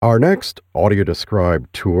Our next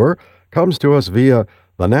audio-described tour comes to us via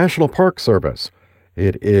the National Park Service.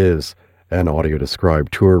 It is an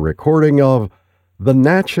audio-described tour recording of the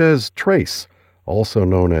Natchez Trace, also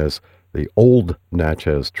known as the Old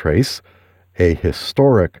Natchez Trace, a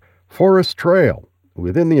historic forest trail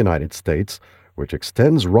within the United States, which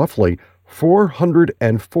extends roughly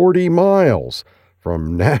 440 miles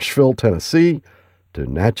from Nashville, Tennessee to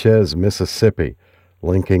Natchez, Mississippi,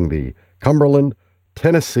 linking the Cumberland,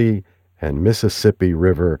 Tennessee, and Mississippi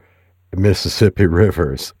rivers.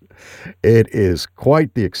 It is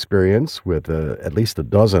quite the experience with at least a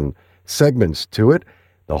dozen segments to it.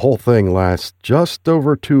 The whole thing lasts just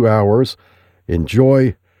over 2 hours.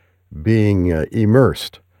 Enjoy being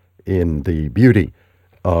immersed in the beauty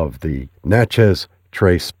of the Natchez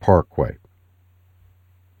Trace Parkway.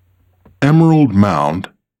 Emerald Mound,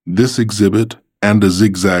 this exhibit, and a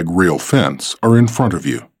zigzag rail fence are in front of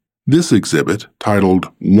you. This exhibit,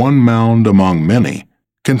 titled One Mound Among Many,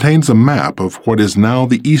 contains a map of what is now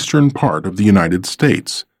the eastern part of the United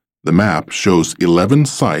States. The map shows 11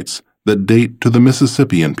 sites that date to the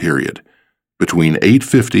Mississippian period, between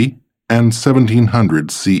 850 and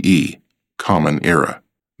 1700 CE, Common Era.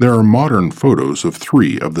 There are modern photos of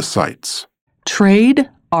 3 of the sites. Trade,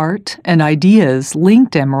 art, and ideas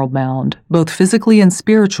linked Emerald Mound, both physically and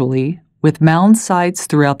spiritually, with mound sites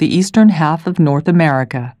throughout the eastern half of North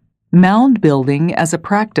America. Mound building as a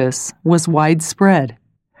practice was widespread.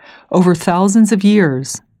 Over thousands of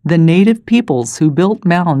years, the native peoples who built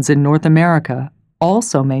mounds in North America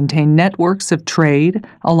also maintained networks of trade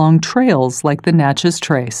along trails like the Natchez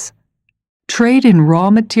Trace. Trade in raw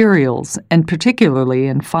materials, and particularly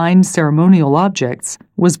in fine ceremonial objects,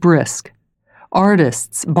 was brisk.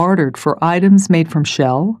 Artists bartered for items made from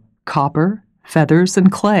shell, copper, feathers,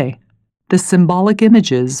 and clay. The symbolic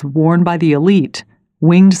images worn by the elite,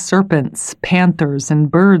 winged serpents, panthers, and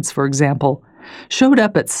birds, for example, showed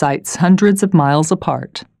up at sites hundreds of miles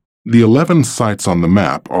apart. The 11 sites on the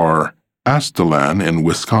map are Astelan in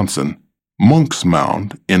Wisconsin, Monk's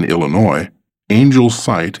Mound in Illinois, Angel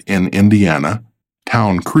Site in Indiana,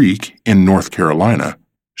 Town Creek in North Carolina,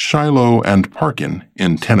 Shiloh and Parkin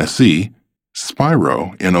in Tennessee,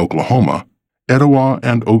 Spiro in Oklahoma, Etowah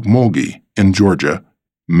and Okmulgee in Georgia,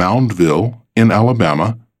 Moundville in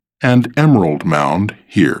Alabama, and Emerald Mound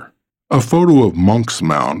here. A photo of Monk's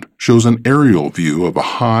Mound shows an aerial view of a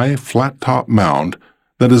high, flat-top mound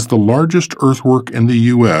that is the largest earthwork in the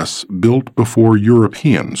U.S. built before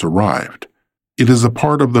Europeans arrived. It is a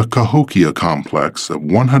part of the Cahokia complex of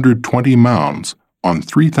 120 mounds on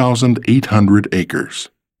 3,800 acres.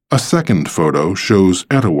 A second photo shows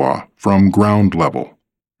Etowah from ground level.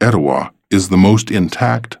 Etowah is the most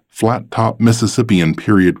intact, flat-top Mississippian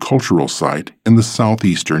period cultural site in the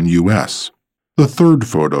southeastern U.S. The third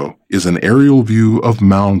photo is an aerial view of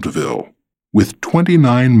Moundville. With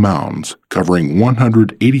 29 mounds covering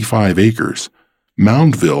 185 acres,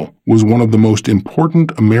 Moundville was one of the most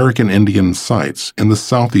important American Indian sites in the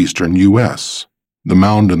southeastern U.S. The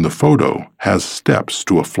mound in the photo has steps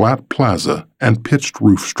to a flat plaza and pitched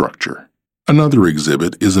roof structure. Another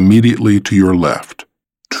exhibit is immediately to your left.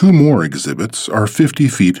 2 more exhibits are 50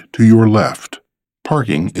 feet to your left.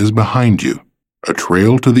 Parking is behind you. A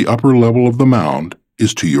trail to the upper level of the mound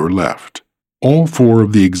is to your left. All 4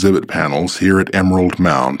 of the exhibit panels here at Emerald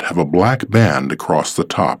Mound have a black band across the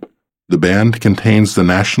top. The band contains the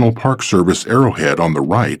National Park Service arrowhead on the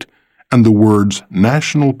right and the words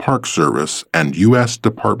National Park Service and U.S.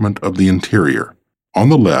 Department of the Interior. On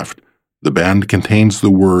the left, the band contains the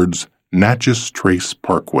words Natchez Trace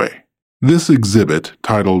Parkway. This exhibit,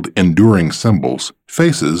 titled Enduring Symbols,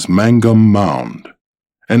 faces Mangum Mound.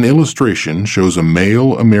 An illustration shows a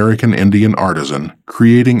male American Indian artisan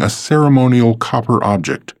creating a ceremonial copper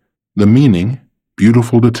object. The meaning,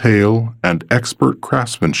 beautiful detail, and expert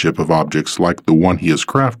craftsmanship of objects like the one he is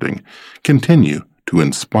crafting continue to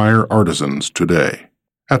inspire artisans today.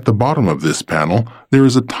 At the bottom of this panel, there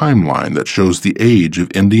is a timeline that shows the age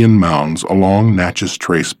of Indian mounds along Natchez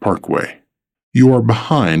Trace Parkway. You are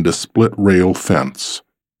behind a split-rail fence.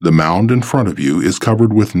 The mound in front of you is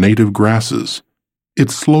covered with native grasses. It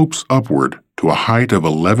slopes upward to a height of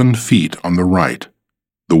 11 feet on the right.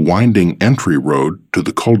 The winding entry road to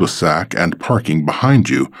the cul-de-sac and parking behind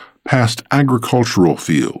you past agricultural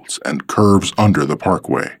fields and curves under the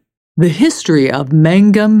parkway. The history of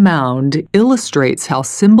Mangum Mound illustrates how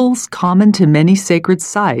symbols common to many sacred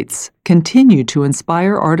sites continue to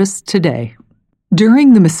inspire artists today.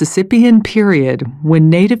 During the Mississippian period, when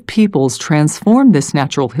native peoples transformed this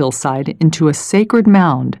natural hillside into a sacred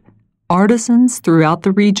mound, artisans throughout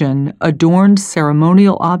the region adorned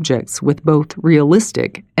ceremonial objects with both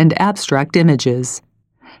realistic and abstract images.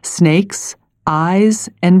 Snakes, eyes,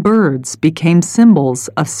 and birds became symbols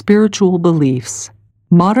of spiritual beliefs.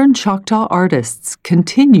 Modern Choctaw artists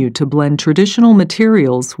continue to blend traditional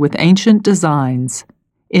materials with ancient designs.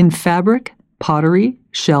 In fabric, pottery,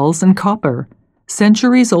 shells, and copper,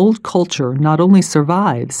 centuries-old culture not only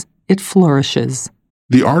survives, it flourishes.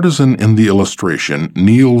 The artisan in the illustration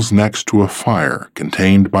kneels next to a fire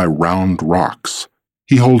contained by round rocks.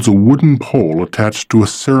 He holds a wooden pole attached to a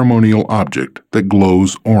ceremonial object that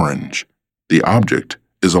glows orange. The object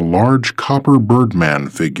is a large copper birdman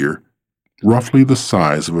figure, roughly the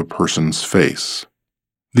size of a person's face.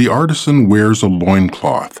 The artisan wears a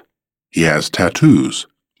loincloth. He has tattoos,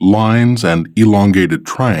 lines and elongated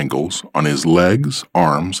triangles on his legs,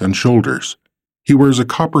 arms, and shoulders. He wears a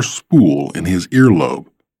copper spool in his earlobe,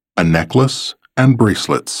 a necklace, and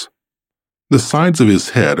bracelets. The sides of his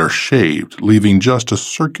head are shaved, leaving just a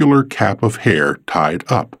circular cap of hair tied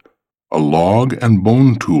up. A log and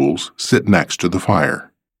bone tools sit next to the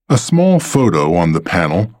fire. A small photo on the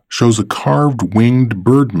panel shows a carved winged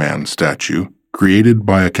birdman statue created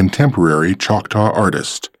by a contemporary Choctaw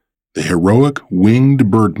artist. The heroic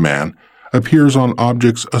winged birdman appears on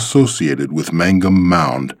objects associated with Mangum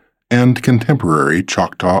Mound and contemporary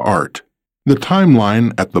Choctaw art. The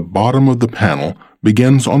timeline at the bottom of the panel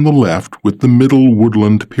begins on the left with the Middle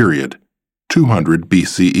Woodland period, 200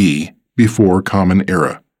 BCE, before Common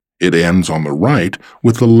Era. It ends on the right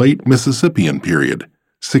with the Late Mississippian period,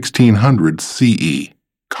 1600 CE,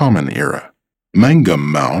 Common Era.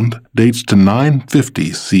 Mangum Mound dates to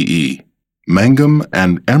 950 CE. Mangum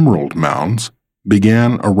and Emerald Mounds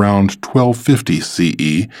began around 1250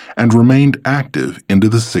 CE and remained active into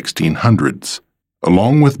the 1600s.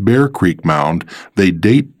 Along with Bear Creek Mound, they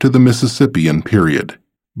date to the Mississippian period.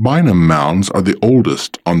 Bynum Mounds are the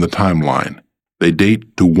oldest on the timeline. They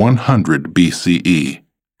date to 100 BCE.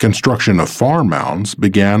 Construction of Far Mounds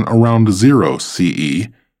began around 0 CE,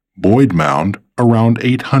 Boyd Mound around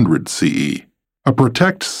 800 CE. A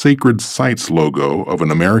Protect Sacred Sites logo of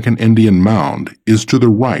an American Indian mound is to the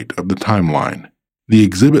right of the timeline. The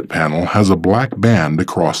exhibit panel has a black band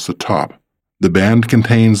across the top. The band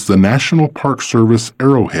contains the National Park Service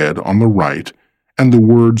arrowhead on the right and the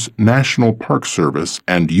words National Park Service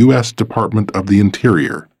and U.S. Department of the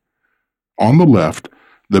Interior. On the left,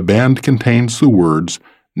 the band contains the words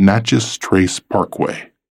Natchez Trace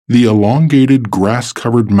Parkway. The elongated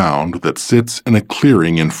grass-covered mound that sits in a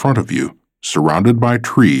clearing in front of you, surrounded by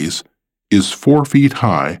trees, is 4 feet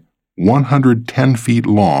high, 110 feet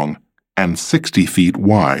long, and 60 feet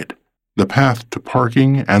wide. The path to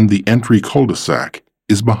parking and the entry cul-de-sac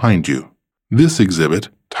is behind you. This exhibit,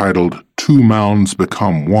 titled Two Mounds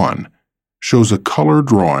Become One, shows a color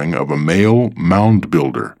drawing of a male mound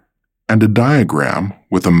builder and a diagram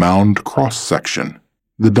with a mound cross-section.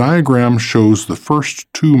 The diagram shows the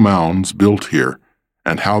first 2 mounds built here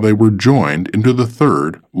and how they were joined into the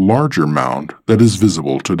third, larger mound that is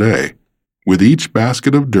visible today. With each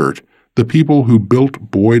basket of dirt, the people who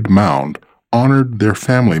built Boyd Mound honored their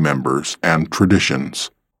family members and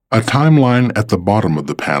traditions. A timeline at the bottom of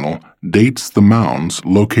the panel dates the mounds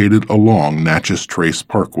located along Natchez Trace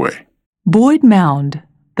Parkway. Boyd Mound,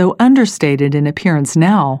 though understated in appearance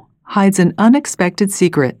now, hides an unexpected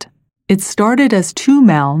secret. It started as 2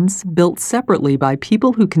 mounds built separately by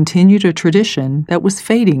people who continued a tradition that was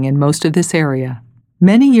fading in most of this area.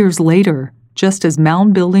 Many years later, just as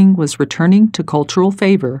mound building was returning to cultural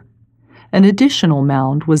favor, an additional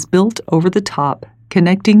mound was built over the top,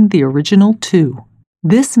 connecting the original 2.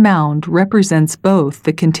 This mound represents both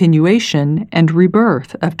the continuation and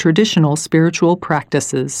rebirth of traditional spiritual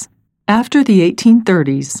practices. After the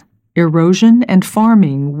 1830s, erosion and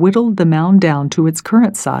farming whittled the mound down to its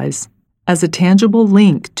current size. As a tangible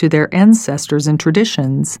link to their ancestors and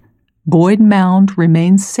traditions, Boyd Mound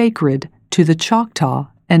remains sacred to the Choctaw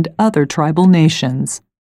and other tribal nations.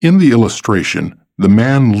 In the illustration, the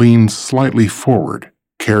man leans slightly forward,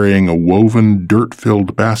 carrying a woven,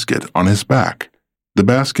 dirt-filled basket on his back. The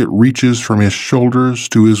basket reaches from his shoulders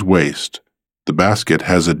to his waist. The basket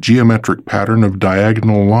has a geometric pattern of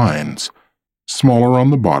diagonal lines. Smaller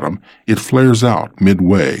on the bottom, it flares out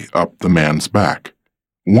midway up the man's back.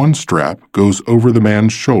 One strap goes over the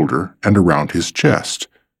man's shoulder and around his chest.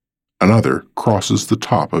 Another crosses the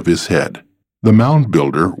top of his head. The mound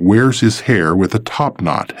builder wears his hair with a top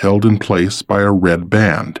knot held in place by a red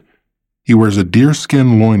band. He wears a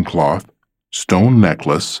deerskin loincloth, stone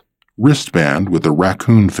necklace, wristband with a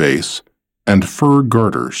raccoon face, and fur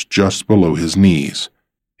garters just below his knees.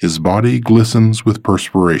 His body glistens with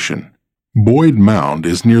perspiration. Boyd Mound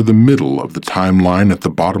is near the middle of the timeline at the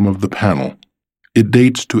bottom of the panel. It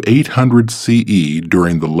dates to 800 CE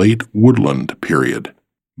during the Late Woodland period.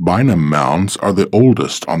 Bynum mounds are the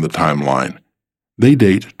oldest on the timeline. They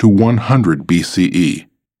date to 100 BCE.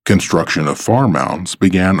 Construction of Farr mounds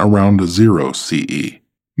began around 0 CE.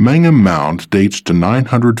 Mangum Mound dates to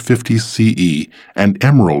 950 CE and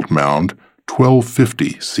Emerald Mound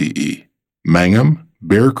 1250 CE. Mangum,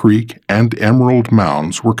 Bear Creek, and Emerald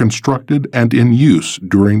Mounds were constructed and in use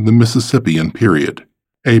during the Mississippian period.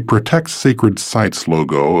 A Protect Sacred Sites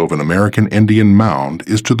logo of an American Indian mound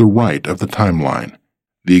is to the right of the timeline.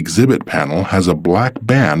 The exhibit panel has a black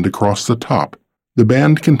band across the top. The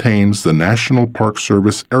band contains the National Park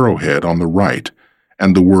Service arrowhead on the right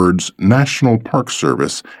and the words National Park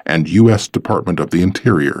Service and U.S. Department of the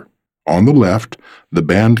Interior. On the left, the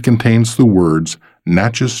band contains the words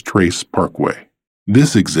Natchez Trace Parkway.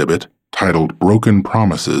 This exhibit, titled Broken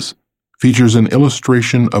Promises, features an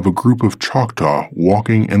illustration of a group of Choctaw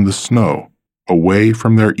walking in the snow, away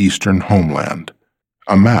from their eastern homeland.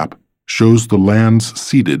 A map shows the lands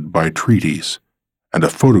ceded by treaties, and a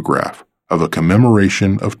photograph of a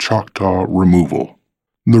commemoration of Choctaw removal.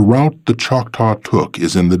 The route the Choctaw took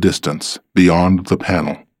is in the distance, beyond the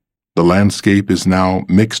panel. The landscape is now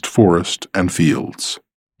mixed forest and fields.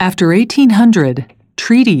 After 1800,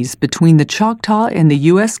 treaties between the Choctaw and the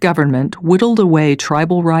U.S. government whittled away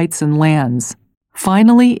tribal rights and lands.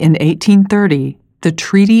 Finally, in 1830, the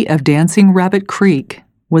Treaty of Dancing Rabbit Creek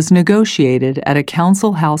was negotiated at a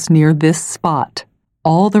council house near this spot.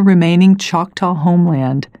 All the remaining Choctaw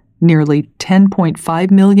homeland, nearly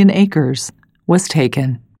 10.5 million acres, was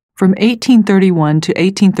taken. From 1831 to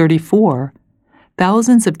 1834,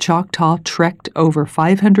 thousands of Choctaw trekked over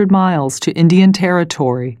 500 miles to Indian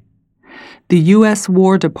Territory. The U.S.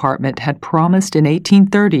 War Department had promised in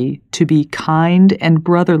 1830 to be kind and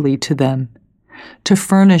brotherly to them, to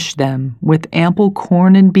furnish them with ample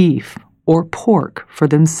corn and beef or pork for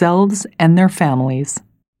themselves and their families.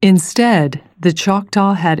 Instead, the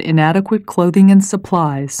Choctaw had inadequate clothing and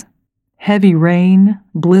supplies. Heavy rain,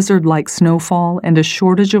 blizzard-like snowfall, and a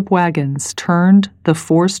shortage of wagons turned the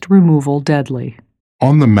forced removal deadly.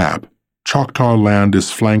 On the map, Choctaw land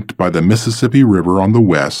is flanked by the Mississippi River on the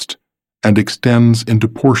west and extends into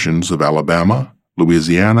portions of Alabama,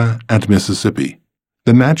 Louisiana, and Mississippi.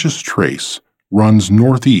 The Natchez Trace runs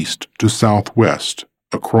northeast to southwest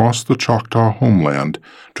across the Choctaw homeland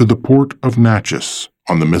to the port of Natchez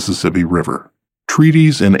on the Mississippi River.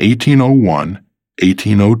 Treaties in 1801,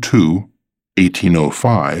 1802,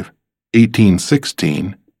 1805,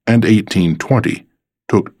 1816, and 1820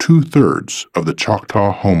 took 2/3 of the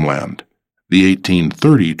Choctaw homeland. The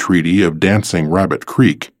 1830 Treaty of Dancing Rabbit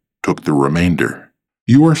Creek took the remainder.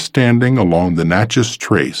 You are standing along the Natchez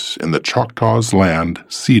Trace in the Choctaw's land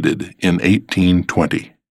ceded in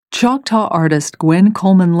 1820. Choctaw artist Gwen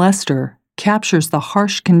Coleman Lester captures the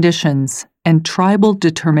harsh conditions and tribal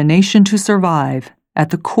determination to survive at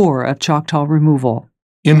the core of Choctaw removal.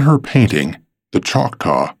 In her painting, the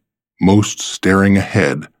Choctaw, most staring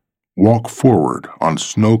ahead, walk forward on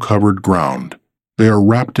snow-covered ground. They are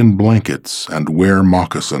wrapped in blankets and wear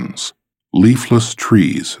moccasins. Leafless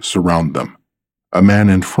trees surround them. A man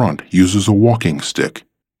in front uses a walking stick.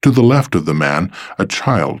 To the left of the man, a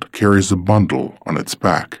child carries a bundle on its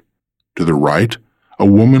back. To the right, a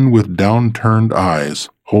woman with downturned eyes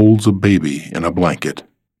holds a baby in a blanket.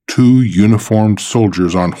 2 uniformed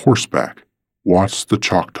soldiers on horseback watch the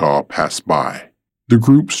Choctaw pass by. The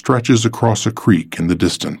group stretches across a creek in the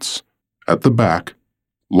distance. At the back,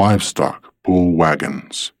 livestock pull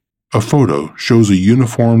wagons. A photo shows a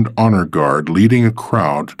uniformed honor guard leading a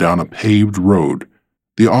crowd down a paved road.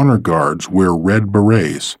 The honor guards wear red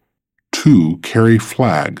berets. 2 carry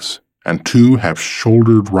flags, and 2 have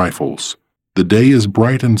shouldered rifles. The day is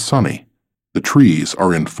bright and sunny. The trees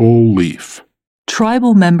are in full leaf.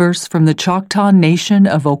 Tribal members from the Choctaw Nation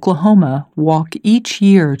of Oklahoma walk each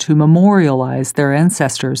year to memorialize their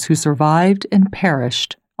ancestors who survived and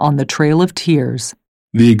perished on the Trail of Tears.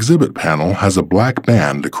 The exhibit panel has a black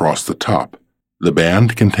band across the top. The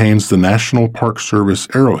band contains the National Park Service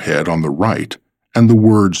arrowhead on the right and the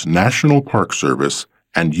words National Park Service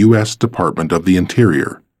and U.S. Department of the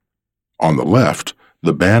Interior. On the left,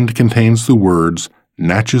 the band contains the words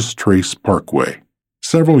Natchez Trace Parkway.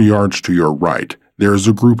 Several yards to your right, there is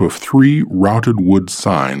a group of 3 routed wood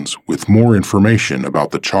signs with more information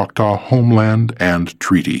about the Choctaw homeland and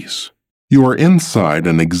treaties. You are inside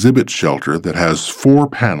an exhibit shelter that has 4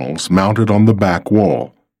 panels mounted on the back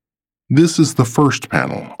wall. This is the first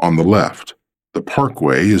panel on the left. The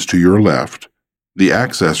parkway is to your left. The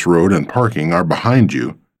access road and parking are behind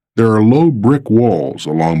you. There are low brick walls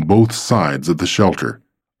along both sides of the shelter.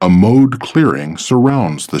 A mowed clearing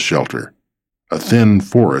surrounds the shelter. A thin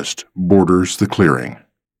forest borders the clearing.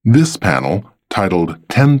 This panel, titled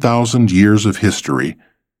 10,000 Years of History,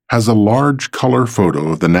 has a large color photo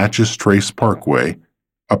of the Natchez Trace Parkway,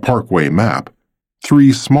 a parkway map,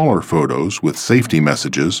 3 smaller photos with safety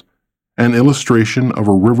messages, an illustration of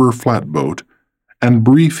a river flatboat, and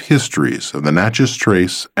brief histories of the Natchez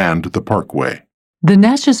Trace and the parkway. The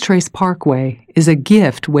Natchez Trace Parkway is a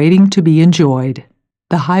gift waiting to be enjoyed.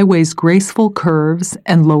 The highway's graceful curves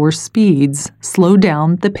and lower speeds slow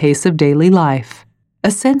down the pace of daily life.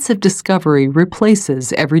 A sense of discovery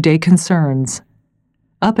replaces everyday concerns.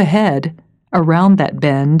 Up ahead, around that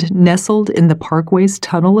bend, nestled in the parkway's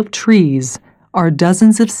tunnel of trees, are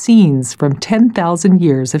dozens of scenes from 10,000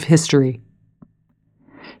 years of history.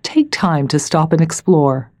 Take time to stop and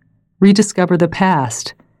explore, rediscover the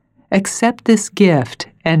past, accept this gift,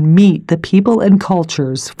 and meet the people and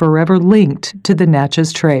cultures forever linked to the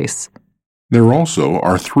Natchez Trace. There also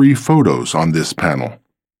are 3 photos on this panel.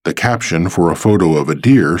 The caption for a photo of a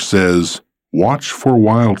deer says, "Watch for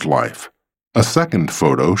wildlife." A second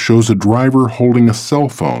photo shows a driver holding a cell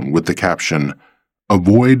phone with the caption,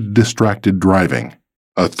 "Avoid distracted driving."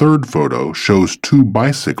 A third photo shows 2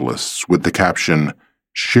 bicyclists with the caption,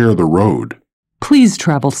 "Share the road." Please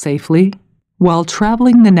travel safely. While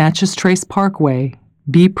traveling the Natchez Trace Parkway,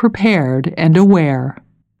 be prepared and aware.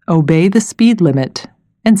 Obey the speed limit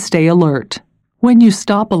and stay alert. When you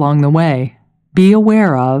stop along the way, be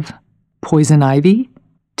aware of poison ivy,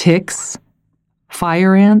 ticks,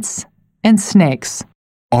 fire ants, and snakes.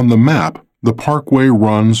 On the map, the parkway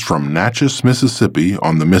runs from Natchez, Mississippi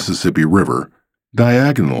on the Mississippi River,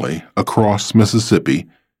 diagonally across Mississippi,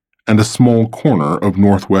 and a small corner of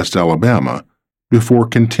northwest Alabama, before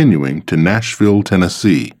continuing to Nashville,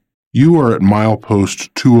 Tennessee. You are at milepost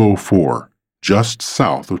 204, just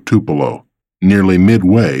south of Tupelo, nearly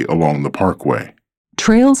midway along the parkway.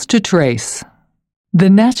 Trails to trace. The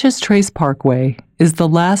Natchez Trace Parkway is the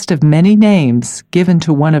last of many names given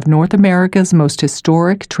to one of North America's most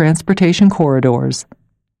historic transportation corridors.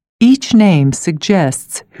 Each name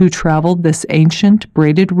suggests who traveled this ancient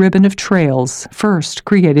braided ribbon of trails first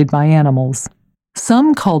created by animals.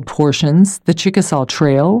 Some called portions the Chickasaw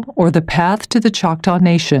Trail or the Path to the Choctaw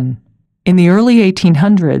Nation. In the early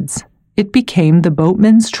 1800s, it became the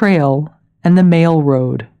Boatman's Trail and the Mail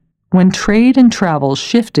Road. When trade and travel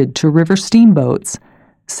shifted to river steamboats,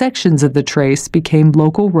 sections of the trace became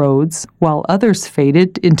local roads while others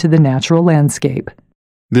faded into the natural landscape.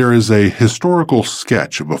 There is a historical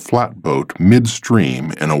sketch of a flatboat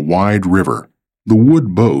midstream in a wide river. The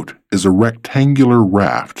wood boat is a rectangular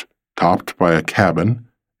raft topped by a cabin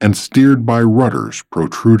and steered by rudders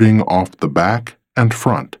protruding off the back and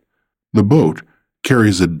front. The boat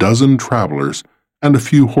carries a dozen travelers and a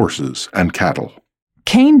few horses and cattle.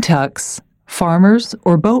 Cane tucks, farmers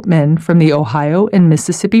or boatmen from the Ohio and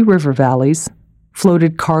Mississippi River valleys,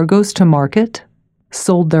 floated cargoes to market,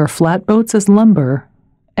 sold their flatboats as lumber,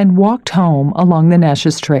 and walked home along the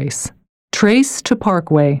Natchez Trace. Trace to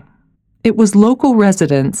Parkway. It was local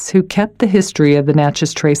residents who kept the history of the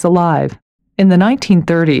Natchez Trace alive. In the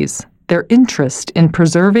 1930s, their interest in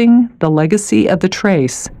preserving the legacy of the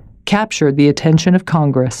trace captured the attention of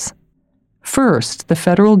Congress. First, the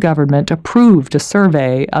federal government approved a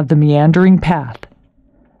survey of the meandering path.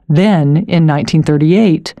 Then, in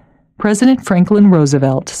 1938, President Franklin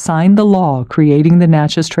Roosevelt signed the law creating the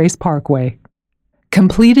Natchez Trace Parkway.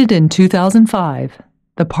 Completed in 2005,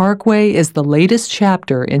 the Parkway is the latest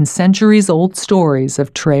chapter in centuries-old stories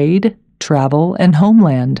of trade, travel, and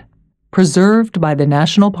homeland. Preserved by the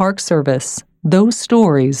National Park Service, those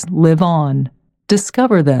stories live on.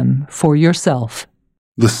 Discover them for yourself.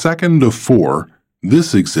 The second of 4,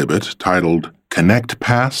 this exhibit, titled Connect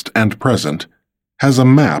Past and Present, has a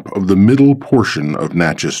map of the middle portion of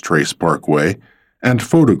Natchez Trace Parkway and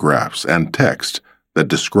photographs and text that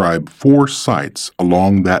describe 4 sites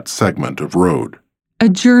along that segment of road. A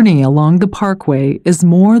journey along the Parkway is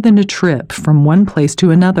more than a trip from one place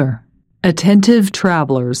to another. Attentive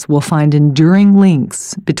travelers will find enduring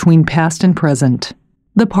links between past and present.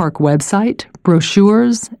 The park website,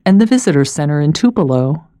 brochures, and the Visitor Center in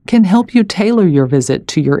Tupelo can help you tailor your visit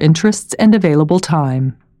to your interests and available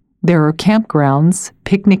time. There are campgrounds,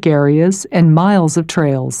 picnic areas, and miles of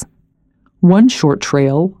trails. One short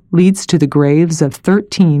trail leads to the graves of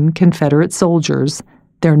 13 Confederate soldiers,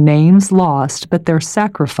 their names lost but their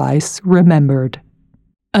sacrifice remembered.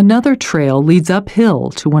 Another trail leads uphill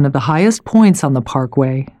to one of the highest points on the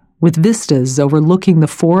Parkway, with vistas overlooking the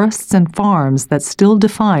forests and farms that still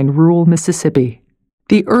define rural Mississippi.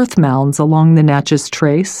 The earth mounds along the Natchez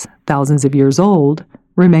Trace, thousands of years old,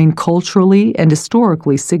 remain culturally and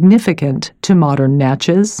historically significant to modern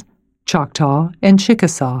Natchez, Choctaw, and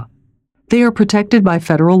Chickasaw. They are protected by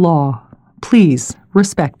federal law, Please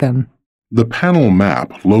respect them. The panel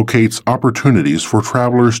map locates opportunities for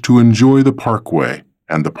travelers to enjoy the parkway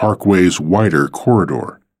and the parkway's wider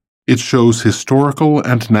corridor. It shows historical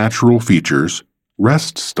and natural features,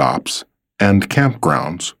 rest stops, and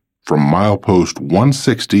campgrounds from milepost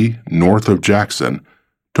 160 north of Jackson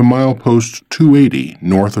to milepost 280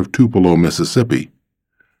 north of Tupelo, Mississippi.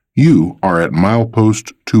 You are at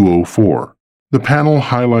milepost 204. The panel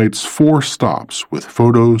highlights 4 stops with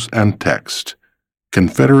photos and text: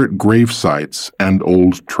 Confederate grave sites and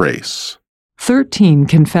Old Trace. 13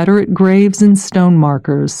 Confederate graves and stone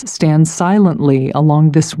markers stand silently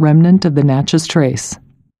along this remnant of the Natchez Trace.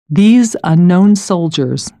 These unknown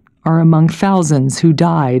soldiers are among thousands who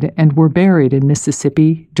died and were buried in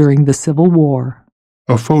Mississippi during the Civil War.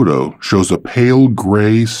 A photo shows a pale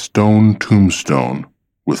gray stone tombstone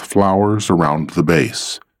with flowers around the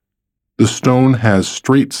base. The stone has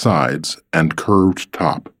straight sides and curved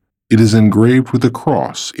top. It is engraved with a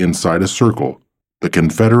cross inside a circle, the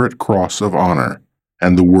Confederate Cross of Honor,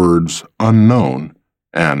 and the words Unknown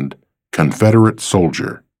and Confederate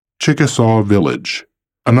Soldier. Chickasaw Village.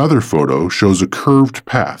 Another photo shows a curved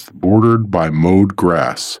path bordered by mowed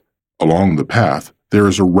grass. Along the path, there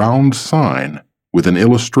is a round sign with an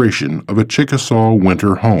illustration of a Chickasaw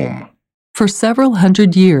winter home. For several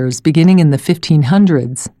hundred years, beginning in the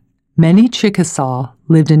 1500s, many Chickasaw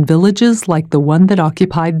lived in villages like the one that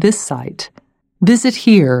occupied this site. Visit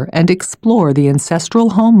here and explore the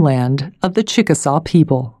ancestral homeland of the Chickasaw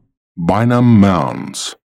people. Bynum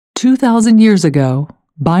Mounds. 2,000 years ago,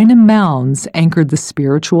 Bynum Mounds anchored the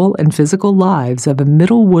spiritual and physical lives of a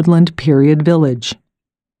Middle Woodland period village.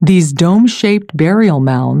 These dome-shaped burial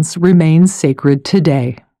mounds remain sacred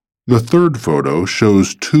today. The third photo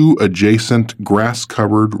shows 2 adjacent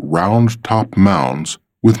grass-covered round-top mounds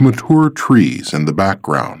with mature trees in the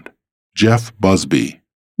background. Jeff Busby.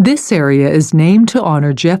 This area is named to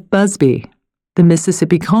honor Jeff Busby, the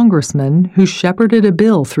Mississippi congressman who shepherded a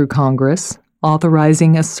bill through Congress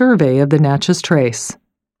authorizing a survey of the Natchez Trace.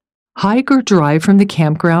 Hike or drive from the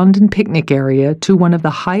campground and picnic area to one of the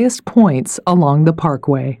highest points along the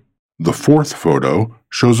parkway. The fourth photo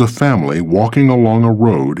shows a family walking along a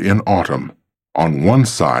road in autumn. On one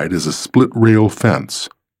side is a split-rail fence,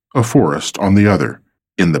 a forest on the other.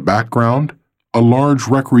 In the background, a large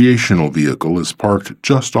recreational vehicle is parked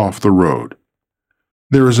just off the road.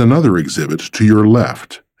 There is another exhibit to your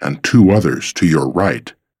left and 2 others to your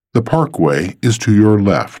right. The parkway is to your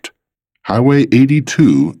left. Highway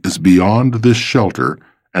 82 is beyond this shelter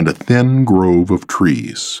and a thin grove of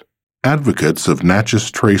trees. Advocates of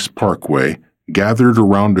Natchez Trace Parkway gathered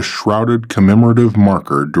around a shrouded commemorative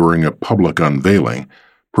marker during a public unveiling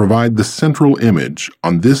provide the central image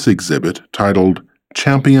on this exhibit titled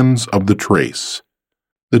Champions of the Trace.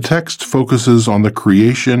 The text focuses on the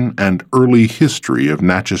creation and early history of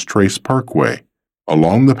Natchez Trace Parkway.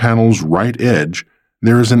 Along the panel's right edge,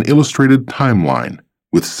 there is an illustrated timeline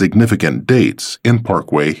with significant dates in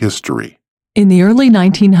Parkway history. In the early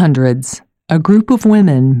 1900s, a group of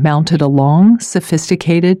women mounted a long,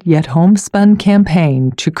 sophisticated, yet homespun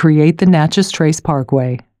campaign to create the Natchez Trace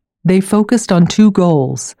Parkway. They focused on 2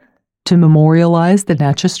 goals: to memorialize the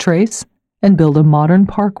Natchez Trace and build a modern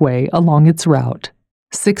parkway along its route.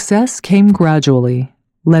 Success came gradually,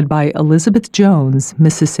 led by Elizabeth Jones,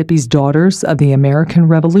 Mississippi's Daughters of the American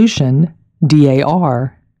Revolution,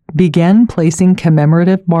 DAR, began placing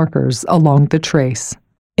commemorative markers along the trace.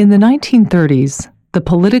 In the 1930s, the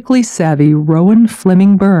politically savvy Rowan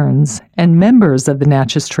Fleming Burns and members of the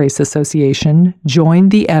Natchez Trace Association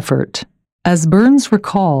joined the effort. As Burns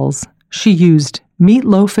recalls, she used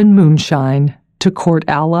meatloaf and moonshine to court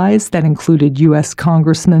allies that included U.S.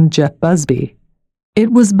 Congressman Jeff Busby.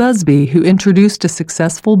 It was Busby who introduced a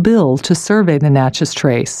successful bill to survey the Natchez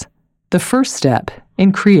Trace, the first step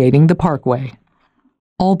in creating the parkway.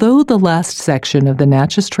 Although the last section of the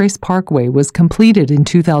Natchez Trace Parkway was completed in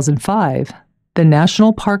 2005, the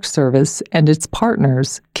National Park Service and its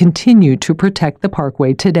partners continue to protect the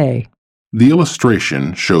parkway today. The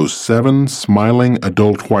illustration shows 7 smiling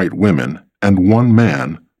adult white women and 1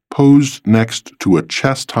 man posed next to a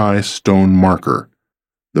chest-high stone marker.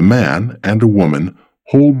 The man and a woman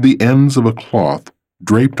hold the ends of a cloth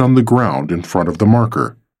draped on the ground in front of the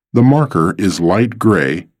marker. The marker is light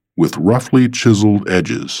gray with roughly chiseled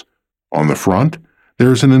edges. On the front,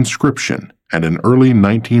 there's an inscription and an early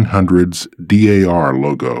 1900s DAR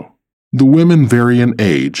logo. The women vary in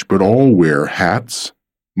age, but all wear hats,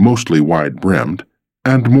 mostly wide-brimmed,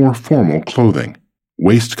 and more formal clothing,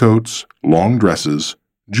 waistcoats, long dresses,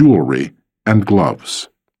 jewelry, and gloves.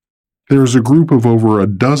 There is a group of over a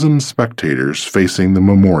dozen spectators facing the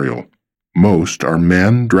memorial. Most are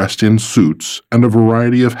men dressed in suits and a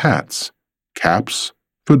variety of hats, caps,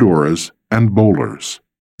 fedoras, and bowlers.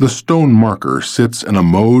 The stone marker sits in a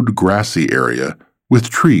mowed grassy area with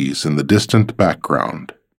trees in the distant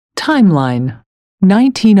background. Timeline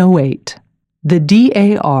 1908. The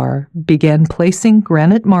DAR began placing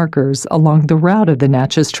granite markers along the route of the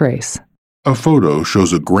Natchez Trace. A photo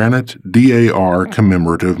shows a granite DAR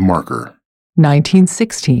commemorative marker.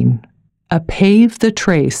 1916. A Pave the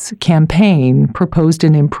Trace campaign proposed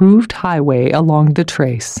an improved highway along the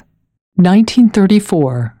trace.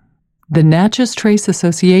 1934. The Natchez Trace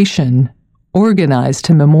Association organized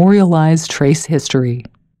to memorialize trace history.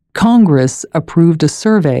 Congress approved a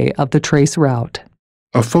survey of the trace route.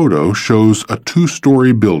 A photo shows a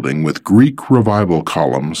two-story building with Greek Revival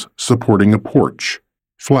columns supporting a porch.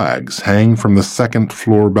 Flags hang from the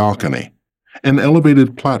second-floor balcony. An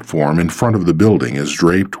elevated platform in front of the building is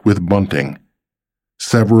draped with bunting.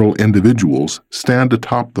 Several individuals stand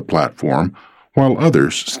atop the platform, while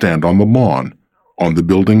others stand on the lawn, on the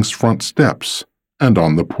building's front steps, and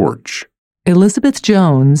on the porch. Elizabeth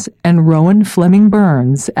Jones and Rowan Fleming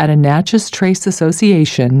Burns at a Natchez Trace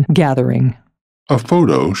Association gathering. A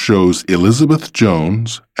photo shows Elizabeth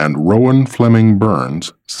Jones and Rowan Fleming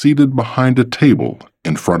Burns seated behind a table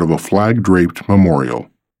in front of a flag-draped memorial.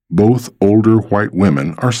 Both older white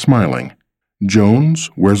women are smiling. Jones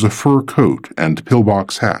wears a fur coat and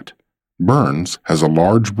pillbox hat. Burns has a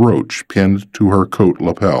large brooch pinned to her coat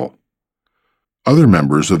lapel. Other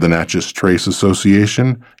members of the Natchez Trace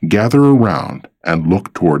Association gather around and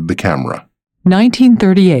look toward the camera.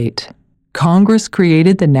 1938. Congress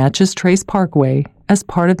created the Natchez Trace Parkway as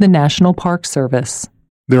part of the National Park Service.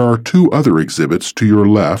 There are two other exhibits to your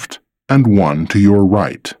left and one to your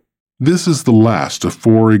right. This is the last of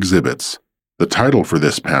 4 exhibits. The title for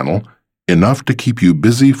this panel, Enough to Keep You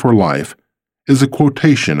Busy for Life, is a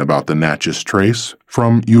quotation about the Natchez Trace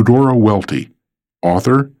from Eudora Welty,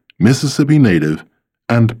 author, Mississippi native,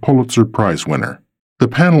 and Pulitzer Prize winner. The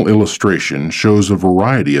panel illustration shows a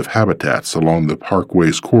variety of habitats along the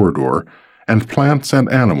parkway's corridor and plants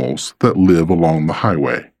and animals that live along the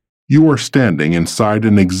highway. You are standing inside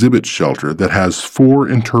an exhibit shelter that has 4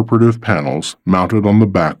 interpretive panels mounted on the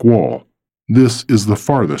back wall. This is the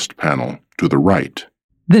farthest panel to the right.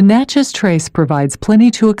 The Natchez Trace provides plenty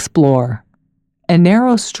to explore. A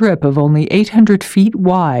narrow strip of only 800 feet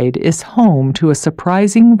wide is home to a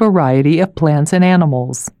surprising variety of plants and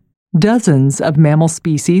animals. Dozens of mammal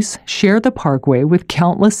species share the parkway with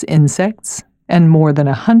countless insects and more than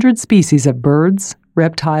 100 species of birds,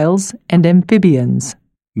 reptiles, and amphibians.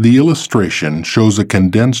 The illustration shows a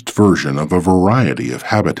condensed version of a variety of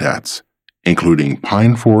habitats, including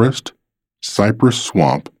pine forest, cypress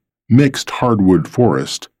swamp, mixed hardwood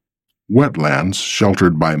forest, wetlands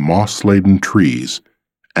sheltered by moss-laden trees,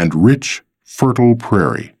 and rich, fertile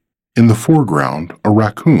prairie. In the foreground, a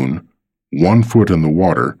raccoon, 1 foot in the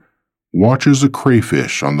water, watches a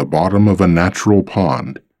crayfish on the bottom of a natural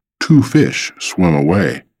pond. 2 fish swim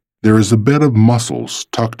away. There is a bed of mussels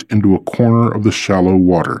tucked into a corner of the shallow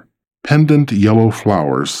water. Pendant yellow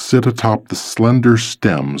flowers sit atop the slender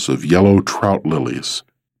stems of yellow trout lilies.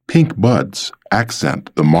 Pink buds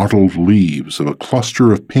accent the mottled leaves of a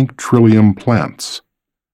cluster of pink trillium plants.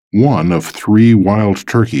 One of 3 wild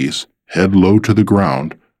turkeys, head low to the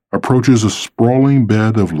ground, approaches a sprawling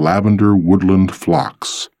bed of lavender woodland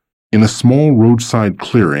phlox. In a small roadside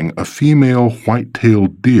clearing, a female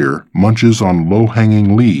white-tailed deer munches on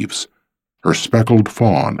low-hanging leaves, her speckled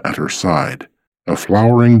fawn at her side. A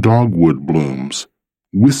flowering dogwood blooms.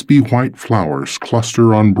 Wispy white flowers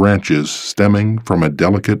cluster on branches stemming from a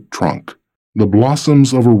delicate trunk. The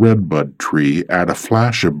blossoms of a redbud tree add a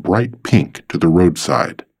flash of bright pink to the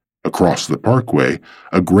roadside. Across the parkway,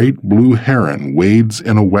 a great blue heron wades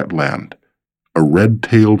in a wetland. A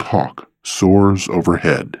red-tailed hawk soars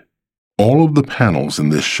overhead. All of the panels in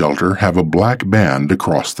this shelter have a black band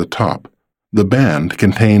across the top. The band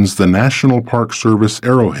contains the National Park Service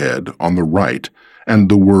arrowhead on the right and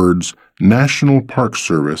the words National Park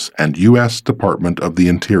Service and U.S. Department of the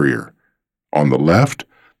Interior. On the left,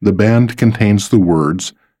 the band contains the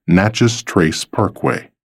words Natchez Trace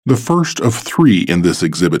Parkway. The first of 3 in this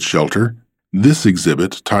exhibit shelter, this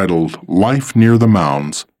exhibit, titled Life Near the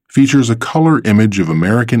Mounds, features a color image of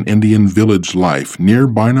American Indian village life near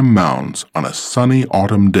Bynum Mounds on a sunny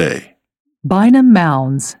autumn day. Bynum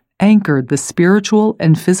Mounds anchored the spiritual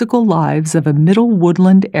and physical lives of a Middle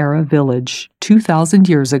Woodland-era village 2,000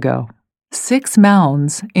 years ago. 6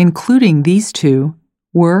 mounds, including these 2,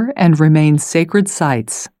 were and remain sacred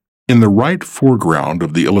sites. In the right foreground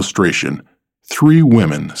of the illustration, 3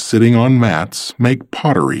 women sitting on mats make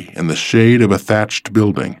pottery in the shade of a thatched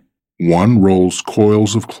building. One rolls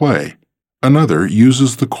coils of clay. Another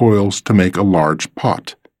uses the coils to make a large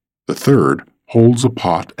pot. The third holds a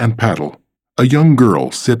pot and paddle. A young girl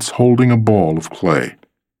sits holding a ball of clay.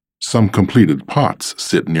 Some completed pots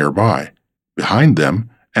sit nearby. Behind them,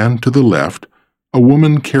 and to the left, a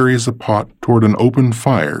woman carries a pot toward an open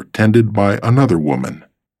fire tended by another woman.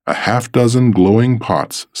 A half-dozen glowing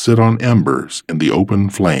pots sit on embers in the open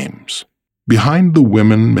flames. Behind the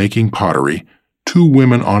women making pottery, two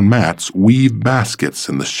women on mats weave baskets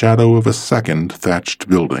in the shadow of a second thatched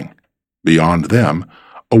building. Beyond them,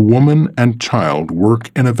 a woman and child work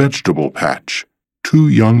in a vegetable patch. Two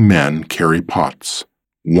young men carry pots.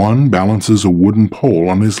 One balances a wooden pole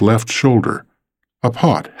on his left shoulder. A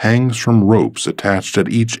pot hangs from ropes attached at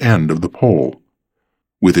each end of the pole.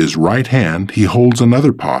 With his right hand, he holds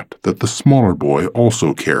another pot that the smaller boy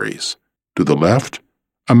also carries. To the left,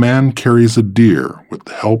 a man carries a deer with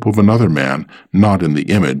the help of another man, not in the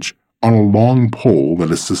image, on a long pole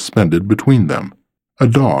that is suspended between them. A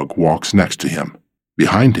dog walks next to him.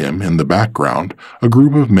 Behind him, in the background, a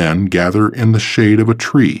group of men gather in the shade of a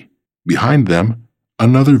tree. Behind them,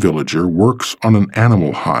 another villager works on an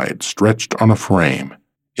animal hide stretched on a frame.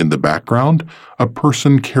 In the background, a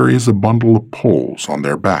person carries a bundle of poles on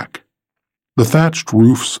their back. The thatched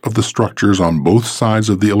roofs of the structures on both sides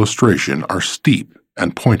of the illustration are steep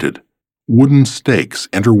and pointed. Wooden stakes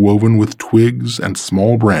interwoven with twigs and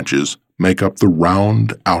small branches make up the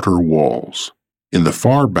round outer walls. In the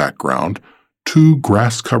far background, two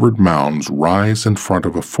grass-covered mounds rise in front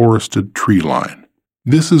of a forested tree line.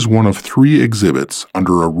 This is one of 3 exhibits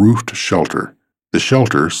under a roofed shelter. The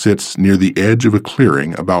shelter sits near the edge of a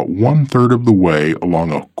clearing about 1/3 of the way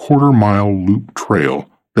along a quarter-mile loop trail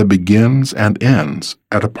that begins and ends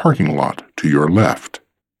at a parking lot to your left.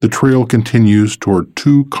 The trail continues toward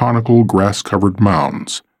 2 conical grass-covered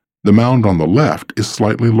mounds. The mound on the left is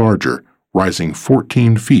slightly larger, rising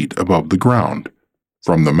 14 feet above the ground.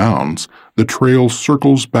 From the mounds, the trail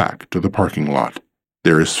circles back to the parking lot.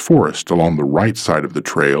 There is forest along the right side of the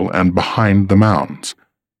trail and behind the mounds.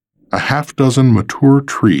 A half-dozen mature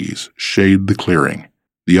trees shade the clearing.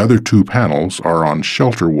 The other 2 panels are on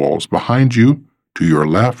shelter walls behind you, to your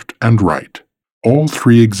left and right. All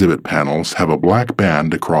 3 exhibit panels have a black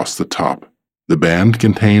band across the top. The band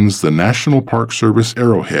contains the National Park Service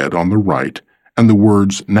arrowhead on the right and the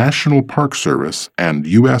words National Park Service and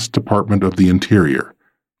U.S. Department of the Interior.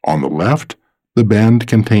 On the left, the band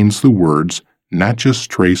contains the words Natchez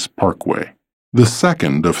Trace Parkway. The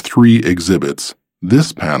second of 3 exhibits,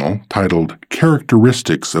 this panel, titled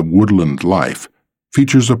Characteristics of Woodland Life,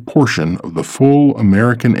 features a portion of the full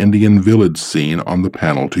American Indian village scene on the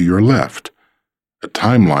panel to your left. A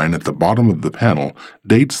timeline at the bottom of the panel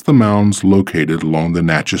dates the mounds located along the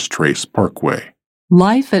Natchez Trace Parkway.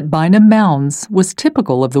 Life at Bynum Mounds was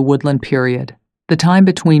typical of the woodland period, the time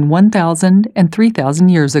between 1,000 and 3,000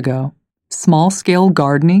 years ago. Small-scale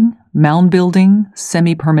gardening, mound building,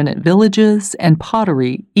 semi-permanent villages, and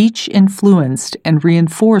pottery each influenced and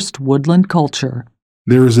reinforced woodland culture.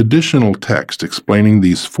 There is additional text explaining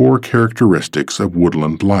these 4 characteristics of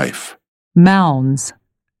woodland life. Mounds.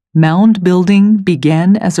 Mound building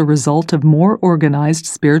began as a result of more organized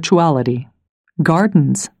spirituality.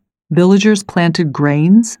 Gardens. Villagers planted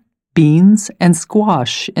grains, beans, and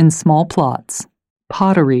squash in small plots.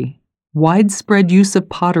 Pottery. Widespread use of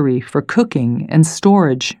pottery for cooking and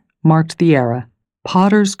storage marked the era.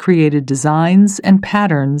 Potters created designs and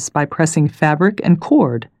patterns by pressing fabric and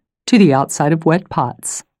cord to the outside of wet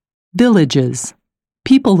pots. Villages.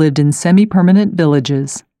 People lived in semi-permanent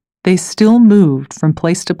villages. They still moved from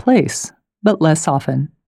place to place, but less often.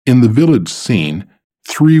 In the village scene,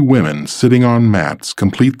 3 women sitting on mats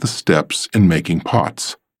complete the steps in making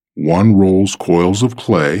pots. One rolls coils of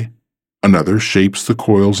clay, another shapes the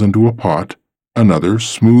coils into a pot, another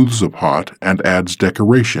smooths a pot and adds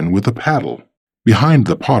decoration with a paddle. Behind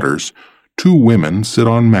the potters, 2 women sit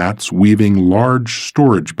on mats weaving large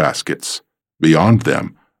storage baskets. Beyond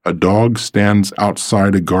them, a dog stands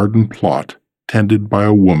outside a garden plot tended by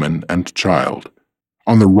a woman and child.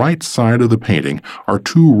 On the right side of the painting are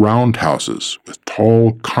 2 roundhouses with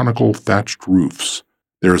tall, conical thatched roofs.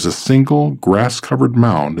 There is a single grass-covered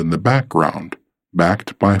mound in the background,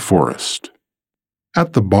 backed by forest.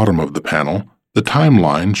 At the bottom of the panel, the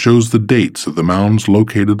timeline shows the dates of the mounds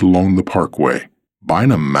located along the parkway.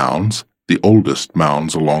 Bynum Mounds, the oldest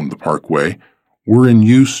mounds along the parkway, were in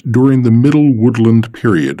use during the Middle Woodland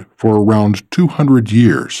period for around 200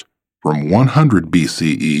 years, from 100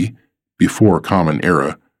 BCE, before Common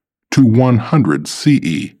Era, to 100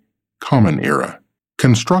 CE, Common Era.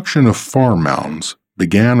 Construction of farm mounds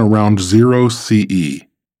began around 0 CE.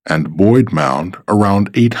 and Boyd Mound around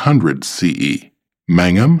 800 CE.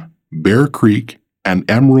 Mangum, Bear Creek, and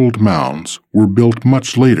Emerald Mounds were built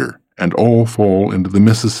much later and all fall into the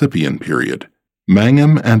Mississippian period.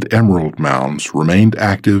 Mangum and Emerald Mounds remained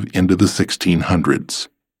active into the 1600s.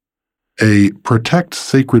 A Protect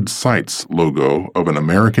Sacred Sites logo of an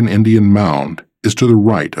American Indian mound is to the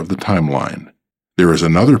right of the timeline. There is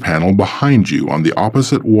another panel behind you on the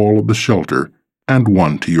opposite wall of the shelter and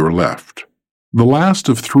one to your left. The last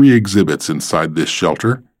of 3 exhibits inside this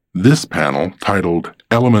shelter, this panel, titled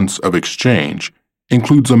Elements of Exchange,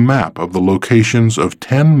 includes a map of the locations of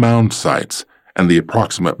 10 mound sites and the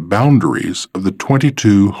approximate boundaries of the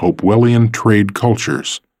 22 Hopewellian trade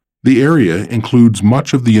cultures. The area includes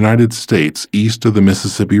much of the United States east of the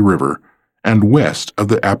Mississippi River and west of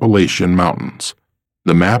the Appalachian Mountains.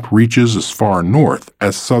 The map reaches as far north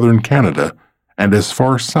as southern Canada and as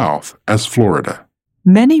far south as Florida.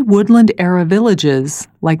 Many woodland-era villages,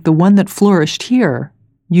 like the one that flourished here,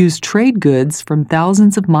 used trade goods from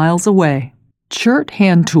thousands of miles away. Chert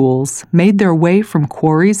hand tools made their way from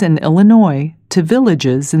quarries in Illinois to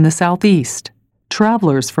villages in the southeast.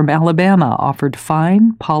 Travelers from Alabama offered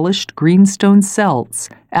fine, polished greenstone celts,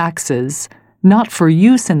 axes, not for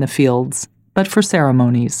use in the fields, but for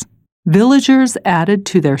ceremonies. Villagers added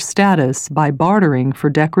to their status by bartering for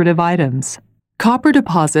decorative items. Copper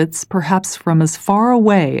deposits, perhaps from as far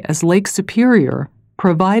away as Lake Superior,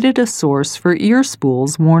 provided a source for ear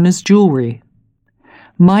spools worn as jewelry.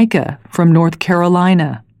 Mica from North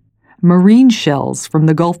Carolina, marine shells from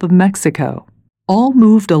the Gulf of Mexico, all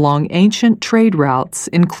moved along ancient trade routes,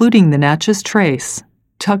 including the Natchez Trace,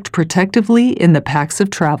 tucked protectively in the packs of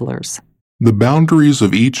travelers. The boundaries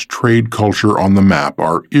of each trade culture on the map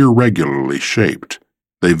are irregularly shaped.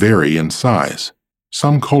 They vary in size.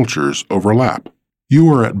 Some cultures overlap.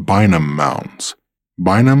 You are at Bynum Mounds.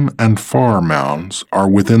 Bynum and Farr Mounds are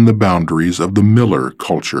within the boundaries of the Miller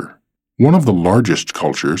culture. One of the largest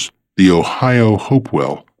cultures, the Ohio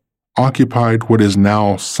Hopewell, occupied what is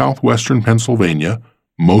now southwestern Pennsylvania,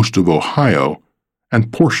 most of Ohio,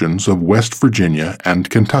 and portions of West Virginia and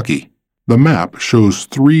Kentucky. The map shows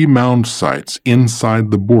 3 mound sites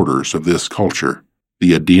inside the borders of this culture: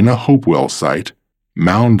 the Adena Hopewell site,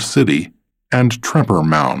 Mound City, and Tremper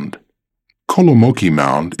Mound. Kolomoki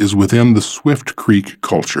Mound is within the Swift Creek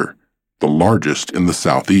culture, the largest in the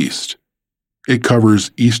southeast. It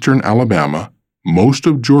covers eastern Alabama, most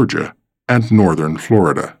of Georgia, and northern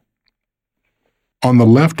Florida. On the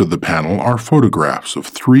left of the panel are photographs of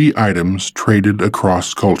 3 items traded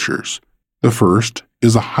across cultures. The first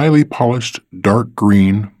is a highly polished, dark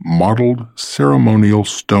green, mottled ceremonial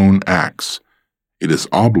stone axe. It is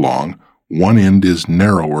oblong, one end is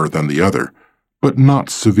narrower than the other, but not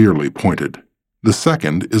severely pointed. The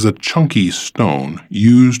second is a chunky stone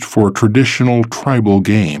used for traditional tribal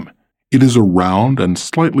game. It is a round and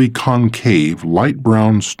slightly concave light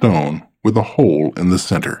brown stone with a hole in the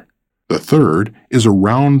center. The third is a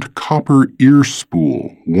round copper ear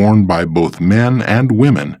spool worn by both men and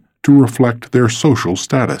women to reflect their social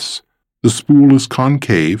status. The spool is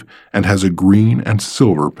concave and has a green and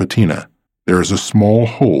silver patina. There is a small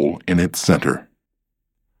hole in its center.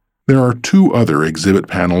 There are 2 other exhibit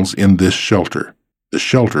panels in this shelter. The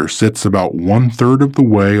shelter sits about 1/3 of the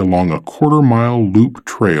way along a quarter-mile loop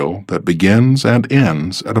trail that begins and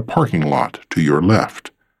ends at a parking lot to your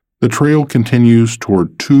left. The trail continues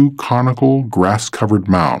toward 2 conical, grass-covered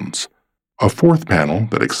mounds. A 4th panel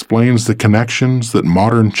that explains the connections that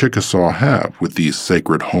modern Chickasaw have with these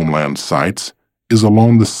sacred homeland sites is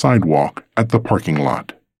along the sidewalk at the parking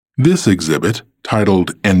lot. This exhibit,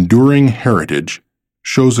 titled Enduring Heritage,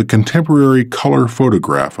 shows a contemporary color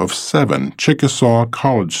photograph of 7 Chickasaw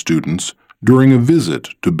college students during a visit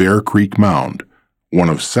to Bear Creek Mound, one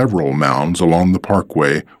of several mounds along the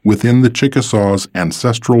parkway within the Chickasaws'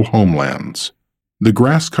 ancestral homelands. The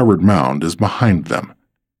grass-covered mound is behind them.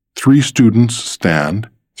 3 students stand,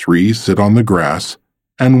 3 sit on the grass,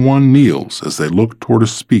 and 1 kneels as they look toward a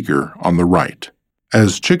speaker on the right.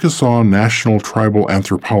 As Chickasaw National Tribal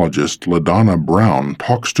Anthropologist LaDonna Brown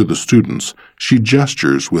talks to the students, she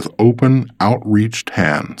gestures with open, outreached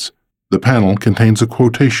hands. The panel contains a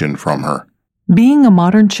quotation from her. Being a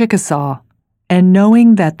modern Chickasaw, and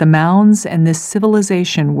knowing that the mounds and this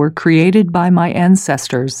civilization were created by my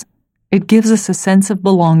ancestors, it gives us a sense of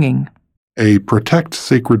belonging. A Protect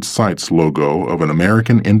Sacred Sites logo of an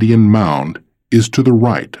American Indian mound is to the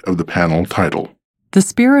right of the panel title. The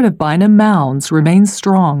spirit of Bynum Mounds remains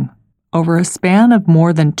strong. Over a span of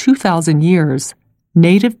more than 2,000 years,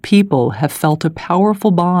 Native people have felt a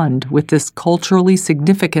powerful bond with this culturally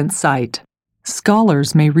significant site.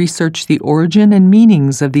 Scholars may research the origin and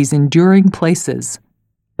meanings of these enduring places,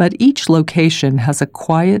 But each location has a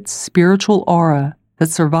quiet, spiritual aura that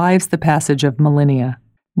survives the passage of millennia.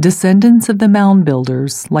 Descendants of the mound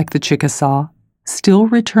builders, like the Chickasaw, still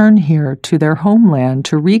return here to their homeland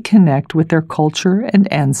to reconnect with their culture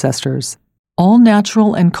and ancestors. All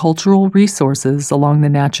natural and cultural resources along the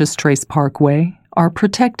Natchez Trace Parkway are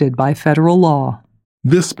protected by federal law.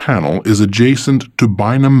 This panel is adjacent to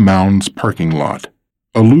Bynum Mound's parking lot.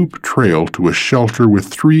 A loop trail to a shelter with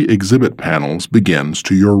 3 exhibit panels begins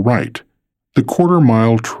to your right. The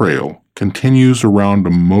quarter-mile trail continues around a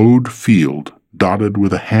mowed field dotted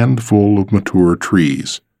with a handful of mature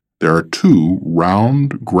trees. There are 2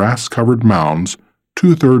 round, grass-covered mounds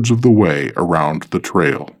 2/3 of the way around the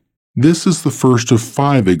trail. This is the first of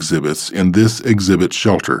 5 exhibits in this exhibit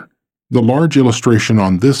shelter. The large illustration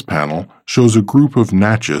on this panel shows a group of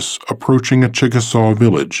Natchez approaching a Chickasaw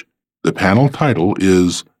village. The panel title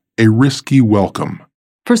is A Risky Welcome.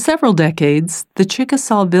 For several decades, the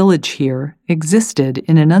Chickasaw village here existed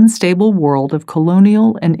in an unstable world of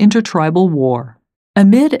colonial and intertribal war.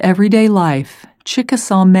 Amid everyday life,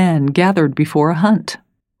 Chickasaw men gathered before a hunt.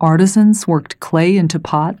 Artisans worked clay into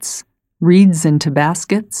pots, reeds into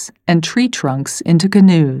baskets, and tree trunks into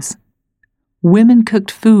canoes. Women cooked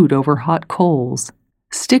food over hot coals.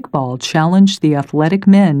 Stickball challenged the athletic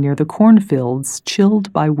men near the cornfields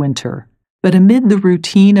chilled by winter. But amid the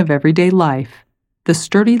routine of everyday life, the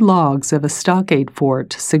sturdy logs of a stockade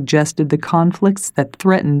fort suggested the conflicts that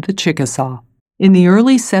threatened the Chickasaw. In the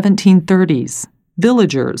early 1730s,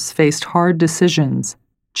 villagers faced hard decisions.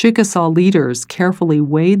 Chickasaw leaders carefully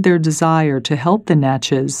weighed their desire to help the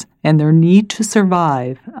Natchez and their need to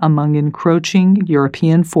survive among encroaching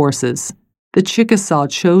European forces. The Chickasaw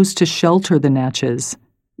chose to shelter the Natchez,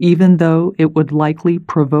 even though it would likely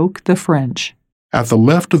provoke the French. At the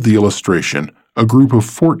left of the illustration, a group of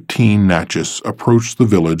 14 Natchez approach the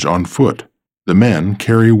village on foot. The men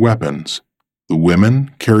carry weapons. The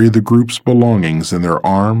women carry the group's belongings in their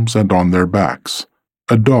arms and on their backs.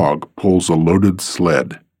 A dog pulls a loaded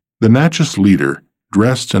sled. The Natchez leader,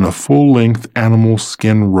 dressed in a full-length animal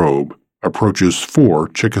skin robe, approaches 4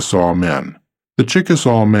 Chickasaw men. The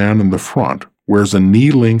Chickasaw man in the front wears a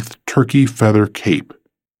knee-length turkey feather cape.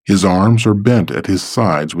 His arms are bent at his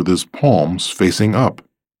sides with his palms facing up.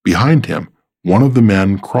 Behind him, one of the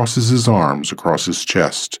men crosses his arms across his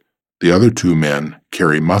chest. The other 2 men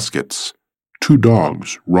carry muskets. 2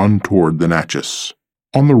 dogs run toward the Natchez.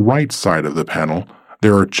 On the right side of the panel,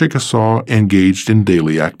 there are Chickasaw engaged in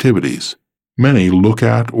daily activities. Many look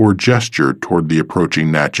at or gesture toward the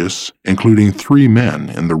approaching Natchez, including 3 men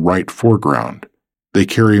in the right foreground. They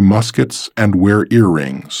carry muskets and wear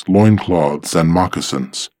earrings, loincloths, and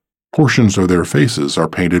moccasins. Portions of their faces are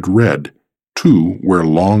painted red. 2 wear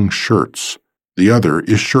long shirts. The other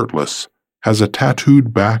is shirtless, has a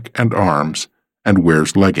tattooed back and arms, and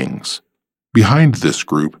wears leggings. Behind this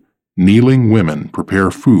group, kneeling women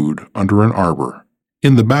prepare food under an arbor.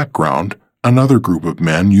 In the background, another group of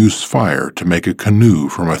men use fire to make a canoe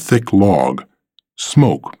from a thick log.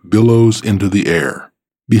 Smoke billows into the air.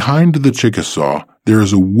 Behind the Chickasaw, there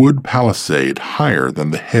is a wood palisade higher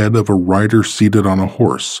than the head of a rider seated on a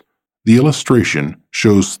horse. The illustration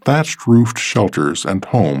shows thatched-roofed shelters and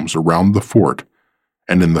homes around the fort,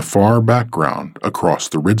 and in the far background, across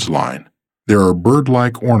the ridgeline, there are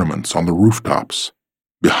bird-like ornaments on the rooftops.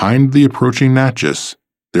 Behind the approaching Natchez,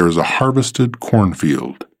 there is a harvested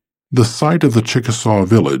cornfield. The site of the Chickasaw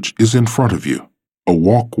village is in front of you. A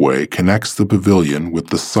walkway connects the pavilion with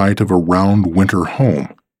the site of a round winter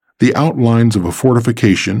home. The outlines of a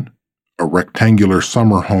fortification, a rectangular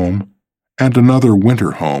summer home, and another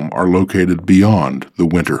winter home are located beyond the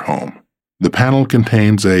winter home. The panel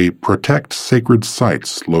contains a Protect Sacred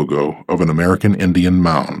Sites logo of an American Indian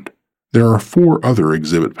mound. There are 4 other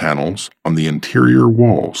exhibit panels on the interior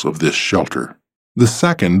walls of this shelter. The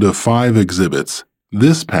second of 5 exhibits,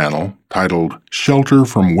 this panel, titled Shelter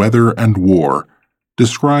from Weather and War,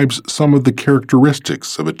 describes some of the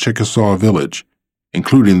characteristics of a Chickasaw village,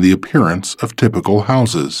 including the appearance of typical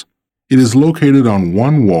houses. It is located on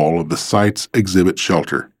one wall of the site's exhibit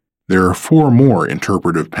shelter. There are 4 more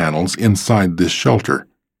interpretive panels inside this shelter,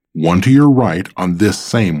 1 to your right on this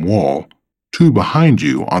same wall, 2 behind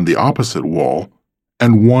you on the opposite wall,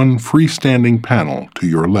 and 1 freestanding panel to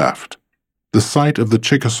your left. The site of the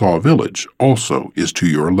Chickasaw village also is to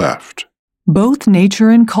your left. Both nature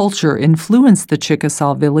and culture influenced the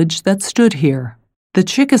Chickasaw village that stood here. The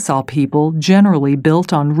Chickasaw people generally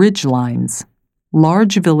built on ridge lines.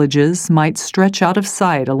 Large villages might stretch out of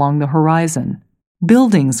sight along the horizon.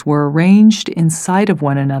 Buildings were arranged inside of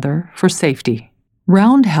one another for safety.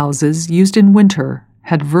 Round houses used in winter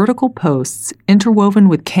had vertical posts interwoven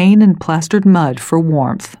with cane and plastered mud for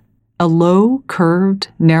warmth. A low, curved,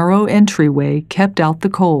 narrow entryway kept out the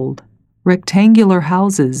cold. Rectangular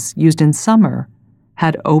houses used in summer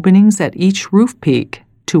had openings at each roof peak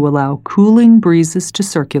to allow cooling breezes to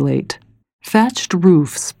circulate. Thatched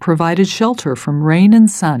roofs provided shelter from rain and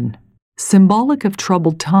sun. Symbolic of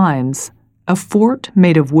troubled times, a fort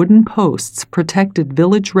made of wooden posts protected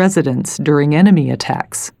village residents during enemy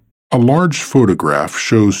attacks. A large photograph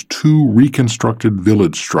shows two reconstructed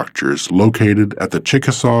village structures located at the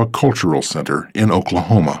Chickasaw Cultural Center in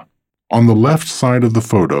Oklahoma. On the left side of the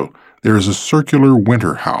photo, there is a circular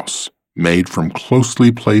winter house made from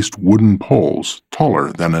closely placed wooden poles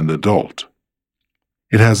taller than an adult.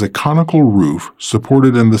 It has a conical roof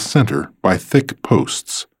supported in the center by thick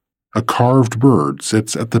posts. A carved bird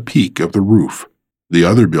sits at the peak of the roof. The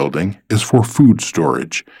other building is for food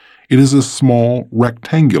storage. It is a small,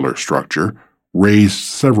 rectangular structure raised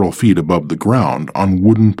several feet above the ground on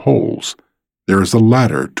wooden poles. There is a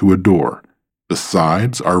ladder to a door. The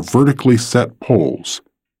sides are vertically set poles.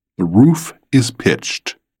 The roof is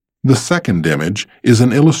pitched. The second image is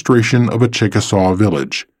an illustration of a Chickasaw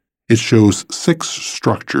village. It shows 6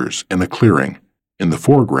 structures in a clearing. In the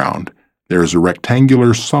foreground, there is a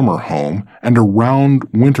rectangular summer home and a round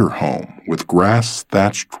winter home with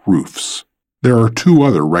grass-thatched roofs. There are 2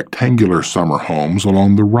 other rectangular summer homes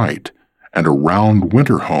along the right and a round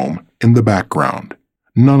winter home in the background.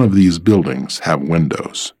 None of these buildings have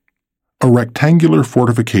windows. A rectangular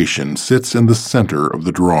fortification sits in the center of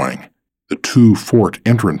the drawing. The 2 fort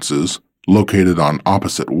entrances, located on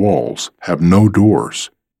opposite walls, have no doors.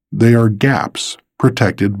 They are gaps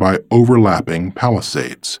protected by overlapping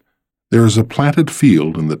palisades. There is a planted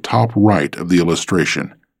field in the top right of the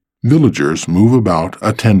illustration. Villagers move about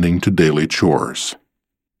attending to daily chores.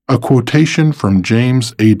 A quotation from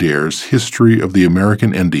James Adair's History of the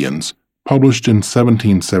American Indians, published in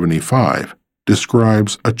 1775,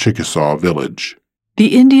 describes a Chickasaw village.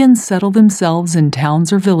 The Indians settle themselves in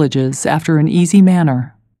towns or villages after an easy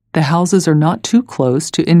manner. The houses are not too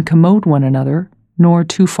close to incommode one another, nor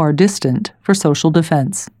too far distant for social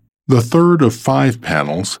defense. The third of 5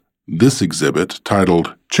 panels, this exhibit,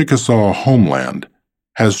 titled Chickasaw Homeland,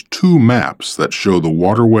 has 2 maps that show the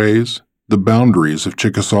waterways, the boundaries of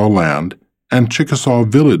Chickasaw land, and Chickasaw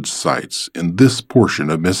village sites in this portion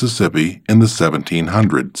of Mississippi in the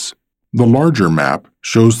 1700s. The larger map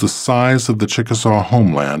shows the size of the Chickasaw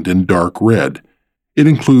homeland in dark red. It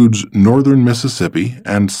includes northern Mississippi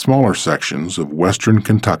and smaller sections of western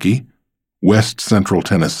Kentucky, west-central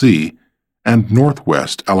Tennessee, and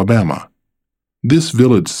northwest Alabama. This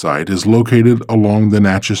village site is located along the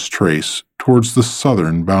Natchez Trace towards the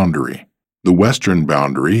southern boundary. The western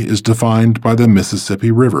boundary is defined by the Mississippi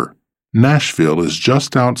River. Nashville is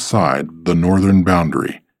just outside the northern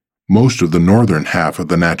boundary. Most of the northern half of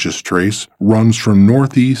the Natchez Trace runs from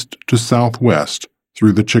northeast to southwest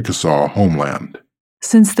through the Chickasaw homeland.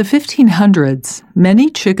 Since the 1500s, many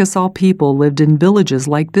Chickasaw people lived in villages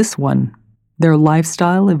like this one. Their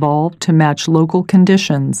lifestyle evolved to match local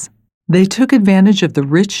conditions. They took advantage of the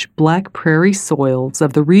rich black prairie soils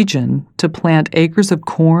of the region to plant acres of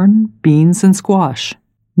corn, beans, and squash.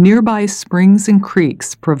 Nearby springs and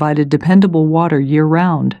creeks provided dependable water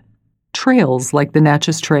year-round. Trails like the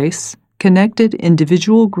Natchez Trace connected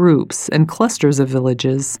individual groups and clusters of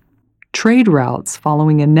villages. Trade routes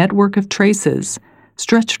following a network of traces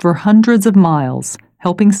stretched for hundreds of miles,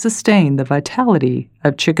 helping sustain the vitality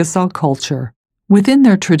of Chickasaw culture. Within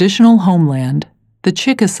their traditional homeland, the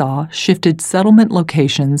Chickasaw shifted settlement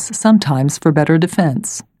locations sometimes for better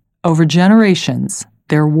defense. Over generations,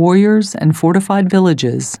 their warriors and fortified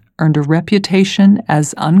villages earned a reputation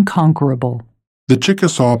as unconquerable. The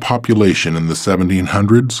Chickasaw population in the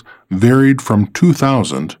 1700s varied from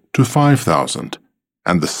 2,000 to 5,000,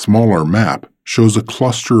 and the smaller map shows a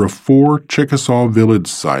cluster of 4 Chickasaw village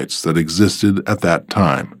sites that existed at that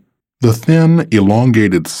time. The thin,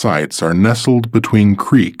 elongated sites are nestled between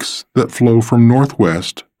creeks that flow from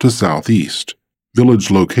northwest to southeast.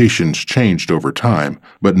 Village locations changed over time,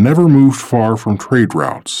 but never moved far from trade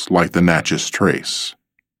routes like the Natchez Trace.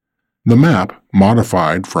 The map,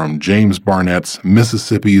 modified from James Barnett's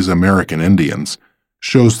Mississippi's American Indians,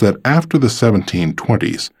 shows that after the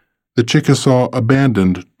 1720s, the Chickasaw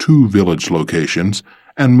abandoned 2 village locations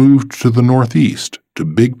and moved to the northeast to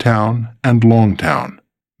Big Town and Long Town.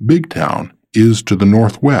 Big Town is to the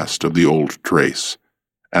northwest of the old trace,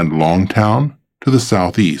 and Long Town to the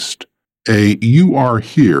southeast. A "You Are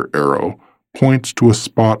Here" arrow points to a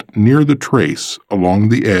spot near the trace along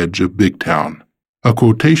the edge of Big Town. A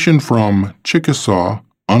quotation from Chickasaw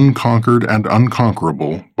Unconquered and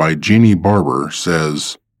Unconquerable by Jeannie Barber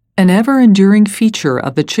says, An ever-enduring feature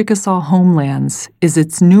of the Chickasaw homelands is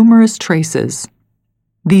its numerous traces.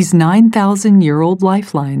 These 9,000-year-old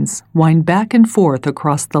lifelines wind back and forth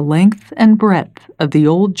across the length and breadth of the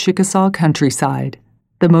old Chickasaw countryside.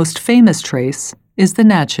 The most famous trace is the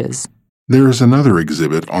Natchez. There is another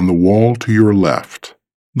exhibit on the wall to your left.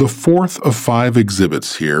 The fourth of 5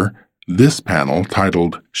 exhibits here, this panel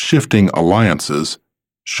titled Shifting Alliances,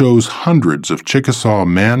 shows hundreds of Chickasaw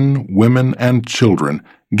men, women, and children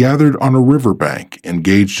gathered on a riverbank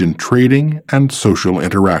engaged in trading and social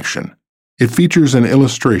interaction. It features an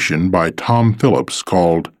illustration by Tom Phillips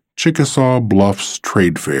called Chickasaw Bluffs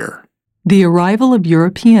Trade Fair. The arrival of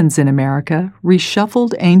Europeans in America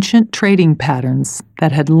reshuffled ancient trading patterns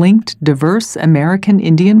that had linked diverse American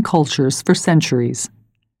Indian cultures for centuries.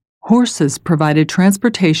 Horses provided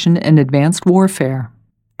transportation and advanced warfare.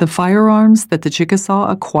 The firearms that the Chickasaw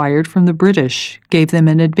acquired from the British gave them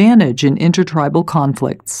an advantage in intertribal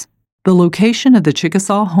conflicts. The location of the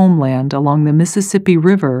Chickasaw homeland along the Mississippi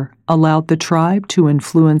River allowed the tribe to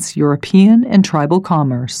influence European and tribal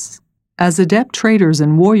commerce. As adept traders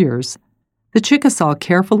and warriors, the Chickasaw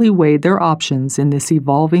carefully weighed their options in this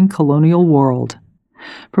evolving colonial world.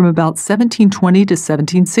 From about 1720 to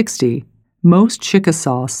 1760, most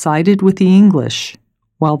Chickasaw sided with the English,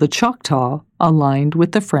 while the Choctaw aligned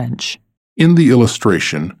with the French. In the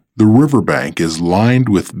illustration, the riverbank is lined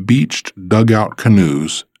with beached dugout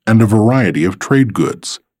canoes and a variety of trade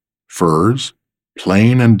goods: furs,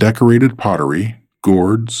 plain and decorated pottery,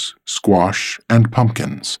 gourds, squash, and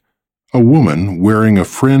pumpkins. A woman wearing a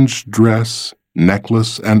fringed dress,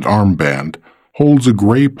 necklace, and armband holds a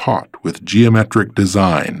gray pot with geometric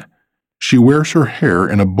design. She wears her hair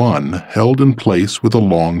in a bun held in place with a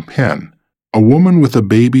long pin. A woman with a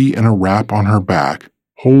baby in a wrap on her back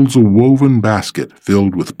holds a woven basket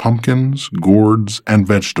filled with pumpkins, gourds, and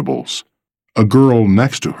vegetables. A girl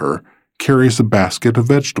next to her carries a basket of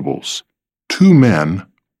vegetables. 2 men,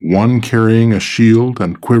 one carrying a shield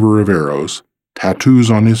and quiver of arrows,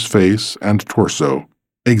 tattoos on his face and torso,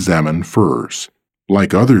 examine furs.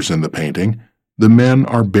 Like others in the painting, the men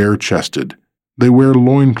are bare-chested. They wear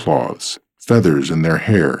loincloths, feathers in their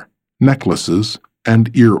hair, necklaces,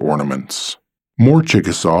 and ear ornaments. More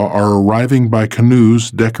Chickasaw are arriving by canoes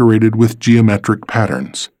decorated with geometric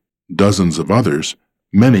patterns. Dozens of others,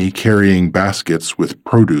 many carrying baskets with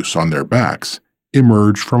produce on their backs,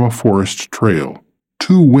 emerge from a forest trail.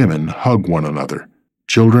 2 women hug one another.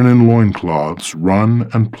 Children in loincloths run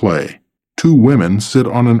and play. 2 women sit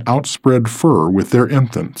on an outspread fur with their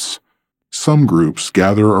infants. Some groups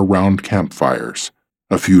gather around campfires.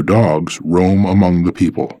 A few dogs roam among the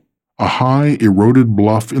people. A high, eroded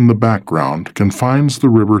bluff in the background confines the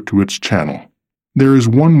river to its channel. There is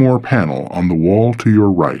one more panel on the wall to your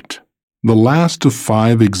right. The last of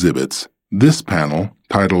 5 exhibits, this panel,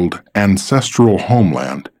 titled Ancestral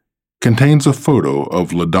Homeland, contains a photo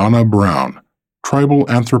of LaDonna Brown, tribal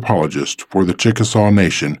anthropologist for the Chickasaw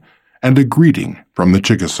Nation, and a greeting from the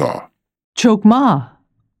Chickasaw. Chokmah!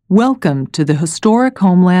 Welcome to the historic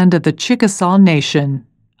homeland of the Chickasaw Nation,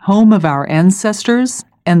 home of our ancestors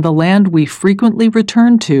and the land we frequently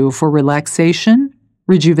return to for relaxation,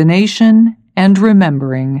 rejuvenation, and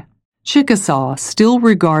remembering. Chickasaw still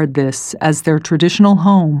regard this as their traditional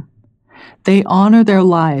home. They honor their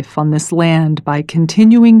life on this land by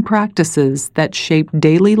continuing practices that shaped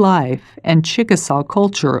daily life and Chickasaw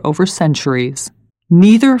culture over centuries.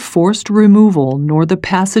 Neither forced removal nor the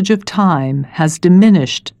passage of time has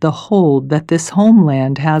diminished the hold that this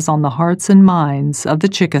homeland has on the hearts and minds of the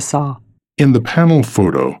Chickasaw. In the panel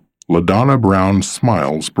photo, LaDonna Brown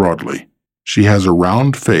smiles broadly. She has a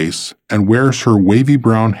round face and wears her wavy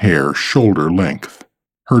brown hair shoulder length.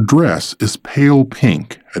 Her dress is pale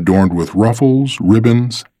pink, adorned with ruffles,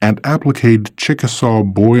 ribbons, and appliqued Chickasaw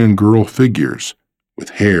boy and girl figures,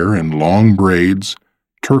 with hair in long braids,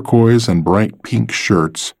 turquoise and bright pink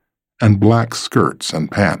shirts, and black skirts and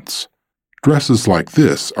pants. Dresses like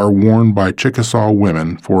this are worn by Chickasaw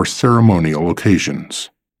women for ceremonial occasions.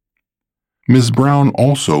 Ms. Brown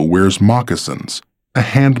also wears moccasins, a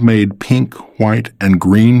handmade pink, white, and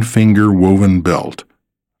green finger woven belt,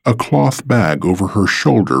 a cloth bag over her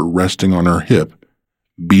shoulder resting on her hip,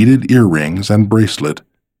 beaded earrings and bracelet,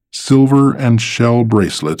 silver and shell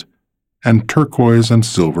bracelet, and turquoise and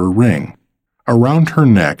silver ring. Around her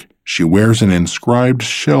neck, she wears an inscribed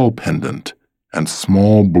shell pendant and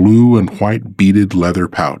small blue and white beaded leather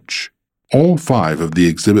pouch. All 5 of the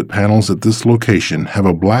exhibit panels at this location have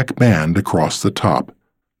a black band across the top.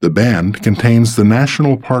 The band contains the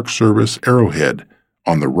National Park Service arrowhead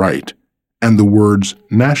on the right and the words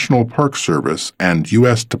National Park Service and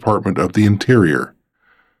U.S. Department of the Interior.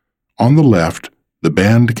 On the left, the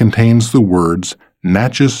band contains the words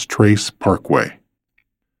Natchez Trace Parkway.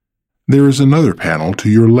 There is another panel to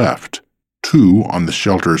your left, two on the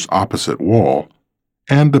shelter's opposite wall,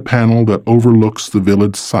 and a panel that overlooks the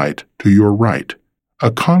village site to your right.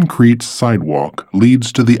 A concrete sidewalk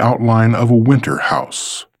leads to the outline of a winter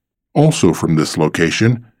house. Also from this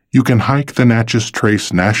location, you can hike the Natchez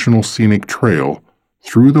Trace National Scenic Trail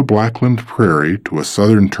through the Blackland Prairie to a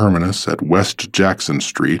southern terminus at West Jackson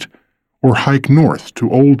Street, or hike north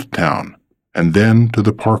to Old Town, and then to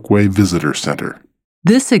the Parkway Visitor Center.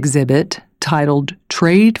 This exhibit, titled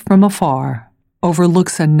Trade from Afar,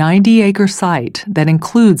 overlooks a 90-acre site that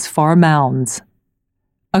includes far mounds.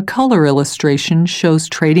 A color illustration shows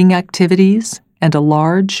trading activities and a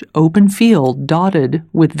large, open field dotted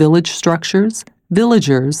with village structures,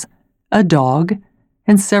 villagers, a dog,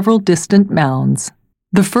 and several distant mounds.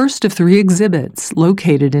 The first of three exhibits,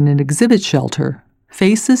 located in an exhibit shelter,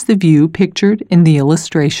 faces the view pictured in the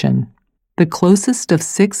illustration. The closest of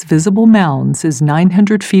 6 visible mounds is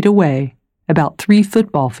 900 feet away, about 3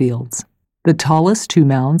 football fields. The tallest 2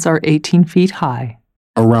 mounds are 18 feet high.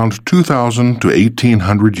 Around 2,000 to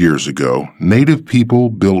 1,800 years ago, native people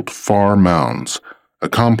built far mounds, a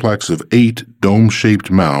complex of 8 dome-shaped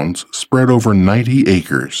mounds spread over 90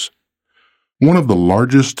 acres. One of the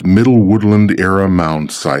largest Middle Woodland-era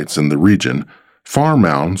mound sites in the region, Far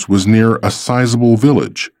Mounds was near a sizable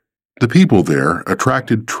village. The people there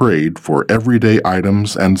attracted trade for everyday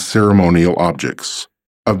items and ceremonial objects.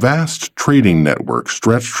 A vast trading network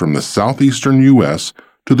stretched from the southeastern U.S.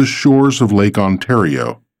 to the shores of Lake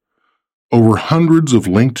Ontario. Over hundreds of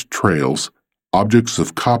linked trails, objects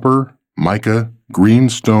of copper, mica,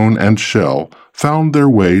 greenstone, and shell found their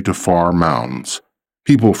way to Far Mounds.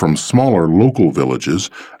 People from smaller local villages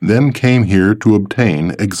then came here to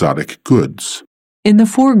obtain exotic goods. In the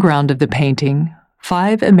foreground of the painting,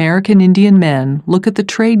 5 American Indian men look at the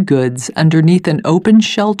trade goods underneath an open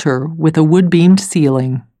shelter with a wood-beamed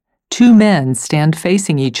ceiling. 2 men stand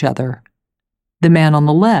facing each other. The man on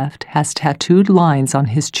the left has tattooed lines on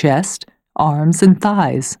his chest, arms, and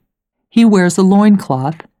thighs. He wears a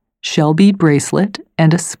loincloth, shell bead bracelet,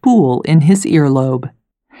 and a spool in his earlobe.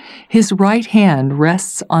 His right hand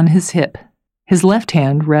rests on his hip. His left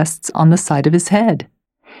hand rests on the side of his head.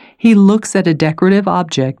 He looks at a decorative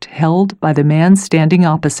object held by the man standing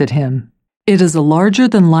opposite him. It is a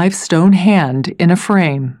larger-than-life stone hand in a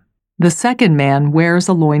frame. The second man wears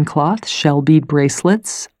a loincloth, shell bead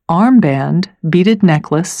bracelets, armband, beaded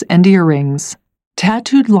necklace, and earrings.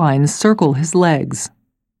 Tattooed lines circle his legs.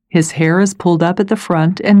 His hair is pulled up at the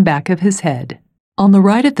front and back of his head. On the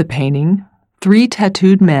right of the painting, 3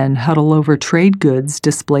 tattooed men huddle over trade goods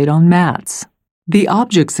displayed on mats. The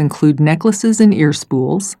objects include necklaces and ear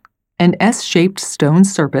spools, an S-shaped stone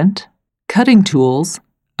serpent, cutting tools,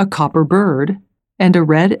 a copper bird, and a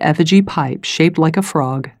red effigy pipe shaped like a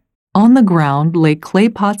frog. On the ground lay clay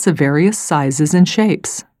pots of various sizes and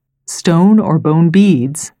shapes, stone or bone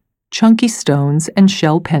beads, chunky stones, and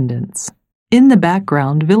shell pendants. In the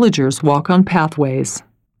background, villagers walk on pathways.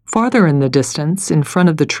 Farther in the distance, in front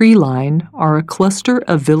of the tree line, are a cluster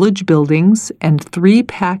of village buildings and 3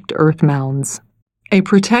 packed earth mounds. A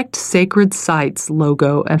Protect Sacred Sites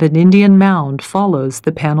logo of an Indian mound follows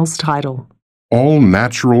the panel's title. All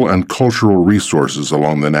natural and cultural resources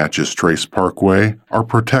along the Natchez Trace Parkway are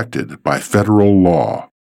protected by federal law.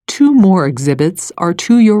 2 more exhibits are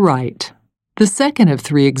to your right. The second of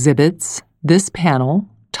 3 exhibits, this panel,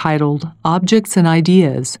 titled Objects and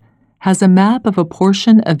Ideas, has a map of a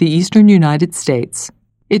portion of the eastern United States.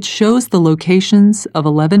 It shows the locations of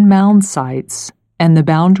 11 mound sites and the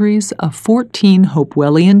boundaries of 14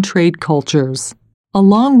 Hopewellian trade cultures.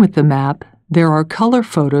 Along with the map, there are color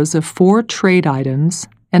photos of 4 trade items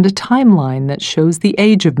and a timeline that shows the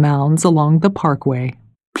age of mounds along the parkway.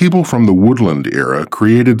 People from the Woodland era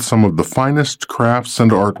created some of the finest crafts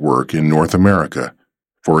and artwork in North America.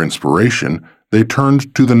 For inspiration, they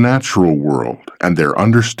turned to the natural world and their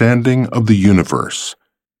understanding of the universe.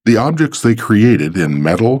 The objects they created in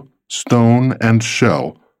metal, stone, and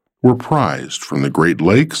shell were prized from the Great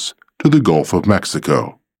Lakes to the Gulf of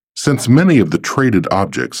Mexico. Since many of the traded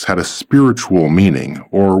objects had a spiritual meaning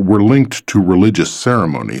or were linked to religious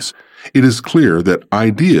ceremonies, it is clear that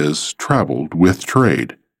ideas traveled with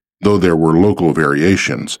trade. Though there were local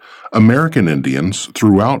variations, American Indians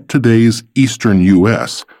throughout today's eastern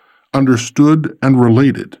U.S. understood and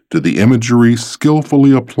related to the imagery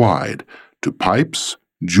skillfully applied to pipes,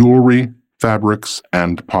 jewelry, fabrics,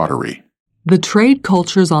 and pottery. The trade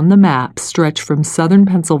cultures on the map stretch from southern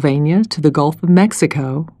Pennsylvania to the Gulf of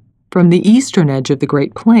Mexico from the eastern edge of the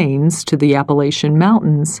Great Plains to the Appalachian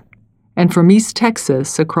Mountains, and from East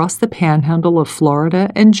Texas across the panhandle of Florida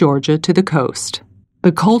and Georgia to the coast.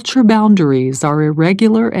 The culture boundaries are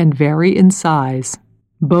irregular and vary in size.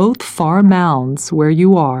 Both Far Mounds, where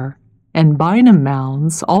you are, and Bynum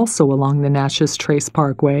Mounds, also along the Natchez Trace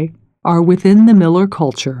Parkway, are within the Miller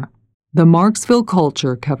culture. The Marksville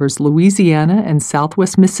culture covers Louisiana and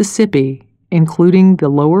southwest Mississippi, including the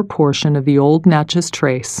lower portion of the old Natchez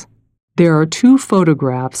Trace. There are 2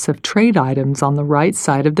 photographs of trade items on the right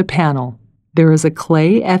side of the panel. There is a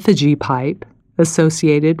clay effigy pipe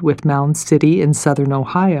associated with Mound City in southern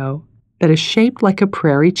Ohio that is shaped like a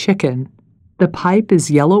prairie chicken. The pipe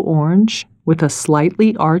is yellow-orange with a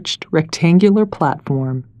slightly arched rectangular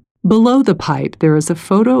platform. Below the pipe, there is a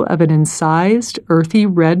photo of an incised, earthy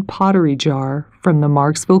red pottery jar from the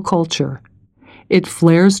Marksville culture. It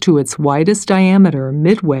flares to its widest diameter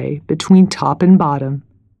midway between top and bottom,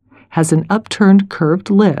 has an upturned curved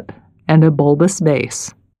lip, and a bulbous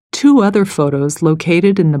base. 2 other photos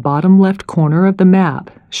located in the bottom left corner of the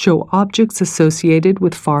map show objects associated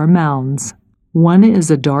with Far Mounds. One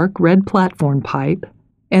is a dark red platform pipe,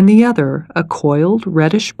 and the other a coiled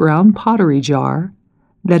reddish-brown pottery jar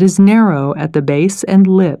that is narrow at the base and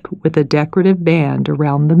lip with a decorative band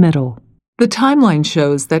around the middle. The timeline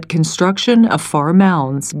shows that construction of Far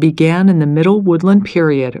Mounds began in the Middle Woodland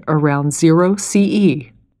period around 0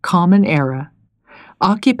 CE, Common Era.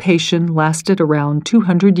 Occupation lasted around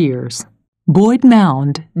 200 years. Boyd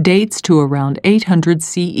Mound dates to around 800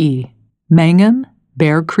 CE. Mangum,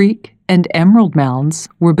 Bear Creek, and Emerald Mounds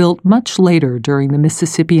were built much later during the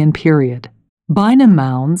Mississippian period. Bynum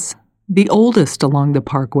Mounds, the oldest along the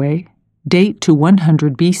parkway, date to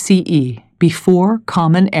 100 BCE, before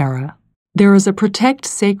Common Era. There is a Protect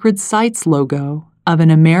Sacred Sites logo of an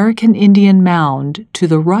American Indian mound to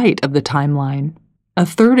the right of the timeline. A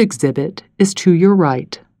 3rd exhibit is to your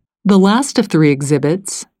right. The last of 3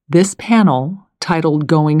 exhibits, this panel, titled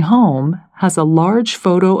Going Home, has a large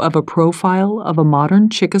photo of a profile of a modern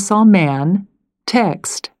Chickasaw man,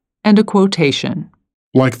 text, and a quotation.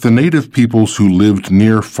 Like the native peoples who lived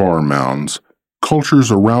near Far Mounds,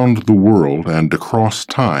 cultures around the world and across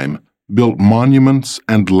time built monuments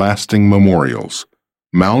and lasting memorials.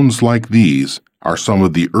 Mounds like these are some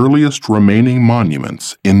of the earliest remaining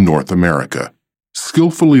monuments in North America.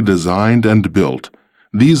 Skillfully designed and built,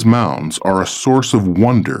 these mounds are a source of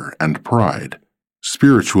wonder and pride.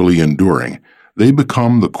 Spiritually enduring, they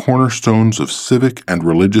become the cornerstones of civic and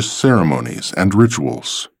religious ceremonies and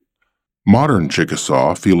rituals. Modern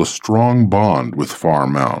Chickasaw feel a strong bond with Far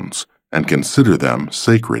Mounds and consider them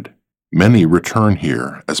sacred. Many return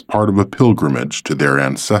here as part of a pilgrimage to their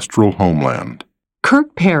ancestral homeland.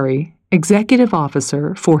 Kirk Perry, Executive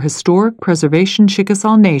Officer for Historic Preservation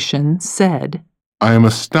Chickasaw Nation, said, I am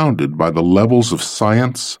astounded by the levels of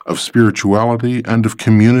science, of spirituality, and of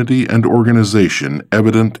community and organization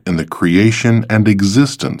evident in the creation and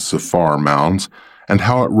existence of Far Mounds and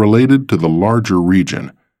how it related to the larger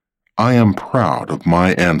region. I am proud of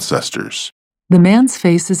my ancestors. The man's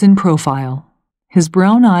face is in profile. His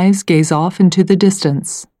brown eyes gaze off into the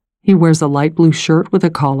distance. He wears a light blue shirt with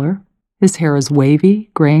a collar. His hair is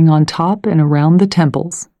wavy, graying on top and around the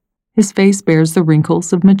temples. His face bears the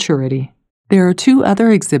wrinkles of maturity. There are 2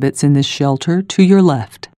 other exhibits in this shelter to your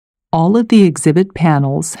left. All of the exhibit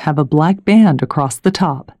panels have a black band across the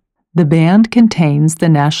top. The band contains the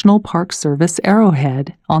National Park Service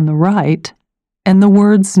arrowhead on the right and the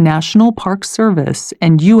words National Park Service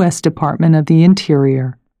and U.S. Department of the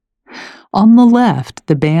Interior. On the left,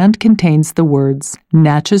 the band contains the words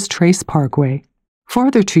Natchez Trace Parkway.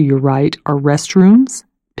 Farther to your right are restrooms,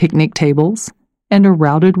 picnic tables, and a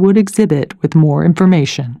routed wood exhibit with more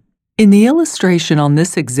information. In the illustration on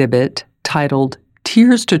this exhibit, titled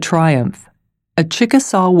Tears to Triumph, a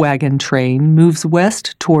Chickasaw wagon train moves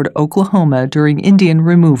west toward Oklahoma during Indian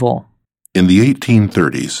removal. In the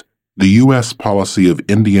 1830s, the U.S. policy of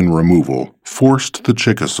Indian removal forced the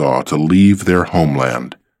Chickasaw to leave their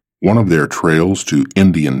homeland. One of their trails to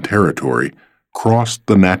Indian Territory crossed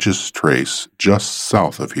the Natchez Trace just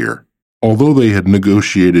south of here. Although they had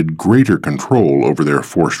negotiated greater control over their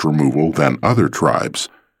forced removal than other tribes,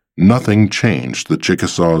 nothing changed the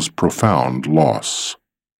Chickasaw's profound loss.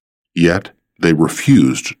 Yet, they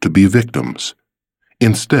refused to be victims.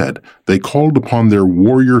 Instead, they called upon their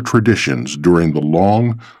warrior traditions during the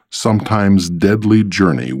long, sometimes deadly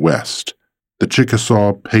journey west. The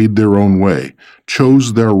Chickasaw paid their own way,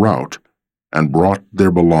 chose their route, and brought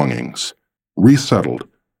their belongings. Resettled,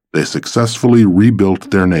 they successfully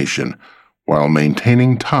rebuilt their nation while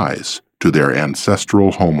maintaining ties to their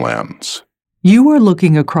ancestral homelands. You are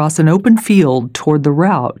looking across an open field toward the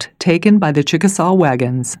route taken by the Chickasaw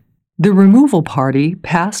wagons. The removal party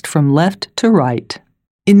passed from left to right.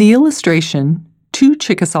 In the illustration, two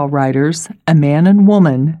Chickasaw riders, a man and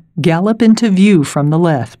woman, gallop into view from the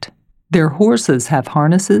left. Their horses have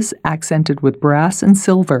harnesses accented with brass and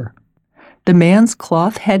silver. The man's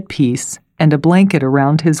cloth headpiece and a blanket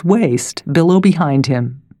around his waist billow behind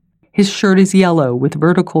him. His shirt is yellow with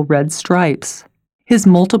vertical red stripes. His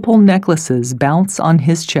multiple necklaces bounce on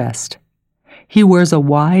his chest. He wears a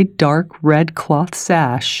wide, dark red cloth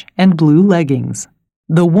sash and blue leggings.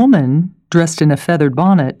 The woman, dressed in a feathered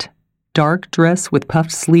bonnet, dark dress with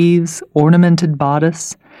puffed sleeves, ornamented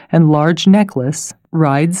bodice, and large necklace,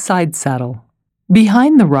 rides side saddle.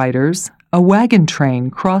 Behind the riders, a wagon train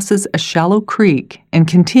crosses a shallow creek and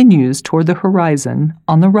continues toward the horizon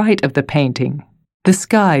on the right of the painting. The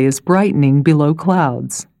sky is brightening below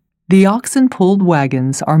clouds. The oxen-pulled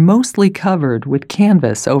wagons are mostly covered with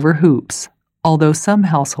canvas over hoops, although some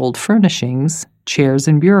household furnishings, chairs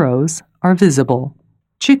and bureaus, are visible.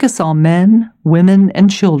 Chickasaw men, women, and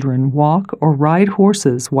children walk or ride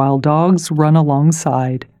horses while dogs run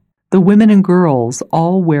alongside. The women and girls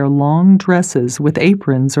all wear long dresses with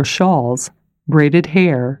aprons or shawls, braided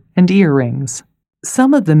hair, and earrings.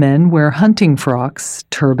 Some of the men wear hunting frocks,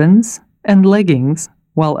 turbans, and leggings,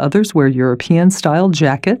 while others wear European-style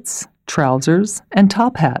jackets, trousers, and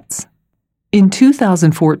top hats. In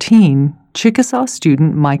 2014, Chickasaw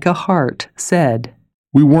student Micah Hart said,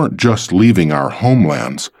 "We weren't just leaving our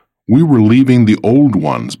homelands, we were leaving the old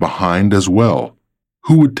ones behind as well.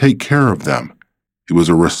 Who would take care of them? It was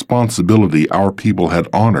a responsibility our people had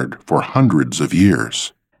honored for hundreds of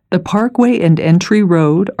years." The parkway and entry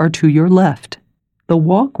road are to your left. The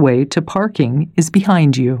walkway to parking is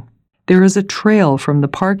behind you. There is a trail from the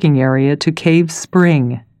parking area to Cave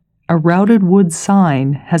Spring. A routed wood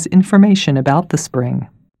sign has information about the spring.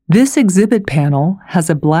 This exhibit panel has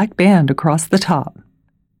a black band across the top.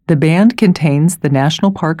 The band contains the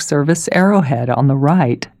National Park Service arrowhead on the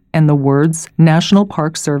right and the words National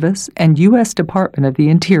Park Service and U.S. Department of the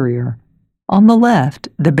Interior. On the left,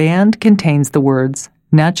 the band contains the words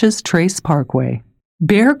Natchez Trace Parkway.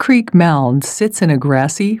 Bear Creek Mound sits in a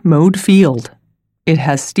grassy, mowed field. It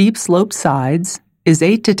has steep sloped sides, is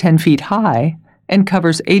 8 to 10 feet high, and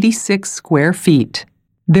covers 86 square feet.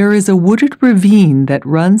 There is a wooded ravine that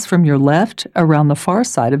runs from your left around the far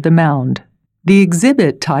side of the mound. The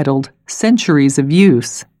exhibit, titled Centuries of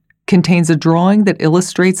Use, contains a drawing that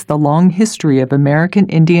illustrates the long history of American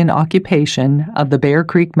Indian occupation of the Bear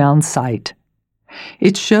Creek Mound site.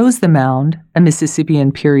 It shows the mound, a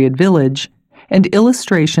Mississippian period village, and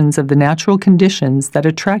illustrations of the natural conditions that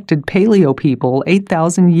attracted Paleo people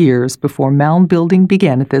 8,000 years before mound building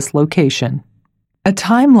began at this location. A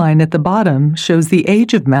timeline at the bottom shows the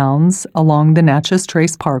age of mounds along the Natchez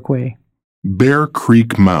Trace Parkway. Bear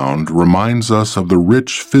Creek Mound reminds us of the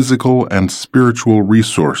rich physical and spiritual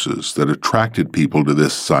resources that attracted people to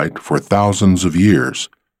this site for thousands of years.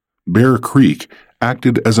 Bear Creek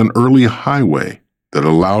acted as an early highway that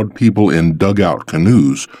allowed people in dugout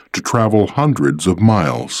canoes to travel hundreds of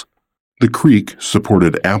miles. The creek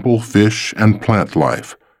supported ample fish and plant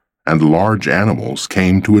life, and large animals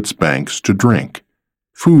came to its banks to drink.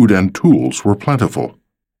 Food and tools were plentiful.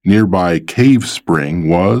 Nearby Cave Spring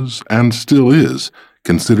was, and still is,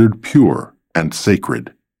 considered pure and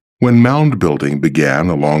sacred. When mound building began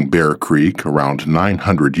along Bear Creek around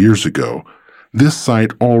 900 years ago, this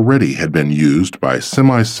site already had been used by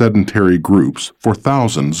semi-sedentary groups for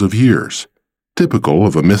thousands of years. Typical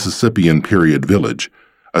of a Mississippian period village,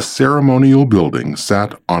 a ceremonial building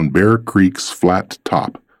sat on Bear Creek's flat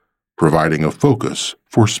top, providing a focus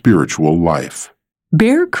for spiritual life.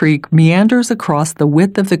 Bear Creek meanders across the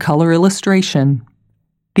width of the color illustration.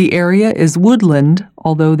 The area is woodland,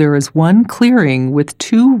 although there is one clearing with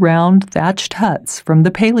two round thatched huts from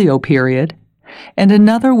the Paleo period, and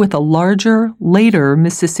another with a larger, later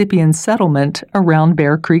Mississippian settlement around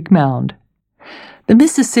Bear Creek Mound. The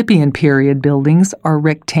Mississippian period buildings are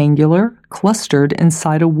rectangular, clustered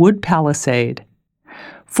inside a wood palisade.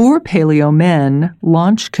 4 Paleo men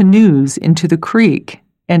launch canoes into the creek,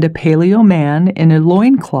 and a Paleo man in a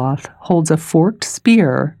loincloth holds a forked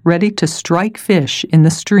spear ready to strike fish in the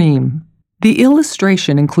stream. The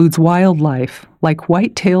illustration includes wildlife like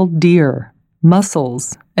white-tailed deer,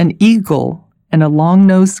 mussels, an eagle, and a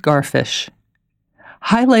long-nosed garfish.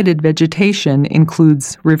 Highlighted vegetation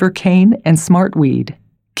includes river cane and smartweed.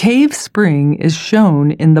 Cave Spring is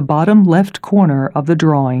shown in the bottom left corner of the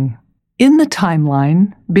drawing. In the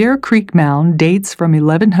timeline, Bear Creek Mound dates from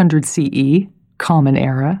 1100 CE, Common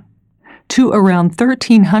Era, to around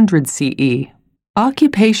 1300 CE.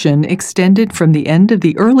 Occupation extended from the end of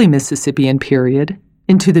the early Mississippian period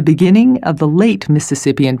into the beginning of the late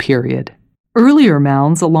Mississippian period. Earlier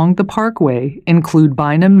mounds along the parkway include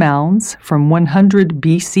Bynum mounds from 100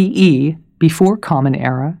 BCE, before Common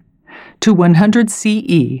Era, to 100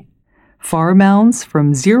 CE, Farr mounds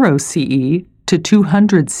from 0 CE to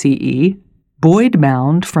 200 CE, Boyd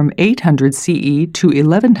Mound from 800 CE to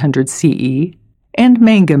 1100 CE, and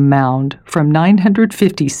Mangum Mound from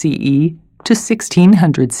 950 CE to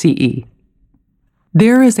 1600 CE.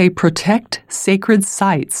 There is a Protect Sacred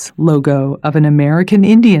Sites logo of an American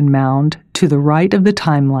Indian mound to the right of the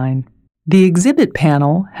timeline. The exhibit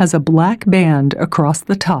panel has a black band across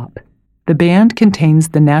the top. The band contains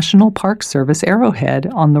the National Park Service arrowhead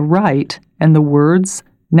on the right and the words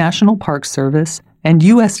National Park Service and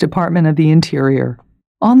U.S. Department of the Interior.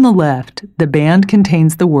 On the left, the band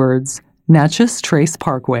contains the words Natchez Trace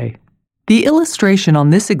Parkway. The illustration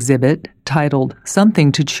on this exhibit, titled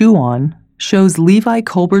Something to Chew On, shows Levi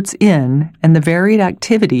Colbert's inn and the varied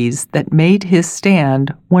activities that made his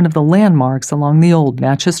stand one of the landmarks along the old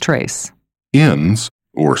Natchez Trace. Inns,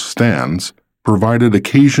 or stands, provided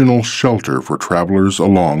occasional shelter for travelers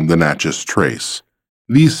along the Natchez Trace.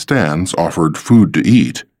 These stands offered food to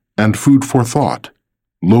eat and food for thought,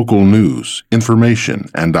 local news, information,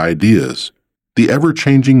 and ideas. The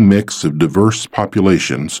ever-changing mix of diverse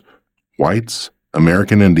populations, whites,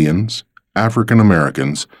 American Indians, African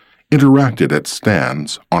Americans, interacted at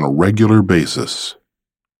stands on a regular basis.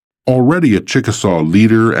 Already a Chickasaw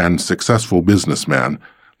leader and successful businessman,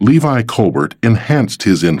 Levi Colbert enhanced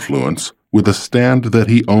his influence with a stand that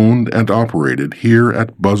he owned and operated here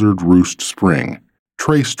at Buzzard Roost Spring.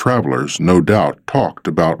 Trace travelers no doubt talked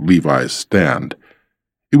about Levi's stand.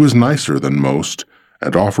 It was nicer than most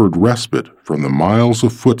and offered respite from the miles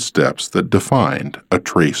of footsteps that defined a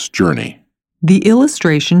Trace journey. The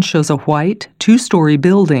illustration shows a white, two-story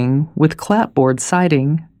building with clapboard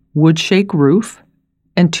siding, wood-shake roof,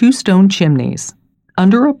 and 2 stone chimneys.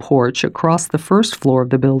 Under a porch across the first floor of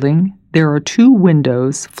the building, there are 2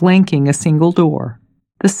 windows flanking a single door.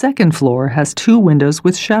 The second floor has 2 windows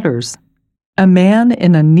with shutters. A man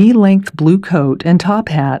in a knee-length blue coat and top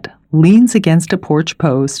hat leans against a porch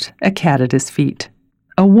post, a cat at his feet.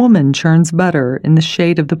 A woman churns butter in the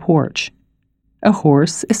shade of the porch. A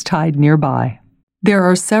horse is tied nearby. There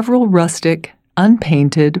are several rustic,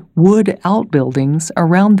 unpainted wood outbuildings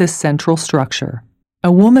around this central structure.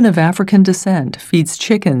 A woman of African descent feeds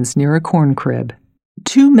chickens near a corn crib.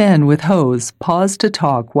 2 men with hoes pause to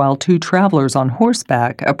talk while 2 travelers on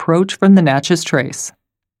horseback approach from the Natchez Trace.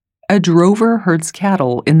 A drover herds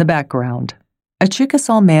cattle in the background. A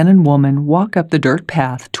Chickasaw man and woman walk up the dirt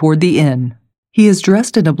path toward the inn. He is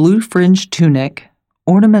dressed in a blue-fringed tunic,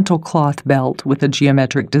 ornamental cloth belt with a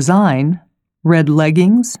geometric design, red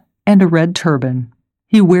leggings, and a red turban.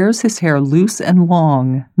 He wears his hair loose and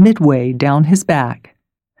long, midway down his back.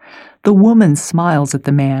 The woman smiles at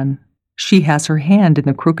the man. She has her hand in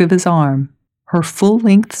the crook of his arm. Her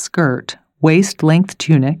full-length skirt, waist-length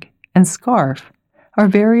tunic, and scarf are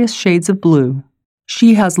various shades of blue.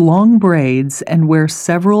 She has long braids and wears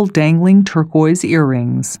several dangling turquoise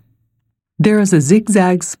earrings. There is a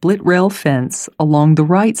zigzag split-rail fence along the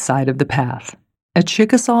right side of the path. A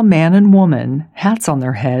Chickasaw man and woman, hats on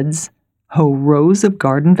their heads, hoe rows of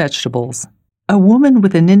garden vegetables. A woman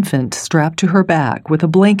with an infant strapped to her back with a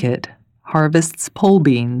blanket harvests pole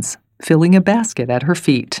beans, filling a basket at her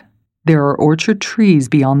feet. There are orchard trees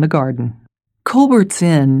beyond the garden. Colbert's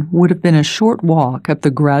Inn would have been a short walk up the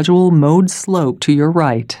gradual mowed slope to your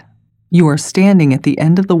right. You are standing at the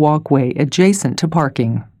end of the walkway adjacent to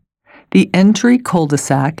parking. The entry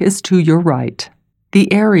cul-de-sac is to your right.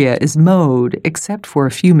 The area is mowed except for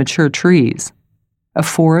a few mature trees. A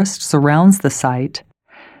forest surrounds the site.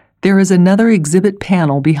 There is another exhibit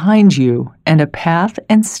panel behind you and a path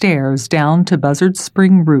and stairs down to Buzzard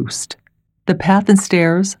Spring Roost. The path and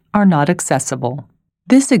stairs are not accessible.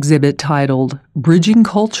 This exhibit, titled Bridging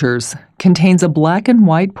Cultures, contains a black and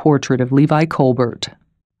white portrait of Levi Colbert.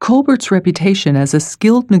 Colbert's reputation as a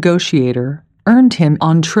skilled negotiator earned him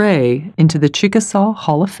entree into the Chickasaw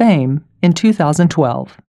Hall of Fame in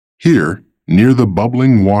 2012. Here, near the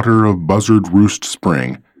bubbling water of Buzzard Roost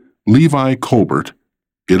Spring, Levi Colbert,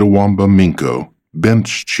 Itawamba Minko,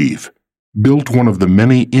 bench chief, built one of the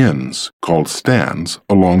many inns called stands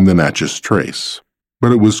along the Natchez Trace.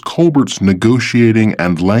 But it was Colbert's negotiating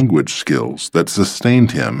and language skills that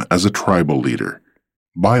sustained him as a tribal leader.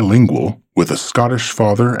 Bilingual, with a Scottish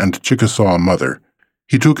father and Chickasaw mother,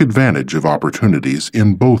 he took advantage of opportunities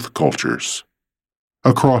in both cultures.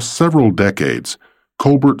 Across several decades,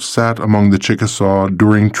 Colbert sat among the Chickasaw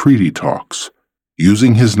during treaty talks,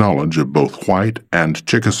 Using his knowledge of both white and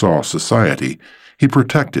Chickasaw society, he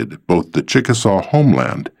protected both the Chickasaw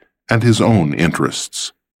homeland and his own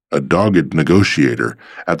interests. A dogged negotiator,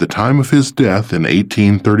 at the time of his death in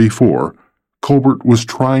 1834, Colbert was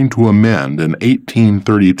trying to amend an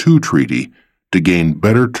 1832 treaty to gain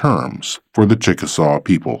better terms for the Chickasaw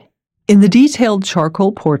people. In the detailed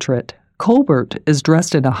charcoal portrait, Colbert is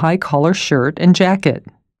dressed in a high-collar shirt and jacket.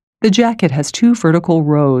 The jacket has 2 vertical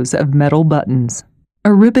rows of metal buttons.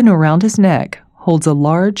 A ribbon around his neck holds a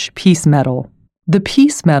large piece medal. The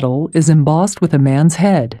piece medal is embossed with a man's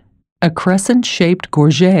head. A crescent-shaped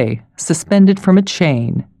gorget, suspended from a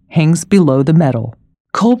chain, hangs below the medal.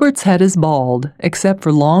 Colbert's head is bald, except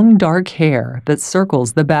for long dark hair that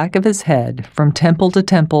circles the back of his head from temple to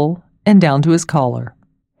temple and down to his collar.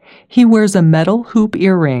 He wears a metal hoop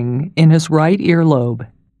earring in his right earlobe.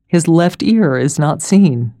 His left ear is not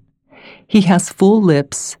seen. He has full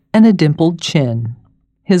lips and a dimpled chin.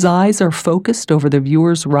 His eyes are focused over the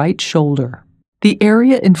viewer's right shoulder. The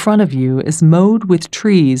area in front of you is mowed with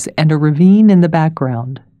trees and a ravine in the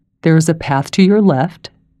background. There is a path to your left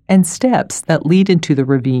and steps that lead into the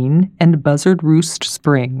ravine and Buzzard Roost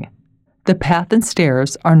Spring. The path and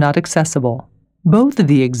stairs are not accessible. Both of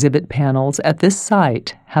the exhibit panels at this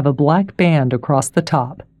site have a black band across the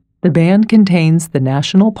top. The band contains the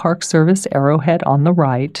National Park Service arrowhead on the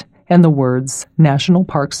right and the words National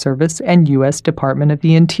Park Service and U.S. Department of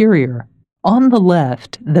the Interior. On the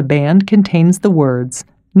left, the band contains the words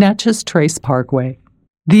Natchez Trace Parkway.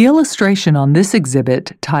 The illustration on this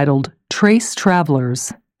exhibit, titled Trace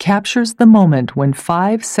Travelers, captures the moment when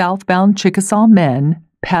 5 southbound Chickasaw men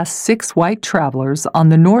pass 6 white travelers on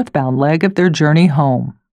the northbound leg of their journey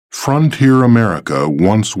home. Frontier America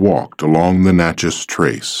once walked along the Natchez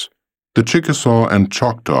Trace. The Chickasaw and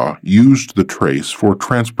Choctaw used the trace for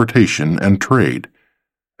transportation and trade.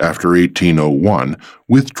 After 1801,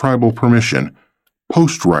 with tribal permission,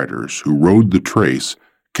 post riders who rode the trace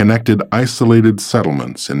connected isolated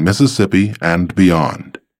settlements in Mississippi and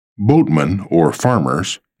beyond. Boatmen, or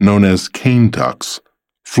farmers, known as cane-tucks,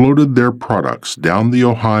 floated their products down the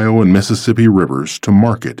Ohio and Mississippi rivers to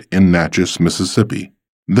market in Natchez, Mississippi.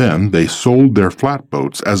 Then they sold their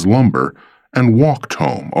flatboats as lumber and walked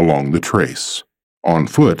home along the trace. On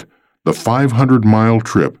foot, the 500-mile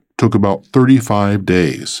trip took about 35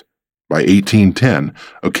 days. By 1810,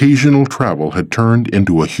 occasional travel had turned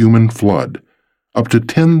into a human flood. Up to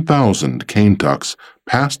 10,000 cane-tucks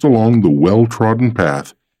passed along the well-trodden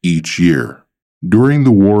path each year. During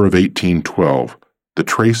the War of 1812, the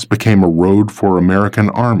trace became a road for American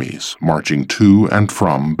armies marching to and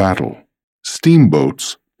from battle.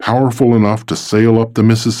 Steamboats, powerful enough to sail up the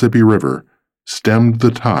Mississippi River, stemmed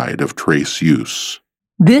the tide of trace use.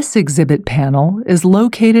 This exhibit panel is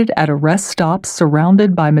located at a rest stop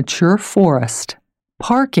surrounded by mature forest.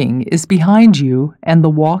 Parking is behind you, and the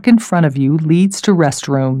walk in front of you leads to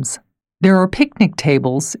restrooms. There are picnic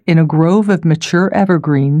tables in a grove of mature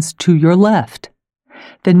evergreens to your left.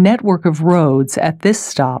 The network of roads at this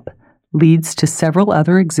stop leads to several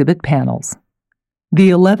other exhibit panels.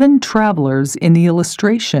 The 11 travelers in the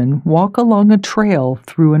illustration walk along a trail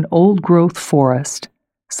through an old-growth forest.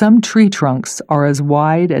 Some tree trunks are as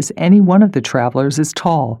wide as any one of the travelers is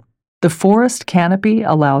tall. The forest canopy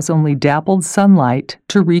allows only dappled sunlight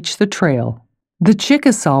to reach the trail. The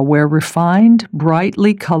Chickasaw wear refined,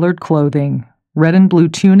 brightly colored clothing, red and blue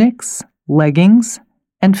tunics, leggings,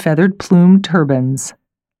 and feathered plumed turbans.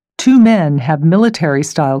 2 men have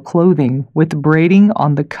military-style clothing with braiding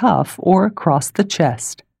on the cuff or across the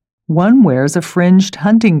chest. One wears a fringed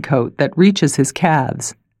hunting coat that reaches his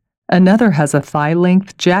calves. Another has a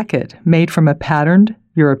thigh-length jacket made from a patterned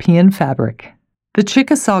European fabric. The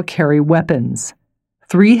Chickasaw carry weapons.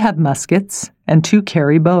 3 have muskets and 2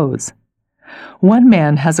 carry bows. One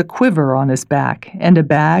man has a quiver on his back and a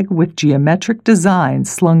bag with geometric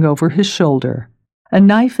designs slung over his shoulder. A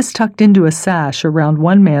knife is tucked into a sash around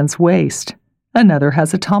one man's waist. Another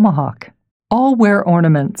has a tomahawk. All wear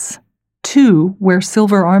ornaments. 2 wear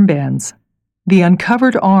silver armbands. The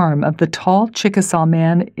uncovered arm of the tall Chickasaw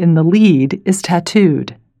man in the lead is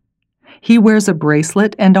tattooed. He wears a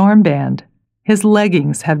bracelet and armband. His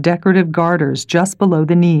leggings have decorative garters just below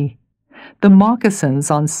the knee. The moccasins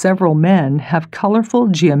on several men have colorful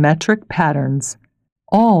geometric patterns.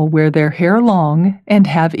 All wear their hair long and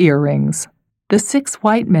have earrings. The 6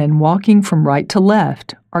 white men walking from right to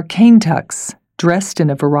left are cane-tucks, dressed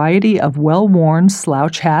in a variety of well-worn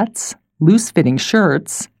slouch hats, loose-fitting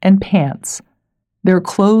shirts, and pants. Their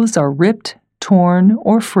clothes are ripped, torn,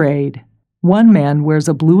 or frayed. One man wears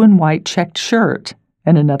a blue and white checked shirt,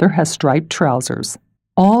 and another has striped trousers.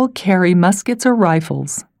 All carry muskets or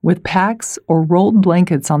rifles, with packs or rolled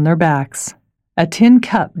blankets on their backs. A tin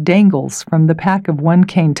cup dangles from the pack of one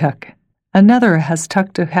Kaintuck. Another has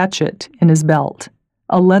tucked a hatchet in his belt.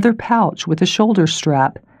 A leather pouch with a shoulder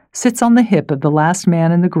strap sits on the hip of the last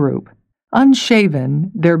man in the group.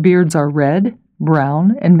 Unshaven, their beards are red,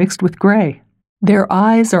 brown, and mixed with gray. Their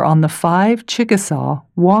eyes are on the 5 Chickasaw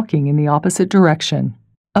walking in the opposite direction.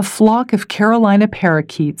 A flock of Carolina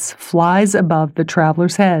parakeets flies above the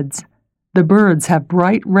travelers' heads. The birds have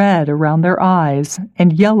bright red around their eyes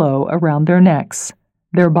and yellow around their necks.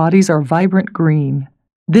 Their bodies are vibrant green.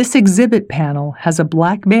 This exhibit panel has a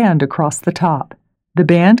black band across the top. The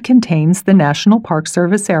band contains the National Park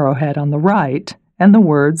Service arrowhead on the right and the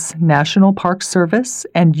words National Park Service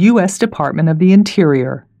and U.S. Department of the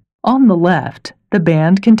Interior. On the left, the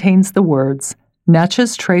band contains the words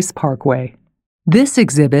Natchez Trace Parkway. This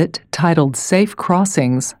exhibit, titled Safe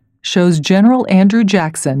Crossings, shows General Andrew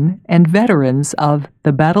Jackson and veterans of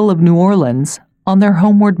the Battle of New Orleans on their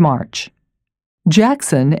homeward march.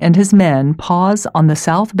 Jackson and his men pause on the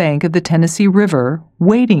south bank of the Tennessee River,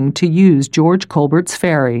 waiting to use George Colbert's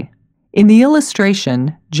ferry. In the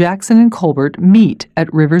illustration, Jackson and Colbert meet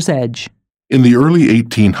at river's edge. In the early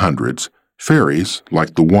 1800s, ferries,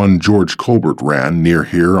 like the one George Colbert ran near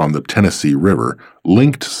here on the Tennessee River,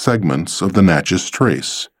 linked segments of the Natchez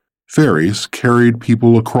Trace. Ferries carried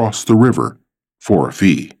people across the river for a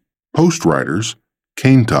fee. Post riders,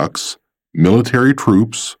 Kaintucks, military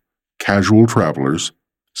troops, casual travelers,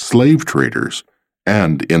 slave traders,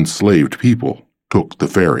 and enslaved people took the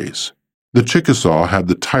ferries. The Chickasaw had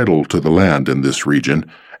the title to the land in this region,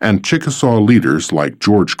 and Chickasaw leaders like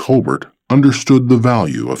George Colbert understood the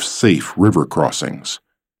value of safe river crossings.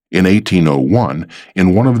 In 1801,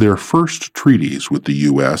 in one of their first treaties with the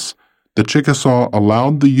U.S., the Chickasaw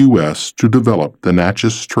allowed the U.S. to develop the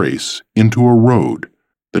Natchez Trace into a road.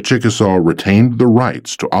 The Chickasaw retained the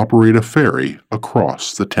rights to operate a ferry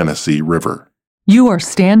across the Tennessee River. You are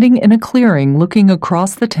standing in a clearing looking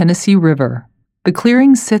across the Tennessee River. The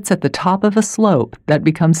clearing sits at the top of a slope that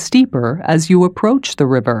becomes steeper as you approach the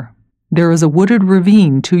river. There is a wooded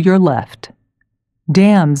ravine to your left.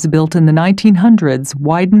 Dams built in the 1900s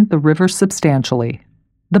widened the river substantially.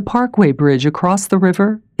 The Parkway Bridge across the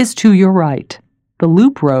river is to your right. The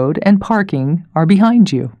loop road and parking are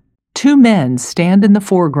behind you. 2 men stand in the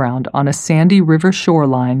foreground on a sandy river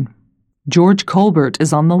shoreline. George Colbert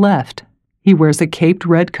is on the left. He wears a caped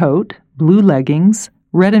red coat, blue leggings,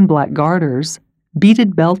 red and black garters,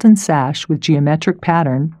 beaded belt and sash with geometric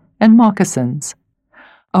pattern, and moccasins.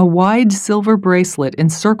 A wide silver bracelet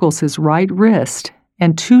encircles his right wrist,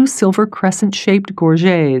 and 2 silver crescent-shaped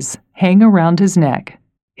gorgets hang around his neck.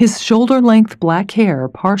 His shoulder-length black hair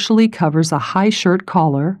partially covers a high shirt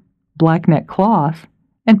collar, black neck cloth,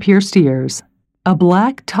 and pierced ears. A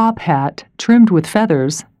black top hat, trimmed with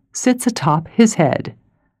feathers, sits atop his head.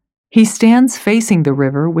 He stands facing the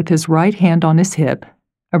river with his right hand on his hip,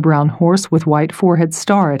 a brown horse with white forehead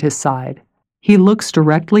star at his side. He looks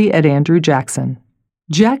directly at Andrew Jackson.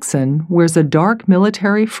 Jackson wears a dark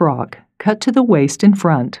military frock cut to the waist in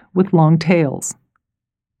front with long tails.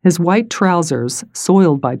 His white trousers,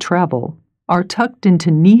 soiled by travel, are tucked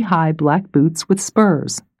into knee-high black boots with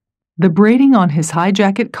spurs. The braiding on his high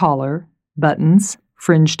jacket collar, buttons,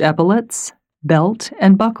 fringed epaulets, belt,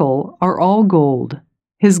 and buckle are all gold.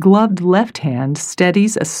 His gloved left hand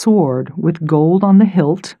steadies a sword with gold on the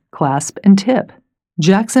hilt, clasp, and tip.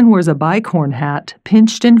 Jackson wears a bicorn hat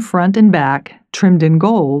pinched in front and back, trimmed in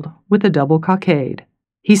gold, with a double cockade.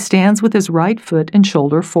 He stands with his right foot and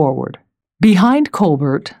shoulder forward. Behind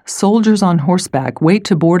Colbert, soldiers on horseback wait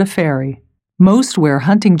to board a ferry. Most wear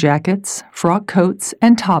hunting jackets, frock coats,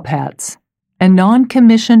 and top hats. A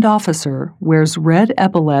non-commissioned officer wears red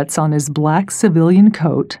epaulets on his black civilian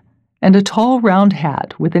coat and a tall round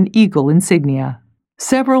hat with an eagle insignia.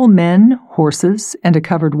 Several men, horses, and a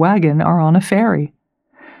covered wagon are on a ferry.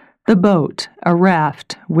 The boat, a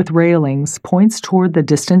raft with railings, points toward the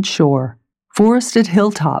distant shore. Forested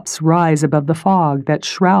hilltops rise above the fog that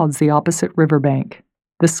shrouds the opposite riverbank.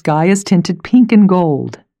 The sky is tinted pink and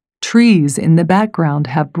gold. Trees in the background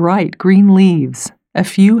have bright green leaves. A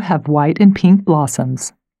few have white and pink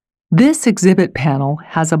blossoms. This exhibit panel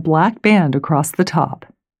has a black band across the top.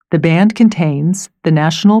 The band contains the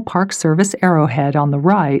National Park Service arrowhead on the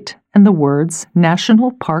right and the words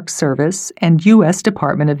National Park Service and U.S.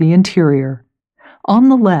 Department of the Interior. On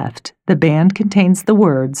the left, the band contains the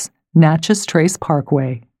words Natchez Trace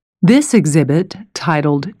Parkway. This exhibit,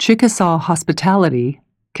 titled Chickasaw Hospitality,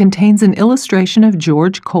 contains an illustration of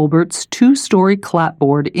George Colbert's 2-story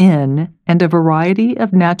clapboard inn and a variety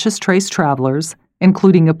of Natchez Trace travelers,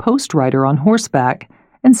 including a post rider on horseback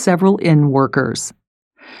and several inn workers.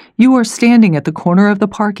 You are standing at the corner of the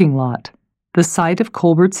parking lot. The site of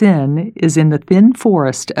Colbert's Inn is in the thin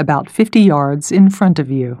forest about 50 yards in front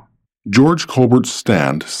of you. George Colbert's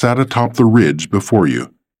stand sat atop the ridge before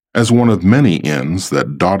you. As one of many inns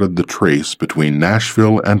that dotted the trace between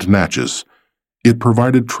Nashville and Natchez, it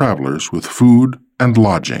provided travelers with food and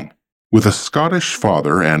lodging. With a Scottish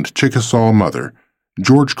father and Chickasaw mother,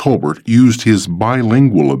 George Colbert used his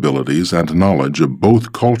bilingual abilities and knowledge of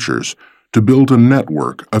both cultures to build a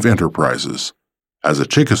network of enterprises. As a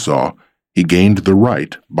Chickasaw, he gained the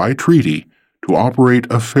right, by treaty, to operate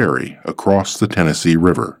a ferry across the Tennessee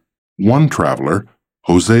River. One traveler,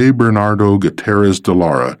 Jose Bernardo Gutierrez de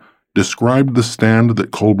Lara, described the stand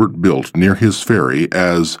that Colbert built near his ferry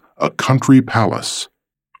as a country palace.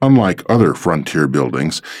 Unlike other frontier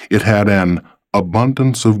buildings, it had an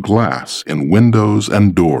abundance of glass in windows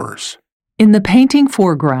and doors. In the painting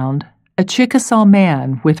foreground, a Chickasaw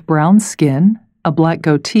man with brown skin, a black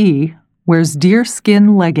goatee, wears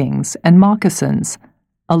deerskin leggings and moccasins,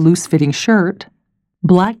 a loose-fitting shirt,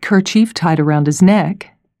 black kerchief tied around his neck,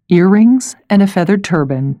 earrings, and a feathered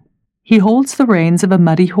turban. He holds the reins of a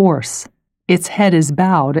muddy horse. Its head is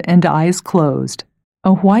bowed and eyes closed.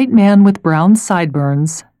 A white man with brown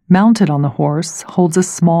sideburns, mounted on the horse, holds a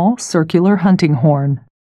small circular hunting horn.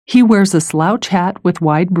 He wears a slouch hat with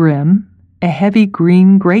wide brim, a heavy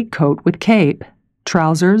green greatcoat with cape,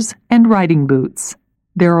 trousers, and riding boots.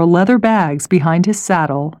 There are leather bags behind his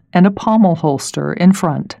saddle and a pommel holster in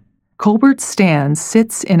front. Colbert's stand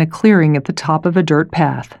sits in a clearing at the top of a dirt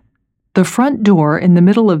path. The front door in the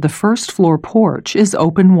middle of the first-floor porch is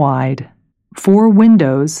open wide. 4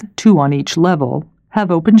 windows, 2 on each level,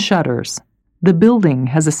 have open shutters. The building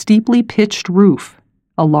has a steeply pitched roof,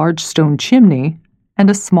 a large stone chimney, and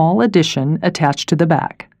a small addition attached to the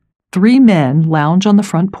back. 3 men lounge on the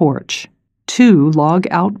front porch. 2 log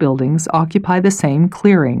outbuildings occupy the same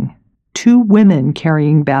clearing. 2 women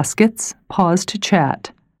carrying baskets pause to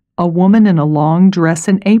chat. A woman in a long dress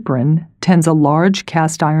and apron tends a large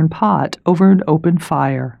cast-iron pot over an open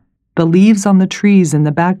fire. The leaves on the trees in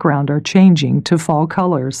the background are changing to fall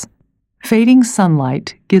colors. Fading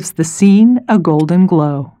sunlight gives the scene a golden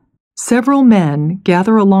glow. Several men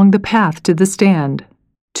gather along the path to the stand.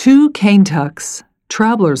 2 Kaintucks,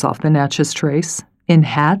 travelers off the Natchez Trace, in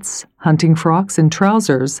hats, hunting frocks, and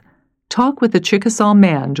trousers, talk with a Chickasaw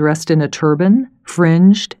man dressed in a turban,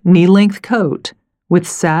 fringed, knee-length coat, with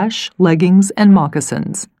sash, leggings, and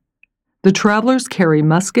moccasins. The travelers carry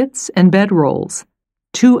muskets and bedrolls.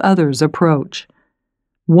 2 others approach.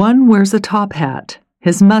 One wears a top hat.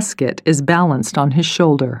 His musket is balanced on his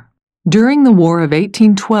shoulder. During the War of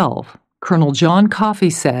 1812, Colonel John Coffee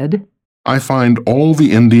said, I find all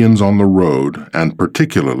the Indians on the road, and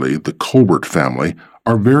particularly the Colbert family,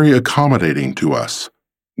 are very accommodating to us.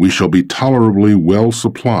 We shall be tolerably well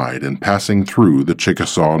supplied in passing through the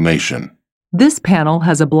Chickasaw Nation. This panel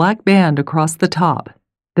has a black band across the top.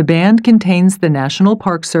 The band contains the National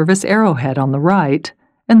Park Service arrowhead on the right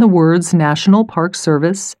and the words National Park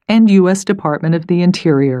Service and U.S. Department of the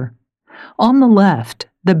Interior. On the left,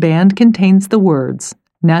 the band contains the words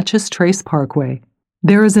Natchez Trace Parkway.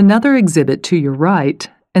 There is another exhibit to your right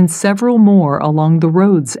and several more along the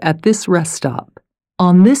roads at this rest stop.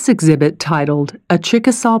 On this exhibit titled A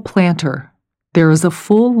Chickasaw Planter, there is a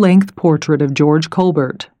full-length portrait of George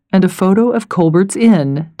Colbert and a photo of Colbert's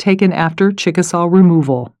Inn taken after Chickasaw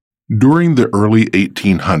removal. During the early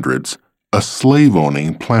 1800s, a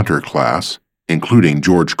slave-owning planter class, including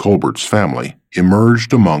George Colbert's family,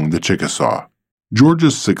 emerged among the Chickasaw.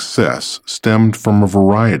 George's success stemmed from a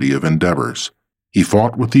variety of endeavors. He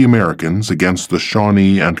fought with the Americans against the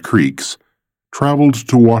Shawnee and Creeks, traveled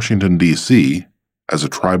to Washington, D.C. as a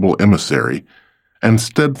tribal emissary, and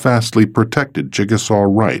steadfastly protected Chickasaw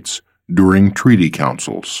rights during treaty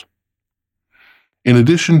councils. In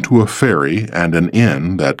addition to a ferry and an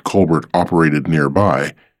inn that Colbert operated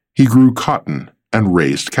nearby, he grew cotton and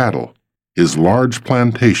raised cattle. His large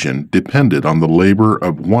plantation depended on the labor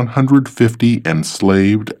of 150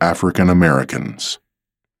 enslaved African Americans.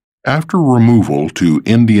 After removal to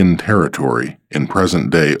Indian Territory in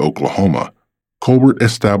present-day Oklahoma, Colbert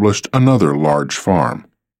established another large farm.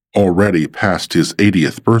 Already past his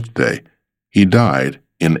 80th birthday, he died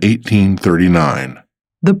in 1839.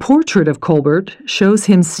 The portrait of Colbert shows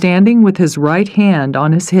him standing with his right hand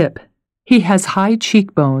on his hip. He has high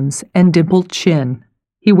cheekbones and dimpled chin.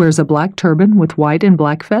 He wears a black turban with white and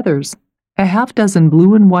black feathers. A half-dozen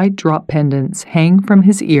blue and white drop pendants hang from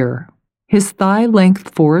his ear. His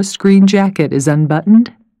thigh-length forest green jacket is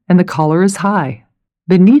unbuttoned, and the collar is high.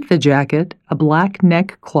 Beneath the jacket, a black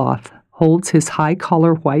neck cloth holds his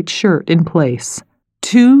high-collar white shirt in place.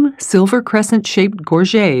 Two silver crescent-shaped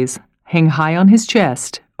gorgets hang high on his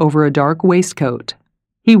chest over a dark waistcoat.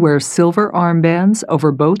 He wears silver armbands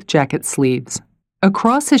over both jacket sleeves.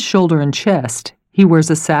 Across his shoulder and chest, he wears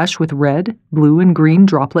a sash with red, blue, and green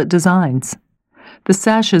droplet designs. The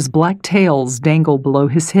sash's black tails dangle below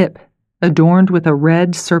his hip, adorned with a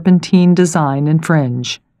red serpentine design and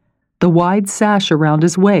fringe. The wide sash around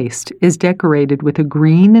his waist is decorated with a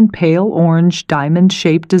green and pale orange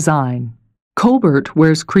diamond-shaped design. Colbert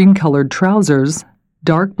wears cream-colored trousers,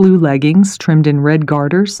 dark blue leggings trimmed in red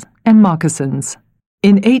garters, and moccasins.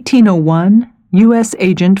 In 1801, U.S.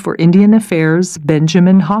 Agent for Indian Affairs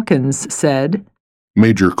Benjamin Hawkins said,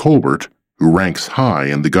 Major Colbert, who ranks high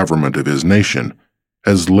in the government of his nation,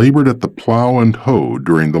 has labored at the plow and hoe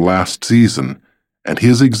during the last season, and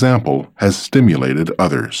his example has stimulated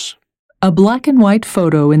others. A black and white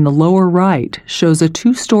photo in the lower right shows a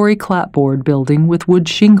two-story clapboard building with wood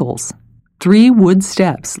shingles. 3 wood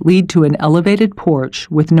steps lead to an elevated porch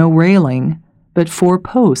with no railing, but 4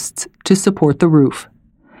 posts to support the roof.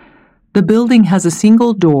 The building has a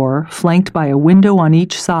single door flanked by a window on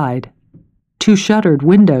each side. 2 shuttered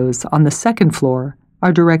windows on the second floor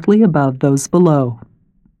are directly above those below.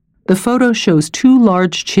 The photo shows 2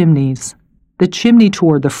 large chimneys. The chimney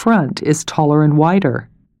toward the front is taller and wider.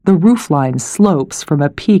 The roofline slopes from a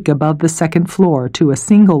peak above the second floor to a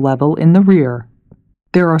single level in the rear.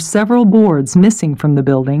 There are several boards missing from the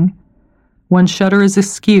building. One shutter is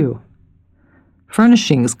askew.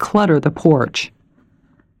 Furnishings clutter the porch.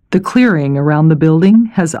 The clearing around the building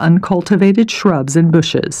has uncultivated shrubs and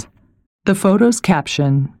bushes. The photo's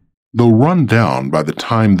caption, Though run down by the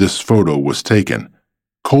time this photo was taken,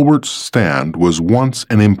 Colbert's stand was once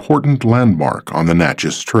an important landmark on the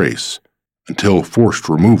Natchez Trace. Until forced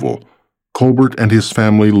removal, Colbert and his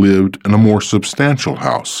family lived in a more substantial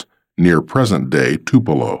house near present-day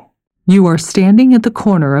Tupelo. You are standing at the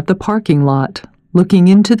corner of the parking lot, looking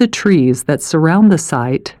into the trees that surround the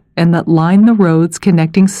site and that line the roads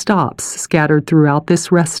connecting stops scattered throughout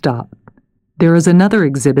this rest stop. There is another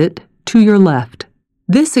exhibit to your left.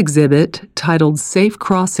 This exhibit, titled Safe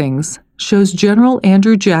Crossings, shows General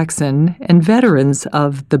Andrew Jackson and veterans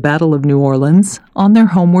of the Battle of New Orleans on their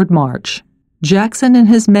homeward march. Jackson and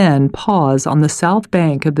his men pause on the south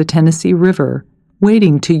bank of the Tennessee River,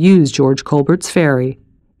 waiting to use George Colbert's ferry.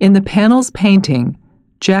 In the panel's painting,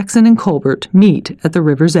 Jackson and Colbert meet at the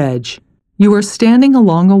river's edge. You are standing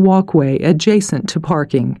along a walkway adjacent to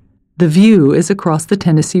parking. The view is across the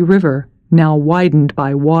Tennessee River, now widened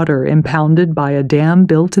by water impounded by a dam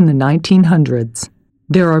built in the 1900s.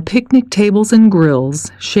 There are picnic tables and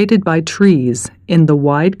grills shaded by trees in the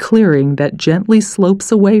wide clearing that gently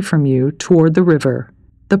slopes away from you toward the river.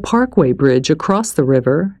 The Parkway Bridge across the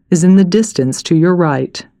river is in the distance to your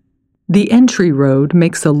right. The entry road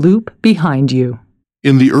makes a loop behind you.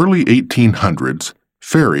 In the early 1800s,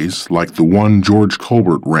 ferries like the one George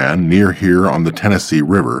Colbert ran near here on the Tennessee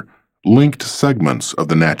River linked segments of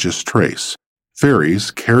the Natchez Trace. Ferries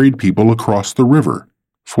carried people across the river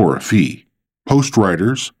for a fee. Post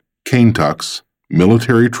riders, cane tucks,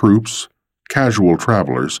 military troops, casual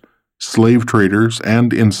travelers, slave traders,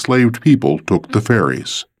 and enslaved people took the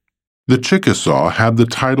ferries. The Chickasaw had the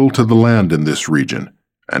title to the land in this region,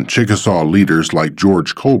 and Chickasaw leaders like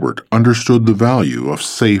George Colbert understood the value of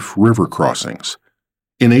safe river crossings.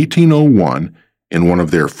 In 1801, in one of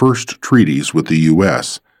their first treaties with the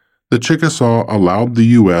U.S., the Chickasaw allowed the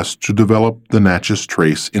U.S. to develop the Natchez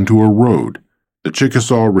Trace into a road. The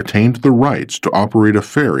Chickasaw retained the rights to operate a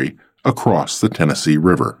ferry across the Tennessee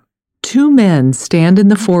River. 2 men stand in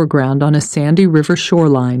the foreground on a sandy river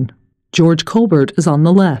shoreline. George Colbert is on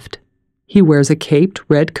the left. He wears a caped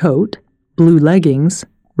red coat, blue leggings,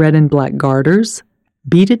 red and black garters,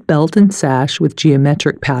 beaded belt and sash with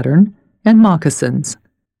geometric pattern, and moccasins.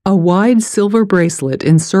 A wide silver bracelet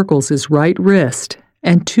encircles his right wrist,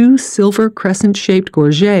 and 2 silver crescent-shaped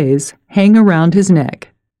gorgets hang around his neck.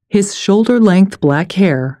 His shoulder-length black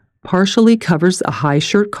hair partially covers a high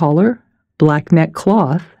shirt collar, black neck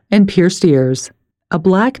cloth, and pierced ears. A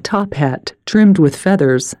black top hat trimmed with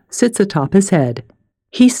feathers sits atop his head.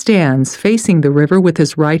 He stands facing the river with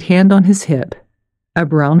his right hand on his hip, a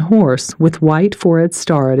brown horse with white forehead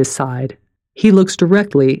star at his side. He looks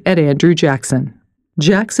directly at Andrew Jackson.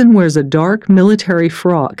 Jackson wears a dark military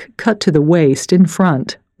frock cut to the waist in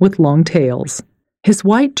front with long tails. His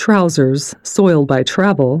white trousers, soiled by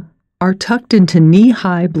travel, are tucked into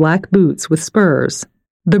knee-high black boots with spurs.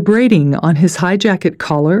 The braiding on his high jacket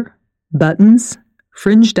collar, buttons,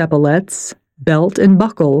 fringed epaulettes, belt, and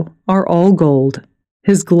buckle are all gold.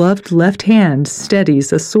 His gloved left hand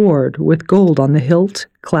steadies a sword with gold on the hilt,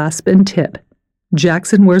 clasp, and tip.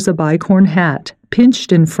 Jackson wears a bicorn hat,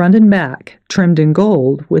 pinched in front and back, trimmed in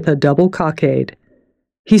gold with a double cockade.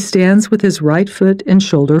 He stands with his right foot and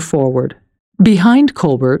shoulder forward. Behind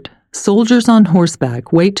Colbert, soldiers on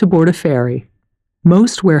horseback wait to board a ferry.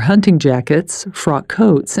 Most wear hunting jackets, frock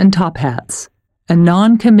coats, and top hats. A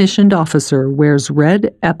non-commissioned officer wears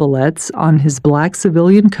red epaulets on his black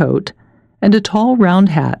civilian coat and a tall round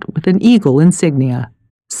hat with an eagle insignia.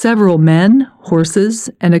 Several men, horses,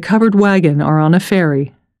 and a covered wagon are on a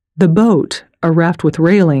ferry. The boat, a raft with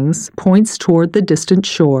railings, points toward the distant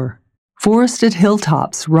shore. Forested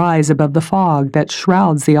hilltops rise above the fog that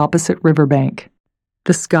shrouds the opposite riverbank.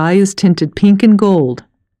 The sky is tinted pink and gold.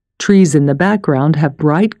 Trees in the background have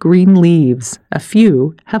bright green leaves. A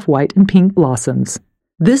few have white and pink blossoms.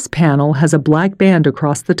 This panel has a black band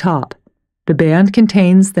across the top. The band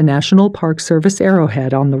contains the National Park Service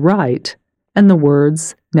arrowhead on the right and the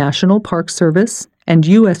words National Park Service and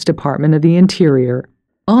U.S. Department of the Interior.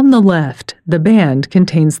 On the left, the band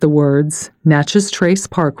contains the words Natchez Trace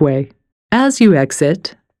Parkway. As you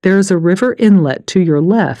exit, there is a river inlet to your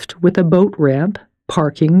left with a boat ramp,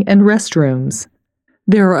 parking, and restrooms.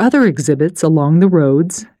 There are other exhibits along the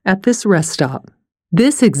roads at this rest stop.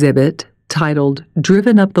 This exhibit, titled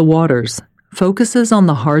Driven Up the Waters, focuses on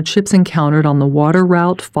the hardships encountered on the water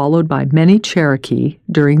route followed by many Cherokee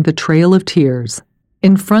during the Trail of Tears.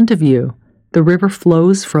 In front of you, the river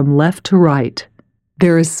flows from left to right.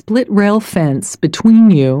 There is split rail fence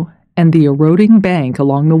between you and the eroding bank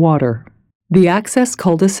along the water. The access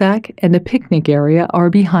cul-de-sac and a picnic area are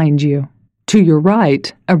behind you. To your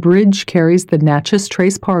right, a bridge carries the Natchez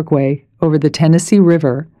Trace Parkway over the Tennessee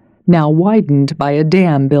River, now widened by a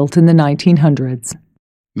dam built in the 1900s.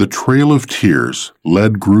 The Trail of Tears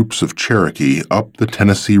led groups of Cherokee up the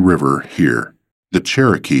Tennessee River here. The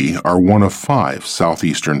Cherokee are one of 5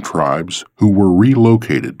 southeastern tribes who were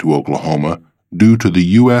relocated to Oklahoma due to the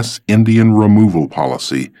U.S. Indian removal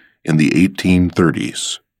policy in the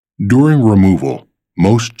 1830s. During removal,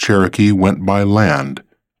 most Cherokee went by land,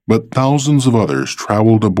 but thousands of others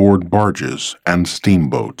traveled aboard barges and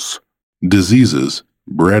steamboats. Diseases,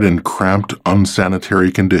 bred in cramped,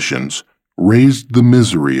 unsanitary conditions, raised the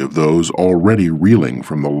misery of those already reeling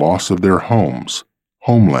from the loss of their homes,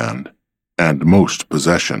 homeland, and most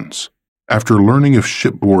possessions. After learning of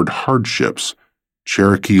shipboard hardships,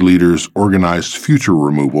 Cherokee leaders organized future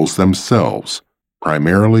removals themselves,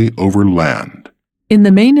 primarily over land. In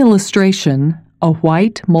the main illustration, a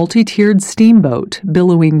white, multi-tiered steamboat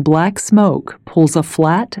billowing black smoke pulls a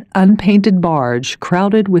flat, unpainted barge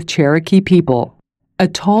crowded with Cherokee people. A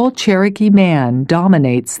tall Cherokee man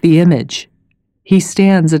dominates the image. He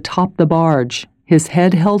stands atop the barge, his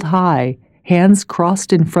head held high, hands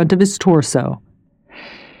crossed in front of his torso.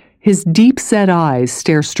 His deep-set eyes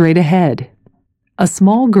stare straight ahead. A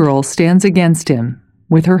small girl stands against him,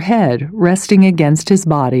 with her head resting against his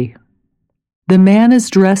body. The man is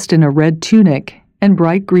dressed in a red tunic and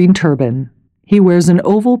bright green turban. He wears an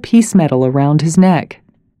oval peace medal around his neck.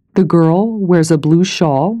 The girl wears a blue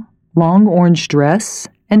shawl, long orange dress,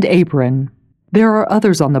 and apron. There are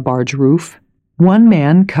others on the barge roof. One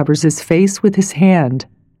man covers his face with his hand.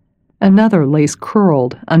 Another lays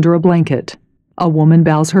curled under a blanket. A woman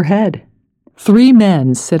bows her head. 3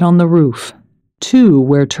 men sit on the roof. 2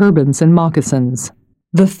 wear turbans and moccasins.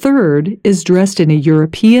 The third is dressed in a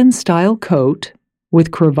European-style coat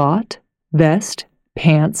with cravat, vest,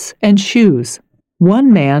 pants, and shoes.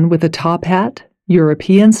 One man with a top hat,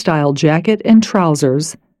 European-style jacket, and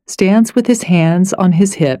trousers stands with his hands on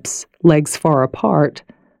his hips, legs far apart,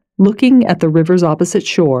 looking at the river's opposite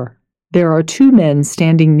shore. There are 2 men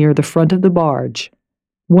standing near the front of the barge.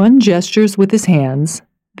 One gestures with his hands,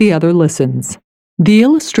 the other listens. The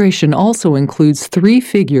illustration also includes 3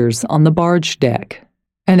 figures on the barge deck.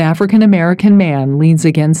 An African-American man leans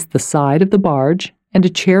against the side of the barge, and a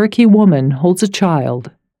Cherokee woman holds a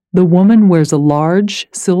child. The woman wears a large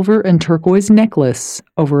silver and turquoise necklace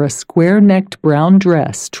over a square-necked brown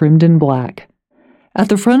dress trimmed in black. At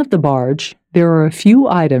the front of the barge, there are a few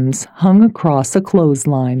items hung across a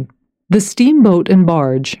clothesline. The steamboat and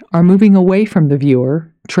barge are moving away from the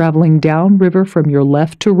viewer, traveling downriver from your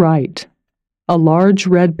left to right. A large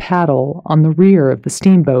red paddle on the rear of the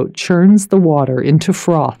steamboat churns the water into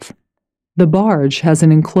froth. The barge has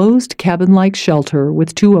an enclosed cabin-like shelter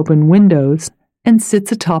with 2 open windows and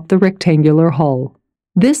sits atop the rectangular hull.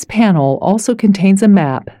 This panel also contains a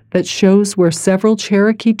map that shows where several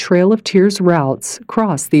Cherokee Trail of Tears routes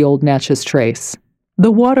cross the old Natchez Trace.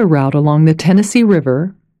 The water route along the Tennessee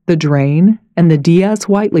River, the Drain, and the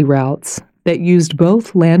Diaz-Whiteley routes that used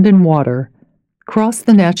both land and water cross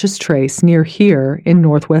the Natchez Trace near here in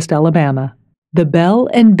northwest Alabama. The Bell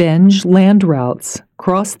and Benge land routes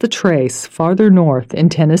cross the Trace farther north in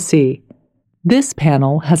Tennessee. This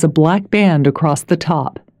panel has a black band across the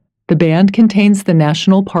top. The band contains the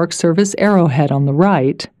National Park Service arrowhead on the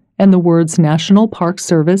right and the words National Park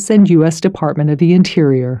Service and U.S. Department of the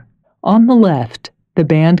Interior. On the left, the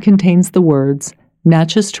band contains the words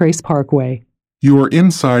Natchez Trace Parkway. You are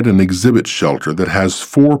inside an exhibit shelter that has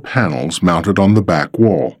 4 panels mounted on the back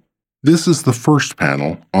wall. This is the first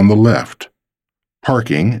panel on the left.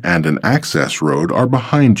 Parking and an access road are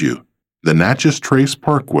behind you. The Natchez Trace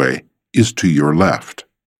Parkway is to your left.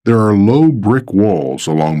 There are low brick walls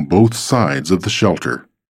along both sides of the shelter.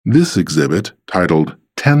 This exhibit, titled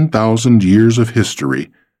 10,000 Years of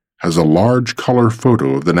History, has a large color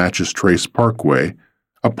photo of the Natchez Trace Parkway,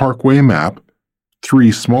 a parkway map,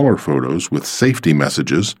 3 smaller photos with safety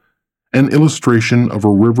messages, an illustration of a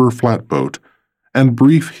river flatboat, and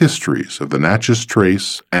brief histories of the Natchez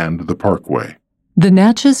Trace and the parkway. The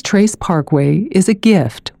Natchez Trace Parkway is a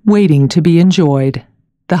gift waiting to be enjoyed.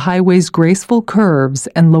 The highway's graceful curves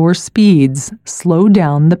and lower speeds slow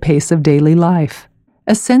down the pace of daily life.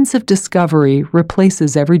 A sense of discovery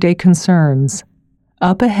replaces everyday concerns.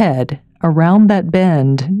 Up ahead, around that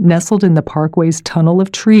bend, nestled in the parkway's tunnel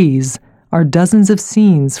of trees, are dozens of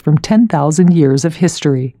scenes from 10,000 years of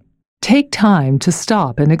history. Take time to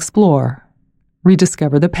stop and explore.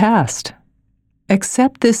 Rediscover the past.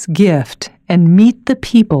 Accept this gift and meet the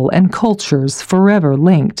people and cultures forever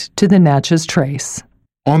linked to the Natchez Trace.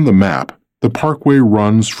 On the map, the parkway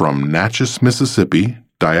runs from Natchez, Mississippi,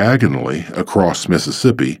 diagonally across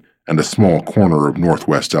Mississippi and a small corner of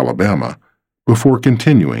northwest Alabama, before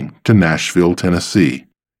continuing to Nashville, Tennessee.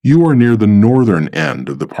 You are near the northern end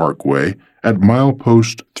of the parkway at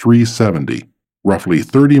milepost 370, roughly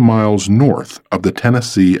 30 miles north of the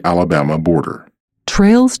Tennessee-Alabama border.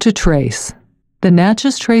 Trails to Trace. The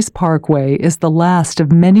Natchez Trace Parkway is the last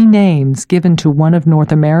of many names given to one of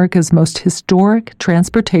North America's most historic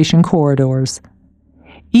transportation corridors.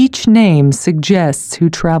 Each name suggests who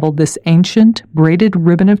traveled this ancient, braided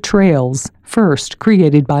ribbon of trails, first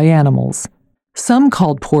created by animals. Some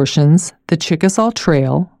called portions the Chickasaw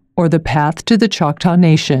Trail or the Path to the Choctaw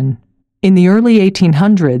Nation. In the early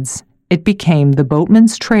 1800s, it became the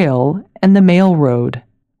Boatman's Trail and the Mail Road.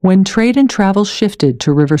 When trade and travel shifted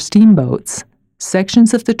to river steamboats,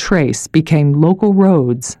 sections of the trace became local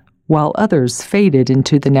roads, while others faded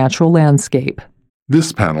into the natural landscape.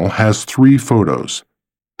 This panel has 3 photos.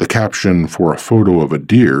 The caption for a photo of a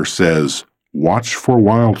deer says, "Watch for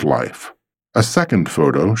wildlife." A second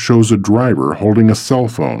photo shows a driver holding a cell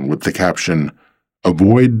phone with the caption,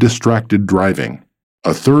 "Avoid distracted driving."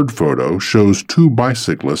 A third photo shows 2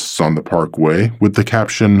 bicyclists on the parkway with the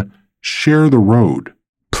caption, "Share the road."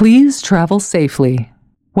 Please travel safely.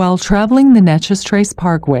 While traveling the Natchez Trace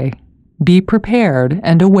Parkway, be prepared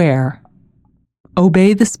and aware.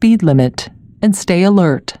 Obey the speed limit and stay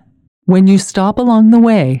alert. When you stop along the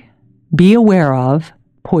way, be aware of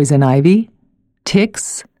poison ivy,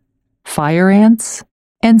 ticks, fire ants,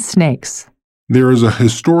 and snakes. There is a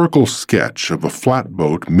historical sketch of a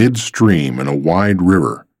flatboat midstream in a wide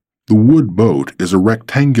river. The wood boat is a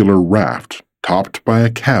rectangular raft topped by a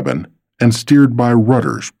cabin and steered by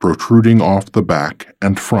rudders protruding off the back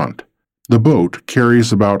and front. The boat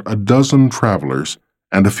carries about a dozen travelers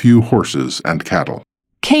and a few horses and cattle.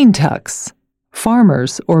 Cane tucks.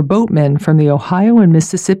 Farmers or boatmen from the Ohio and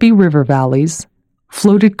Mississippi river valleys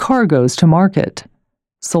floated cargoes to market,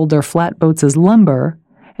 sold their flatboats as lumber,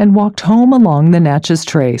 and walked home along the Natchez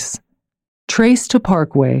Trace. Trace to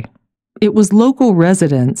Parkway. It was local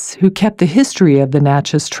residents who kept the history of the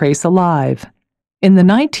Natchez Trace alive. In the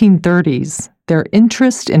 1930s, their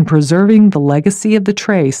interest in preserving the legacy of the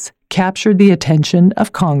trace captured the attention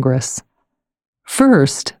of Congress.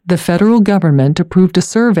 First, the federal government approved a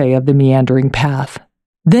survey of the meandering path.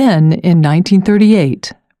 Then, in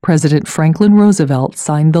 1938, President Franklin Roosevelt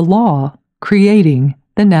signed the law creating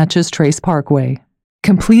the Natchez Trace Parkway.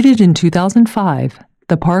 Completed in 2005,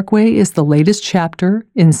 the Parkway is the latest chapter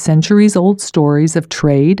in centuries-old stories of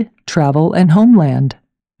trade, travel, and homeland.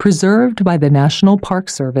 Preserved by the National Park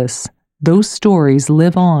Service, those stories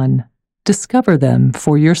live on. Discover them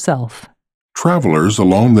for yourself. Travelers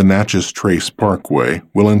along the Natchez Trace Parkway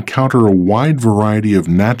will encounter a wide variety of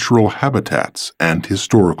natural habitats and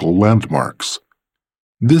historical landmarks.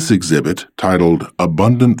 This exhibit, titled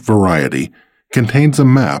Abundant Variety, contains a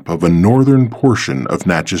map of a northern portion of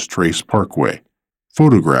Natchez Trace Parkway.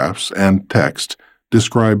 Photographs and text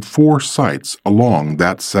describe 4 sites along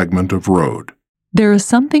that segment of road. There is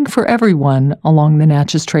something for everyone along the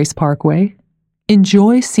Natchez Trace Parkway.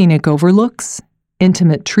 Enjoy scenic overlooks,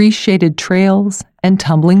 intimate tree-shaded trails, and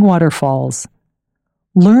tumbling waterfalls.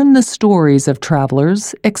 Learn the stories of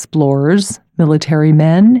travelers, explorers, military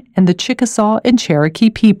men, and the Chickasaw and Cherokee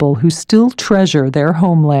people who still treasure their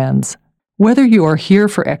homelands. Whether you are here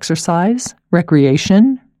for exercise,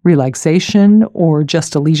 recreation, relaxation, or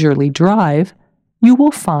just a leisurely drive, you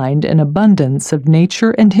will find an abundance of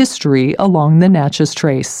nature and history along the Natchez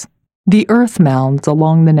Trace. The earth mounds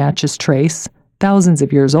along the Natchez Trace, thousands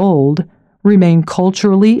of years old, remain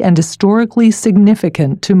culturally and historically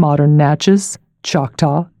significant to modern Natchez,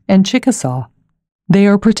 Choctaw, and Chickasaw. They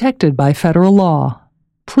are protected by federal law.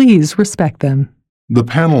 Please respect them. The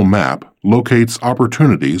panel map locates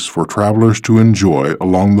opportunities for travelers to enjoy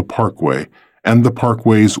along the Parkway and the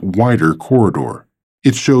Parkway's wider corridor.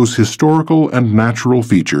 It shows historical and natural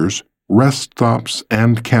features, rest stops,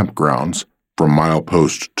 and campgrounds from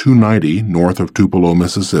milepost 290 north of Tupelo,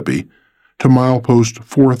 Mississippi, to milepost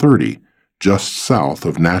 430 just south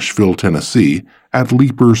of Nashville, Tennessee, at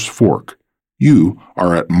Leaper's Fork. You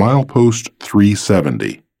are at milepost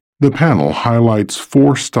 370. The panel highlights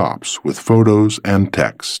 4 stops with photos and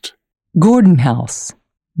text. Gordon House.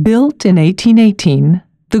 Built in 1818,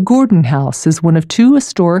 the Gordon House is one of 2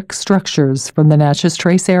 historic structures from the Natchez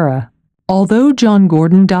Trace era. Although John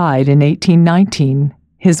Gordon died in 1819,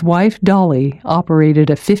 his wife Dolly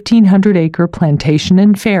operated a 1,500-acre plantation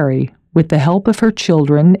and ferry with the help of her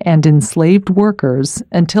children and enslaved workers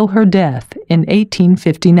until her death in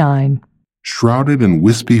 1859. Shrouded in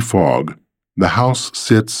wispy fog, the house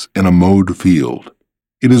sits in a mowed field.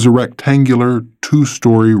 It is a rectangular,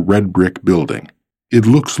 2-story red brick building. It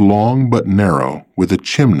looks long but narrow, with a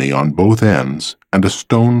chimney on both ends and a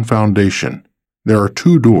stone foundation. There are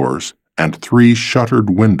 2 doors and 3 shuttered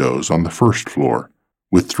windows on the first floor,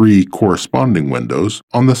 with 3 corresponding windows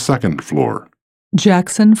on the second floor.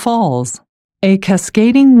 Jackson Falls. A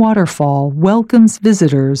cascading waterfall welcomes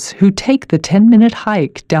visitors who take the 10-minute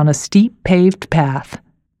hike down a steep paved path.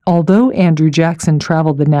 Although Andrew Jackson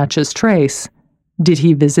traveled the Natchez Trace, did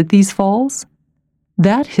he visit these falls?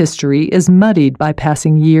 That history is muddied by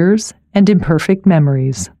passing years and imperfect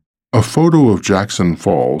memories. A photo of Jackson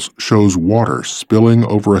Falls shows water spilling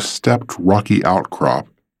over a stepped rocky outcrop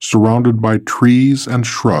surrounded by trees and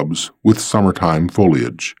shrubs with summertime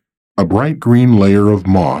foliage. A bright green layer of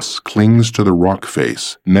moss clings to the rock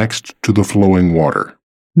face next to the flowing water.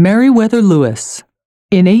 Meriwether Lewis.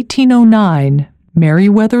 In 1809,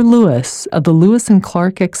 Meriwether Lewis of the Lewis and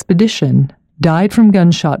Clark Expedition died from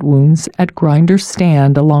gunshot wounds at Grinder's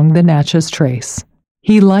Stand along the Natchez Trace.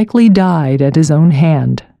 He likely died at his own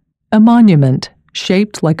hand. A monument,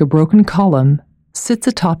 shaped like a broken column, sits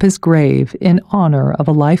atop his grave in honor of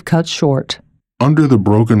a life cut short. Under the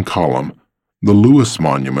broken column, the Lewis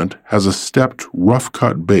Monument has a stepped,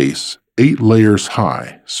 rough-cut base 8 layers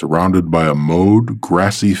high, surrounded by a mowed,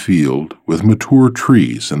 grassy field with mature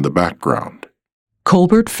trees in the background.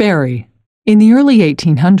 Colbert Ferry. In the early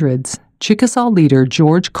 1800s, Chickasaw leader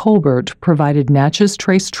George Colbert provided Natchez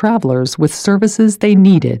Trace travelers with services they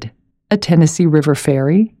needed: a Tennessee River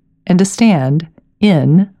ferry and a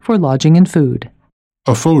stand-in for lodging and food.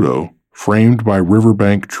 A photo, framed by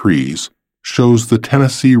riverbank trees, shows the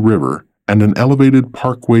Tennessee River and an elevated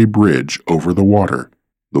parkway bridge over the water.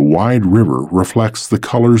 The wide river reflects the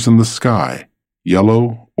colors in the sky: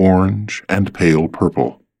 yellow, orange, and pale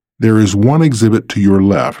purple. There is 1 exhibit to your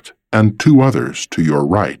left and 2 others to your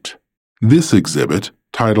right. This exhibit,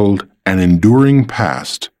 titled An Enduring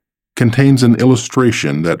Past, contains an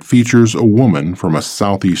illustration that features a woman from a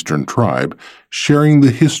southeastern tribe sharing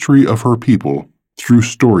the history of her people through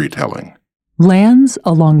storytelling. Lands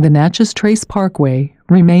along the Natchez Trace Parkway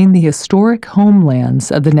remain the historic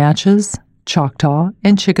homelands of the Natchez, Choctaw,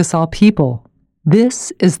 and Chickasaw people.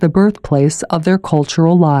 This is the birthplace of their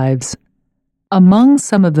cultural lives. Among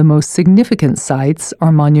some of the most significant sites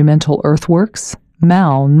are monumental earthworks,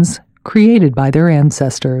 mounds, created by their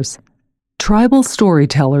ancestors. Tribal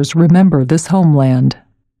storytellers remember this homeland.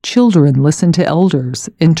 Children listen to elders,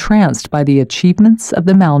 entranced by the achievements of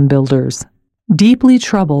the mound builders. Deeply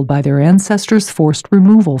troubled by their ancestors' forced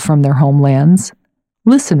removal from their homelands,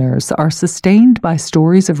 listeners are sustained by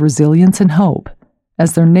stories of resilience and hope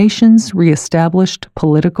as their nations reestablished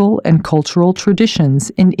political and cultural traditions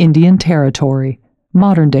in Indian Territory,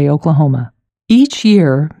 modern-day Oklahoma. Each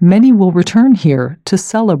year, many will return here to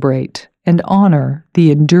celebrate and honor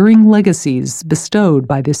the enduring legacies bestowed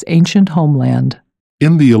by this ancient homeland.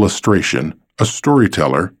 In the illustration, a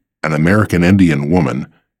storyteller, an American Indian woman,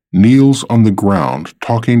 kneels on the ground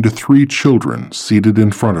talking to 3 children seated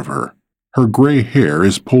in front of her. Her gray hair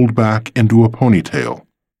is pulled back into a ponytail.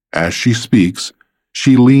 As she speaks,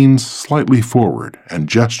 she leans slightly forward and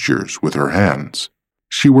gestures with her hands.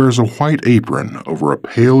 She wears a white apron over a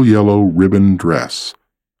pale yellow ribbon dress,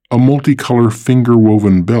 a multicolor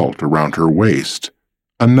finger-woven belt around her waist,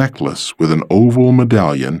 a necklace with an oval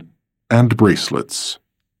medallion, and bracelets.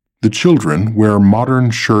 The children wear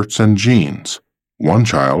modern shirts and jeans. One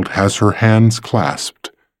child has her hands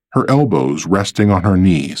clasped, her elbows resting on her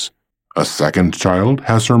knees. A second child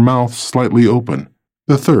has her mouth slightly open.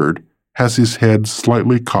 The third has his head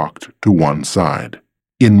slightly cocked to one side.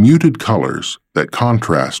 In muted colors that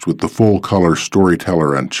contrast with the full-color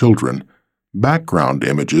storyteller and children, background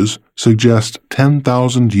images suggest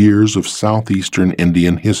 10,000 years of southeastern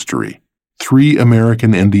Indian history. 3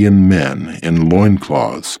 American Indian men in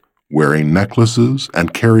loincloths, wearing necklaces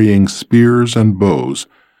and carrying spears and bows,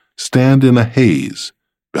 stand in a haze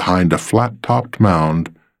behind a flat-topped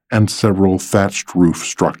mound and several thatched roof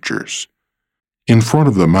structures. In front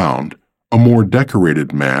of the mound, a more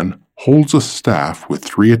decorated man holds a staff with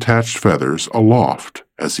 3 attached feathers aloft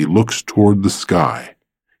as he looks toward the sky.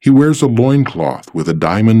 He wears a loincloth with a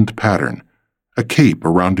diamond pattern, a cape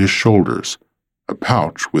around his shoulders, a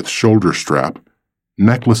pouch with shoulder strap,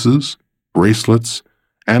 necklaces, bracelets,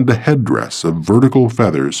 and a headdress of vertical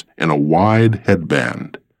feathers in a wide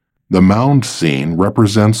headband. The mound scene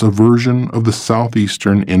represents a version of the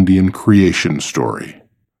southeastern Indian creation story.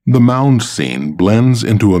 The mound scene blends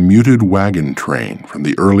into a muted wagon train from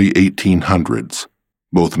the early 1800s.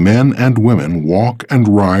 Both men and women walk and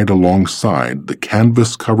ride alongside the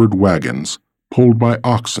canvas-covered wagons pulled by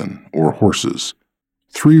oxen or horses.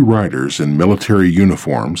 3 riders in military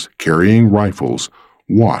uniforms carrying rifles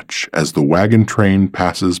watch as the wagon train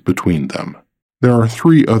passes between them. There are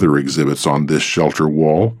 3 other exhibits on this shelter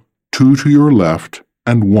wall, 2 to your left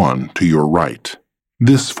and 1 to your right.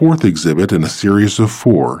 This 4th exhibit in a series of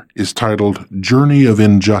 4 is titled Journey of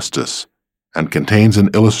Injustice and contains an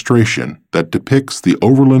illustration that depicts the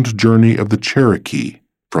overland journey of the Cherokee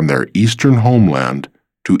from their eastern homeland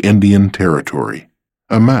to Indian Territory.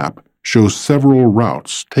 A map shows several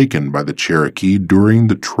routes taken by the Cherokee during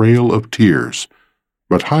the Trail of Tears,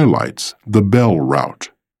 but highlights the Bell Route.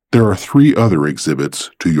 There are 3 other exhibits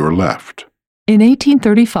to your left. In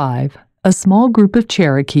 1835, a small group of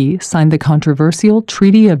Cherokee signed the controversial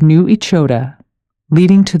Treaty of New Echota,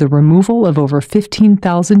 leading to the removal of over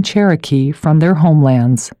 15,000 Cherokee from their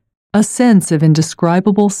homelands. A sense of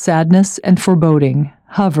indescribable sadness and foreboding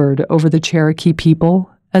hovered over the Cherokee people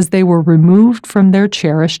as they were removed from their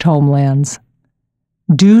cherished homelands.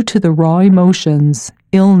 Due to the raw emotions,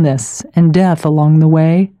 illness, and death along the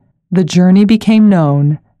way, the journey became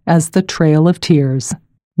known as the Trail of Tears.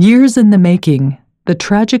 Years in the making, the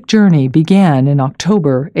tragic journey began in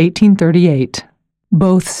October 1838.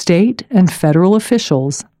 Both state and federal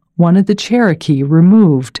officials wanted the Cherokee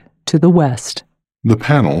removed to the west. The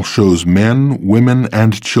panel shows men, women,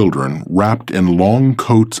 and children wrapped in long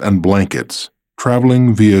coats and blankets,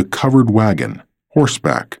 traveling via covered wagon,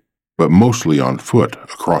 horseback, but mostly on foot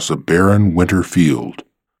across a barren winter field.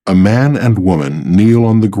 A man and woman kneel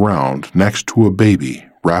on the ground next to a baby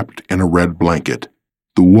wrapped in a red blanket.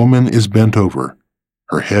 The woman is bent over,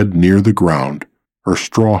 her head near the ground, her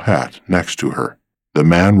straw hat next to her. The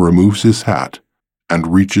man removes his hat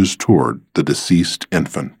and reaches toward the deceased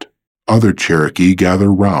infant. Other Cherokee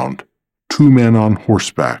gather round. 2 men on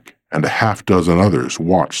horseback and a half-dozen others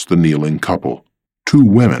watch the kneeling couple. 2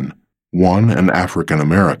 women, one an African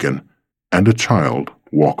American, and a child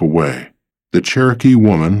walk away. The Cherokee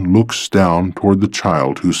woman looks down toward the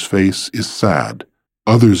child whose face is sad.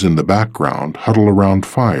 Others in the background huddle around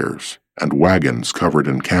fires and wagons covered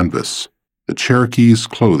in canvas. The Cherokee's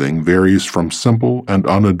clothing varies from simple and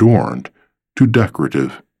unadorned to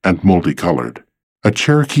decorative and multicolored. A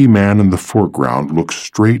Cherokee man in the foreground looks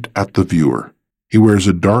straight at the viewer. He wears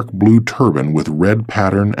a dark blue turban with red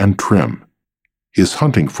pattern and trim. His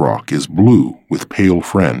hunting frock is blue with pale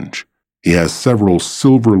fringe. He has several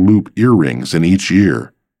silver loop earrings in each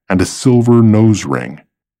ear and a silver nose ring.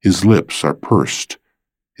 His lips are pursed,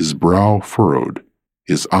 his brow furrowed,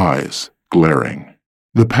 his eyes glaring.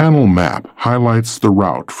 The panel map highlights the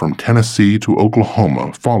route from Tennessee to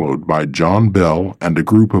Oklahoma followed by John Bell and a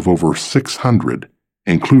group of over 600,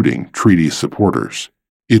 including treaty supporters.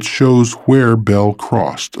 It shows where Bell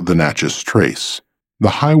crossed the Natchez Trace. The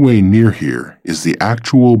highway near here is the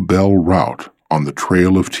actual Bell route on the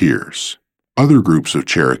Trail of Tears. Other groups of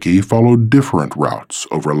Cherokee followed different routes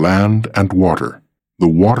over land and water. The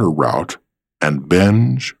water route and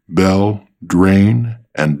Benge, Bell, Drain,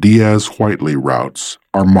 and Diaz-Whiteley routes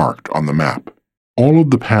are marked on the map. All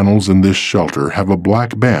of the panels in this shelter have a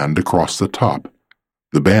black band across the top.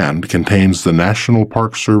 The band contains the National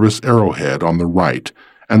Park Service arrowhead on the right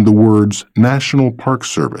and the words National Park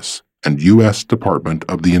Service and U.S. Department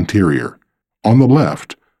of the Interior. On the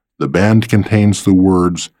left, the band contains the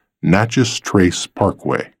words Natchez Trace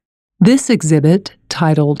Parkway. This exhibit,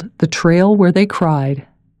 titled The Trail Where They Cried,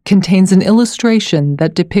 contains an illustration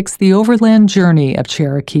that depicts the overland journey of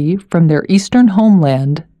Cherokee from their eastern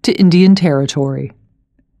homeland to Indian Territory.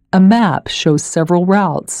 A map shows several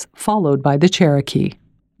routes followed by the Cherokee.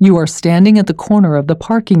 You are standing at the corner of the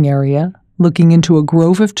parking area, looking into a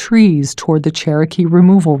grove of trees toward the Cherokee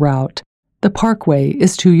removal route. The parkway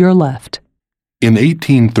is to your left. In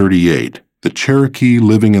 1838, the Cherokee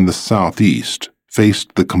living in the Southeast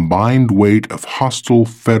faced the combined weight of hostile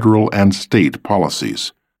federal and state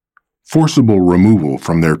policies. Forcible removal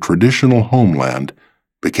from their traditional homeland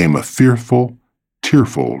became a fearful,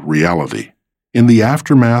 tearful reality. In the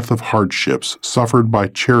aftermath of hardships suffered by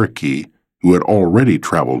Cherokee who had already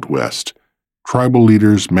traveled west, tribal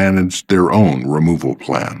leaders managed their own removal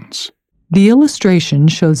plans. The illustration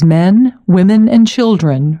shows men, women, and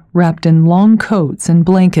children wrapped in long coats and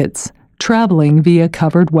blankets, traveling via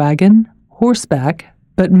covered wagon, horseback,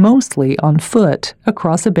 but mostly on foot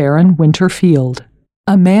across a barren winter field.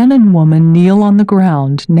 A man and woman kneel on the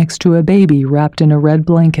ground next to a baby wrapped in a red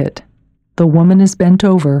blanket. The woman is bent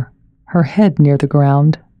over, her head near the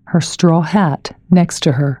ground, her straw hat next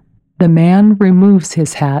to her. The man removes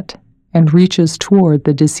his hat and reaches toward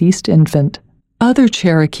the deceased infant. Other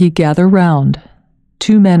Cherokee gather round.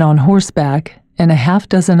 2 men on horseback and a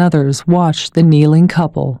half-dozen others watch the kneeling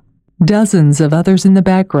couple. Dozens of others in the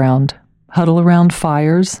background huddle around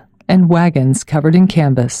fires and wagons covered in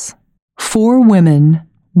canvas. 4 women,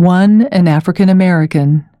 1 an African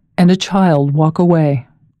American, and a child walk away.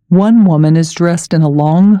 One woman is dressed in a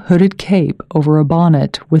long hooded cape over a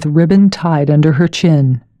bonnet with ribbon tied under her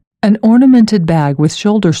chin. An ornamented bag with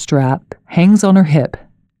shoulder strap hangs on her hip.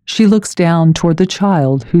 She looks down toward the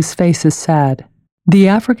child whose face is sad. The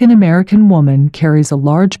African American woman carries a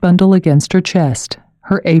large bundle against her chest.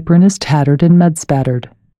 Her apron is tattered and mud-spattered.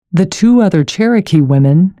 The 2 other Cherokee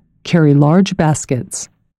women carry large baskets.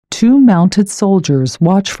 2 mounted soldiers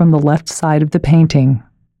watch from the left side of the painting.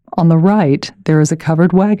 On the right, there is a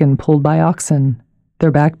covered wagon pulled by oxen.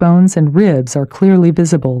 Their backbones and ribs are clearly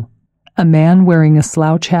visible. A man wearing a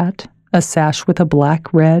slouch hat, a sash with a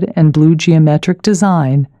black, red, and blue geometric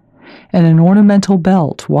design, and an ornamental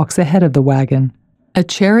belt walks ahead of the wagon. A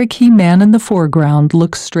Cherokee man in the foreground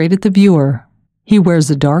looks straight at the viewer. He wears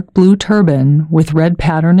a dark blue turban with red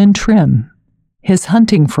pattern and trim. His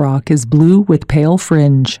hunting frock is blue with pale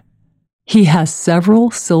fringe. He has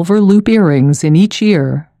several silver loop earrings in each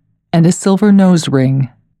ear and a silver nose ring.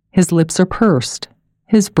 His lips are pursed,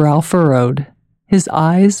 his brow furrowed, his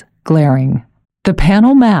eyes glaring. The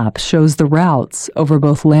panel map shows the routes over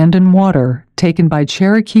both land and water taken by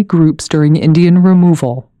Cherokee groups during Indian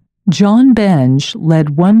removal. John Benge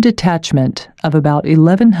led one detachment of about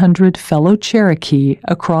 1,100 fellow Cherokee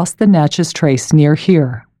across the Natchez Trace near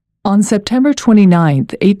here. On September 29,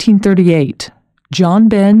 1838, John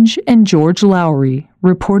Benge and George Lowry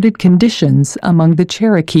reported conditions among the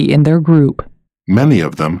Cherokee in their group. Many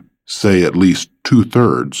of them, say at least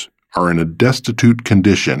 2/3, are in a destitute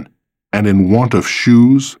condition and in want of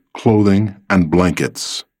shoes, clothing, and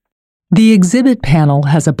blankets. The exhibit panel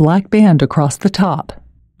has a black band across the top.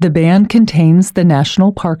 The band contains the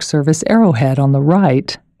National Park Service arrowhead on the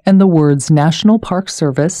right and the words National Park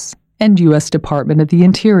Service and U.S. Department of the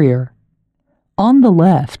Interior. On the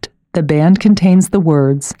left, the band contains the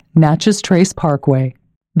words Natchez Trace Parkway.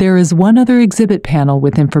 There is one other exhibit panel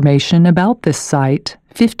with information about this site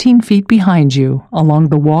 15 feet behind you along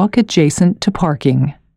the walk adjacent to parking.